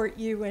support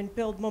you and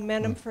build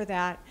momentum for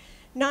that,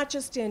 not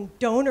just in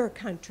donor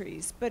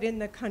countries, but in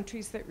the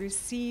countries that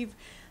receive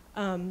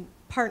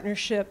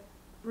partnership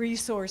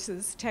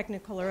resources,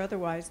 technical or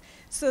otherwise,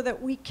 so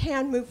that we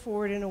can move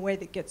forward in a way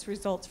that gets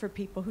results for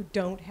people who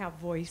don't have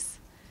voice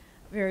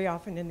very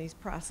often in these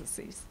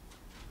processes.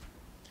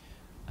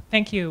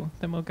 Thank you.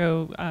 Then we'll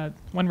go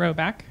one row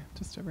back,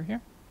 just over here.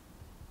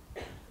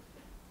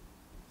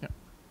 Yeah.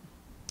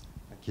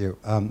 Thank you.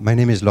 My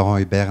name is Laurent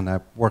Hubert, and I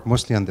work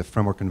mostly on the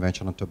Framework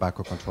Convention on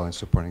Tobacco Control and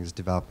supporting its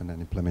development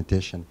and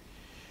implementation.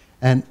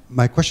 And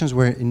my questions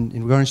were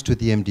in regards to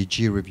the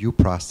MDG review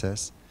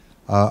process.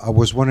 I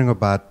was wondering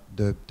about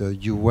the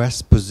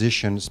U.S.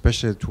 position,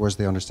 especially towards,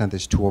 they understand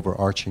there's 2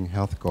 overarching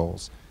health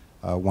goals,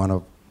 one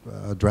of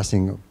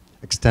addressing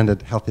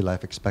extended healthy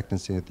life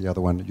expectancy, and the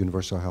other one,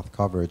 universal health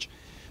coverage.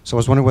 So I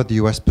was wondering what the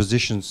U.S.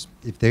 positions,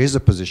 if there is a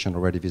position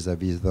already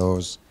vis-a-vis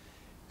those,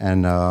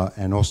 and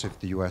also if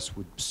the U.S.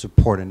 would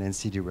support an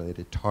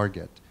NCD-related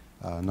target,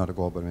 not a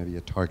goal, but maybe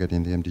a target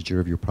in the MDG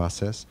review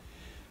process.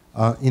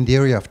 In the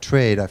area of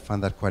trade, I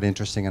found that quite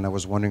interesting, and I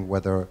was wondering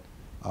whether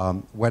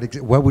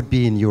what would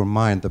be in your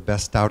mind the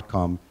best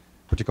outcome,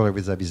 particularly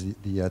vis-a-vis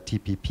the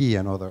TPP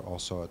and other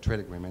also trade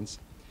agreements.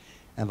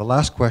 And the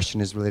last question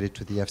is related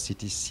to the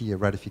FCTC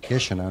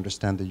ratification. I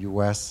understand the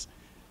U.S.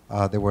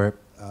 there were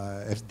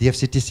the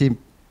FCTC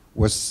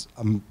was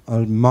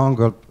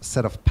among a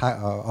set of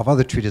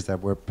other treaties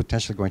that were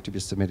potentially going to be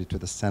submitted to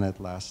the Senate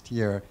last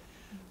year.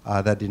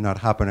 That did not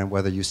happen, and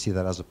whether you see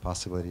that as a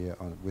possibility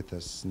with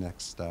this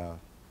next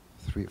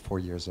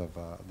 3-4 years of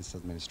this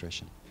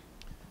administration.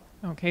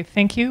 Okay,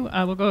 thank you.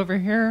 We'll go over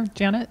here.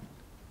 Janet?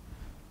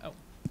 Oh,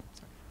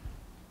 sorry.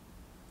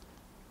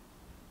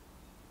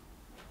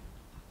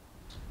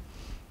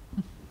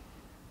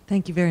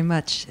 Thank you very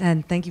much,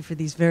 and thank you for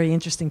these very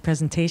interesting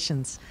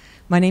presentations.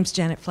 My name's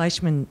Janet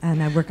Fleischman,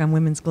 and I work on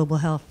women's global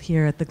health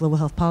here at the Global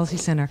Health Policy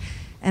Center.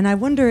 And I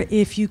wonder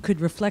if you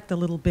could reflect a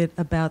little bit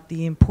about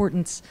the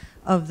importance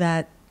of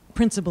that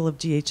principle of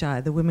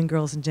GHI, the Women,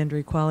 Girls, and Gender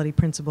Equality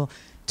principle,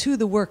 to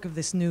the work of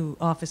this new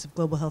Office of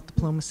Global Health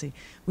Diplomacy.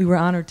 We were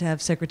honored to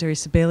have Secretary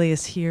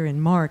Sebelius here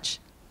in March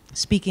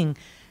speaking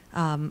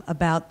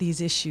about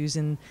these issues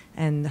and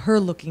her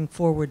looking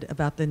forward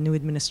about the new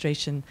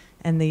administration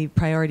and the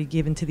priority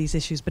given to these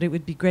issues. But it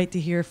would be great to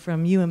hear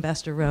from you,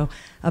 Ambassador Rowe,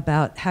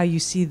 about how you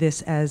see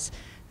this as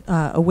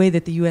a way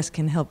that the U.S.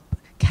 can help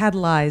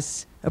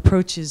catalyze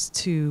approaches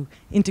to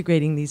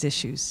integrating these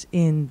issues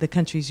in the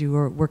countries you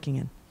are working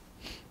in.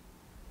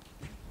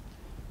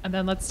 And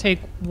then let's take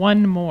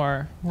one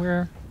more.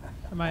 Where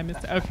am I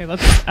missing? Okay,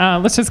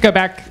 let's just go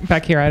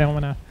back here. I don't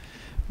want to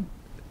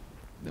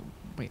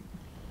wait.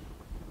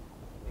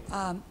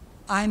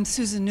 I'm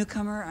Susan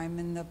Newcomer. I'm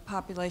in the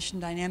Population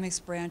Dynamics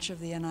branch of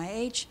the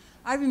NIH.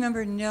 I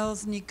remember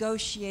Nils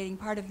negotiating,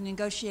 part of the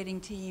negotiating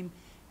team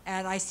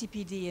at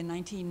ICPD in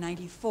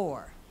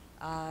 1994.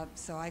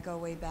 So I go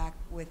way back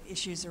with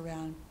issues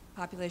around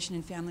population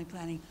and family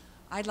planning.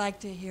 I'd like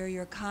to hear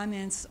your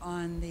comments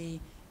on the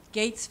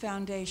Gates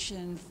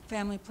Foundation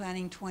Family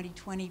Planning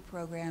 2020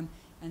 program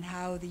and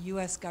how the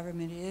U.S.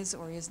 government is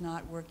or is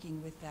not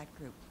working with that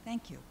group.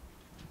 Thank you.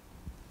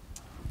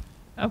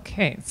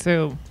 Okay,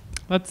 so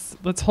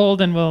let's hold,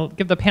 and we'll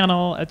give the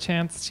panel a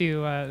chance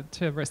to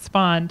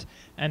respond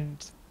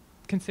and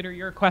consider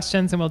your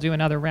questions, and we'll do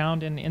another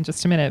round in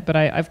just a minute. But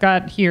I've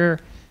got here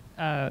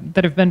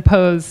that have been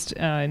posed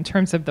in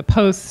terms of the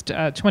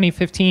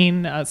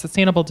post-2015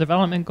 Sustainable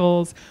Development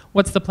Goals.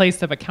 What's the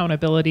place of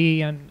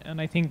accountability?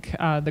 And I think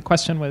the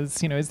question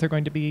was, is there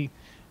going to be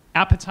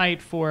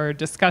appetite for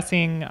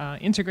discussing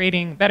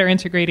better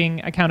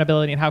integrating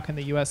accountability, and how can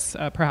the U.S.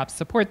 Perhaps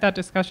support that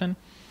discussion?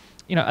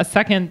 A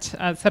second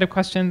set of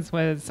questions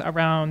was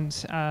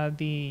around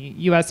the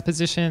U.S.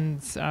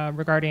 positions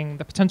regarding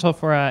the potential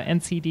for a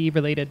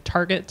NCD-related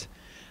target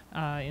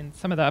in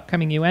some of the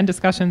upcoming UN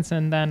discussions,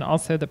 and then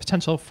also the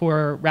potential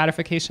for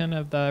ratification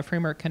of the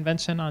Framework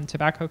Convention on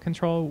Tobacco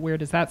Control. Where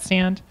does that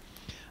stand?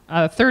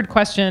 Third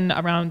question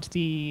around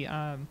the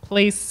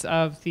place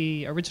of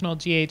the original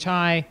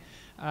GHI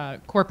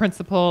core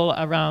principle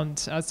around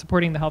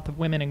supporting the health of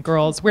women and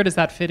girls. Where does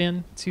that fit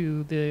in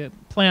to the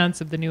plans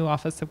of the new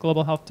Office of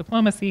Global Health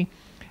Diplomacy?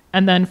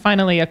 And then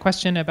finally, a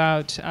question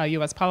about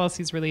U.S.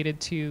 policies related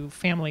to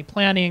family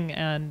planning,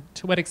 and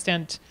to what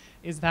extent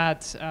is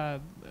that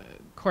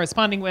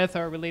corresponding with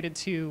or related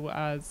to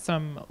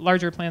some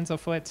larger plans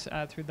afoot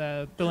through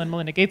the Bill and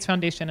Melinda Gates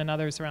Foundation and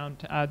others around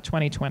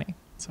 2020.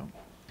 So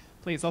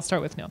please, I'll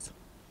start with Nils.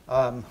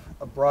 A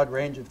broad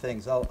range of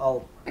things.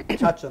 I'll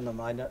touch on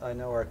them. I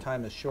know our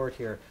time is short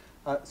here.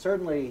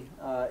 Certainly,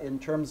 in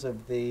terms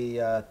of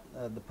the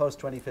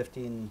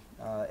post-2015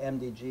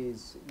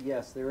 MDGs,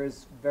 yes, there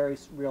is very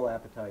real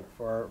appetite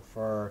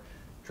for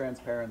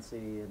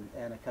transparency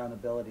and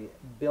accountability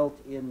built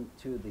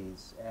into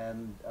these.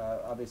 And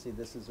obviously,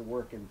 this is a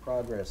work in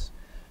progress,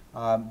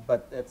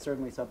 but it's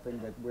certainly something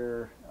that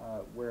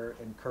we're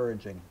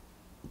encouraging.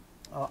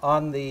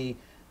 On the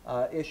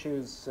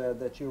issues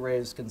that you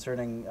raised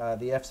concerning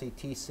the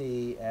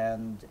FCTC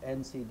and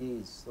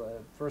NCDs.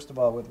 First of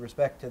all, with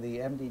respect to the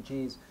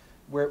MDGs,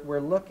 we're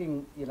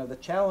looking, the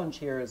challenge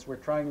here is we're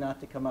trying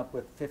not to come up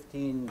with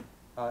 15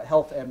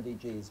 health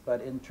MDGs,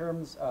 but in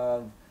terms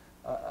of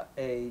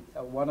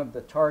one of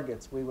the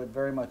targets, we would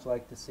very much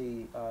like to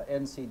see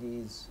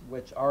NCDs,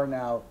 which are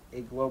now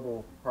a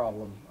global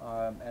problem,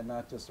 and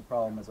not just a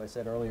problem, as I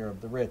said earlier,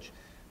 of the rich,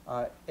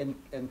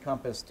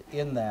 encompassed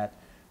in that.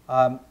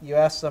 You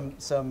asked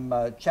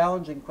some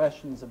challenging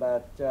questions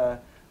about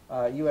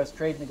U.S.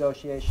 trade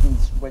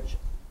negotiations, which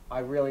I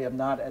really am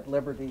not at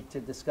liberty to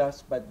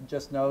discuss, but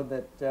just know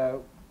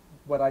that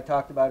what I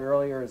talked about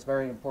earlier is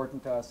very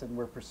important to us, and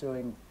we're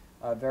pursuing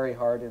very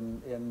hard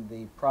in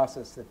the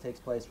process that takes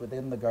place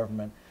within the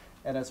government.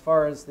 And as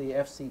far as the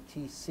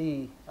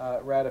FCTC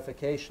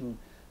ratification,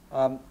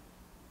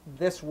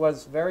 this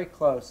was very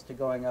close to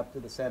going up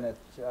to the Senate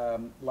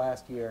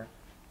last year.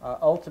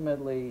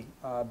 Ultimately,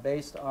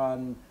 based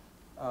on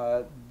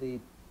the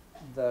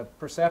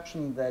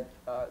perception that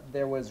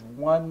there was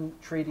one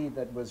treaty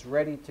that was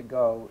ready to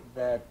go,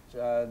 that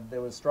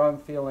there was strong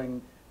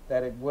feeling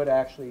that it would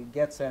actually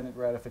get Senate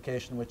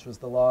ratification, which was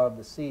the Law of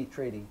the Sea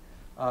Treaty.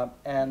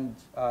 And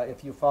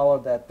if you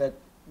followed that, that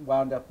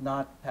wound up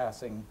not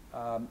passing.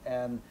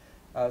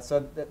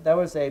 So that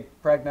was a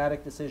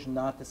pragmatic decision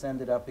not to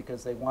send it up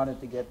because they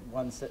wanted to get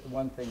one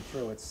thing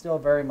through. It's still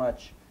very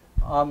much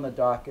on the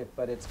docket,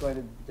 but it's going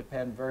to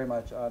depend very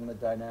much on the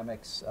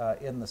dynamics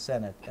in the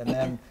Senate. And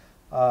then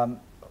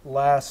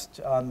last,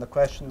 on the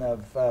question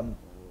of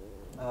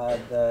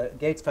the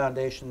Gates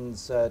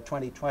Foundation's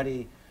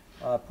 2020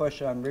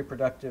 push on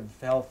reproductive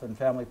health and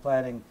family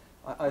planning,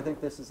 I think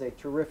this is a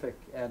terrific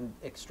and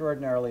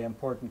extraordinarily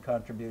important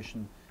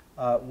contribution,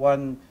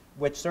 one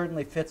which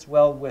certainly fits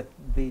well with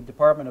the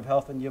Department of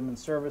Health and Human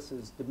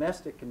Services'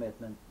 domestic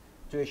commitment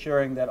to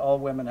assuring that all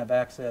women have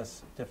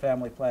access to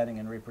family planning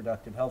and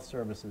reproductive health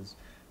services.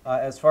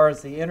 As far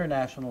as the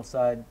international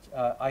side,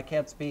 I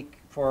can't speak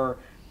for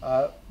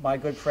my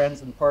good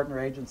friends and partner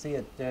agency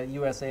at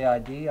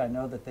USAID. I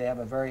know that they have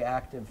a very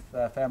active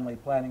family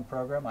planning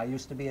program. I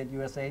used to be at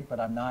USAID, but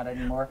I'm not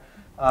anymore.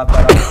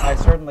 But I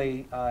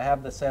certainly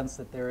have the sense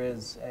that there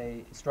is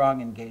a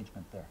strong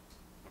engagement there.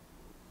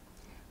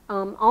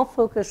 I'll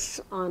focus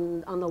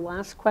on the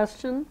last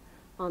question,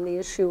 on the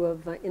issue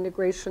of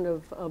integration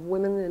of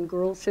women and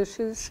girls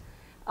issues.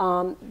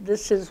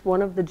 This is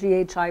one of the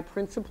GHI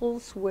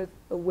principles with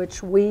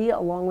which we,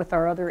 along with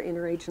our other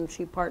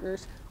interagency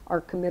partners,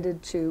 are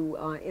committed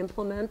to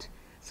implement.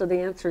 So the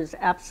answer is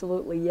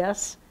absolutely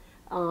yes.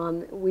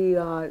 We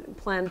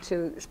plan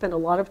to spend a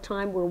lot of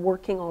time. We're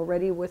working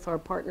already with our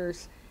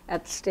partners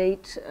at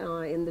state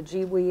in the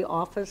GWI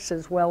office,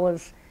 as well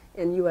as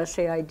in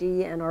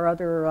USAID and our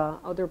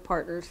other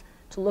partners,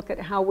 to look at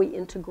how we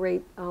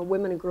integrate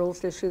women and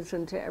girls issues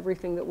into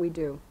everything that we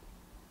do.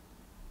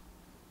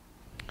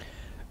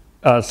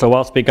 So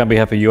I'll speak on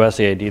behalf of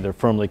USAID. They're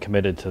firmly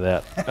committed to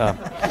that.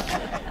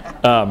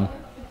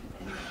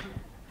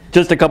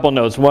 Just a couple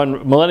notes.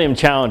 One, Millennium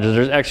Challenges,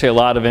 there's actually a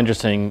lot of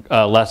interesting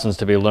lessons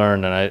to be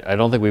learned, and I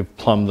don't think we've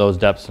plumbed those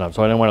depths enough,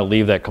 so I didn't want to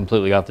leave that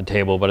completely off the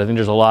table, but I think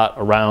there's a lot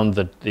around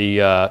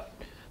the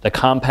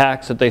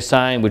compacts that they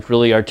signed, which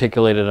really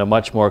articulated in a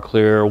much more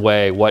clear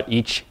way what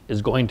each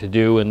is going to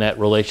do in that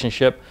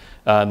relationship.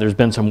 There's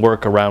been some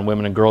work around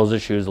women and girls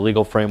issues, the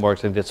legal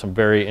frameworks. I think there's some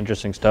very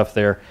interesting stuff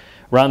there.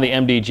 Around the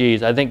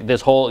MDGs, I think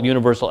this whole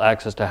universal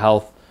access to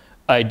health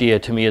idea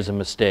to me is a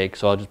mistake,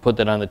 so I'll just put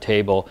that on the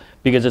table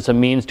because it's a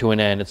means to an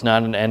end. It's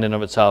not an end in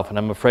of itself, and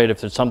I'm afraid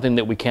if there's something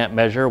that we can't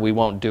measure, we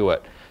won't do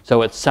it.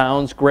 So it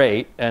sounds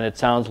great and it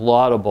sounds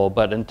laudable,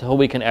 but until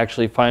we can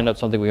actually find out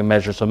something we can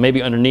measure, so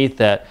maybe underneath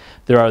that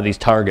there are these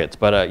targets.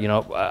 But you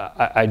know,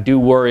 I do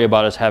worry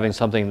about us having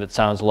something that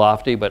sounds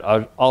lofty,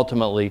 but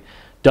ultimately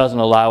doesn't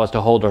allow us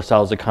to hold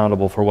ourselves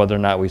accountable for whether or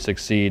not we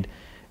succeed.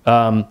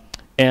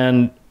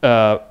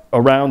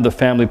 Around the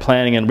family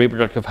planning and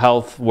reproductive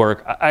health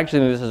work, I actually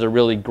think this is a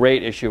really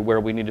great issue where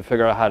we need to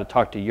figure out how to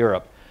talk to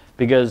Europe,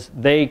 because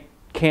they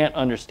can't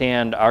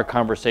understand our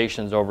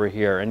conversations over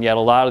here, and yet a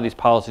lot of these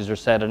policies are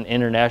set in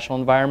international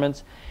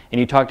environments,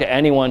 and you talk to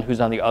anyone who's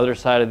on the other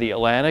side of the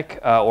Atlantic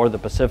or the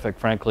Pacific,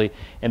 frankly,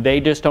 and they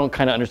just don't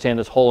kind of understand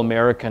this whole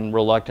American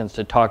reluctance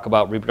to talk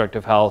about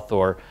reproductive health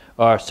or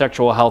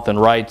sexual health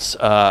and rights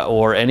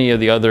or any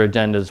of the other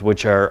agendas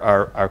which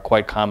are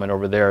quite common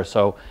over there.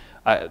 So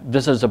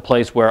this is a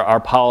place where our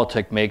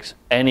politic makes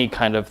any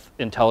kind of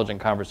intelligent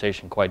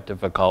conversation quite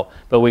difficult,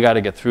 but we got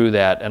to get through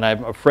that. And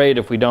I'm afraid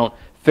if we don't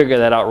figure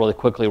that out really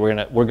quickly, we're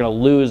gonna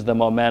lose the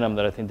momentum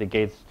that I think the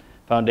Gates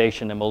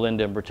Foundation and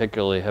Melinda in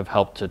particularly have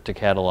helped to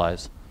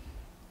catalyze.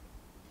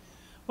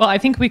 Well, I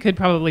think we could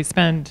probably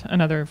spend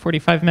another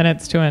 45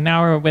 minutes to an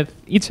hour with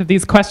each of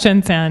these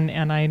questions,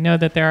 and I know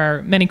that there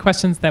are many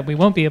questions that we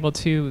won't be able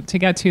to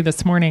get to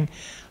this morning.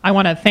 I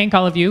want to thank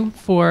all of you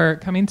for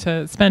coming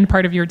to spend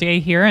part of your day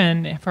here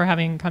and for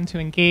having come to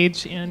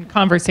engage in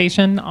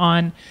conversation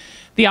on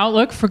the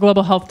outlook for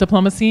global health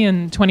diplomacy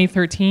in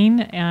 2013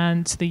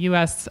 and the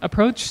U.S.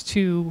 approach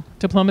to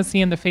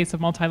diplomacy in the face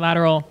of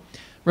multilateral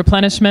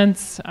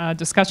replenishments,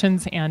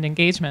 discussions, and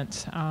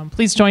engagement.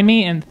 Please join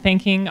me in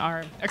thanking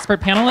our expert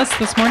panelists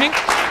this morning.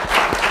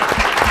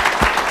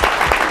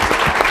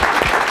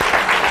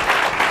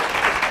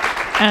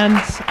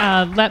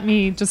 And let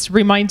me just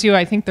remind you,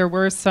 I think there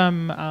were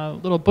some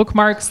little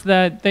bookmarks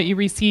that you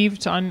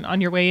received on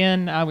your way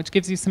in, which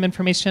gives you some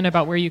information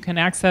about where you can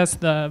access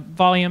the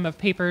volume of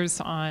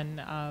papers on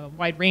a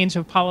wide range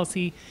of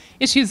policy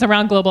issues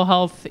around global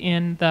health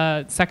in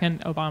the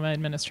second Obama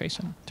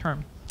administration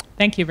term.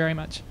 Thank you very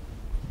much.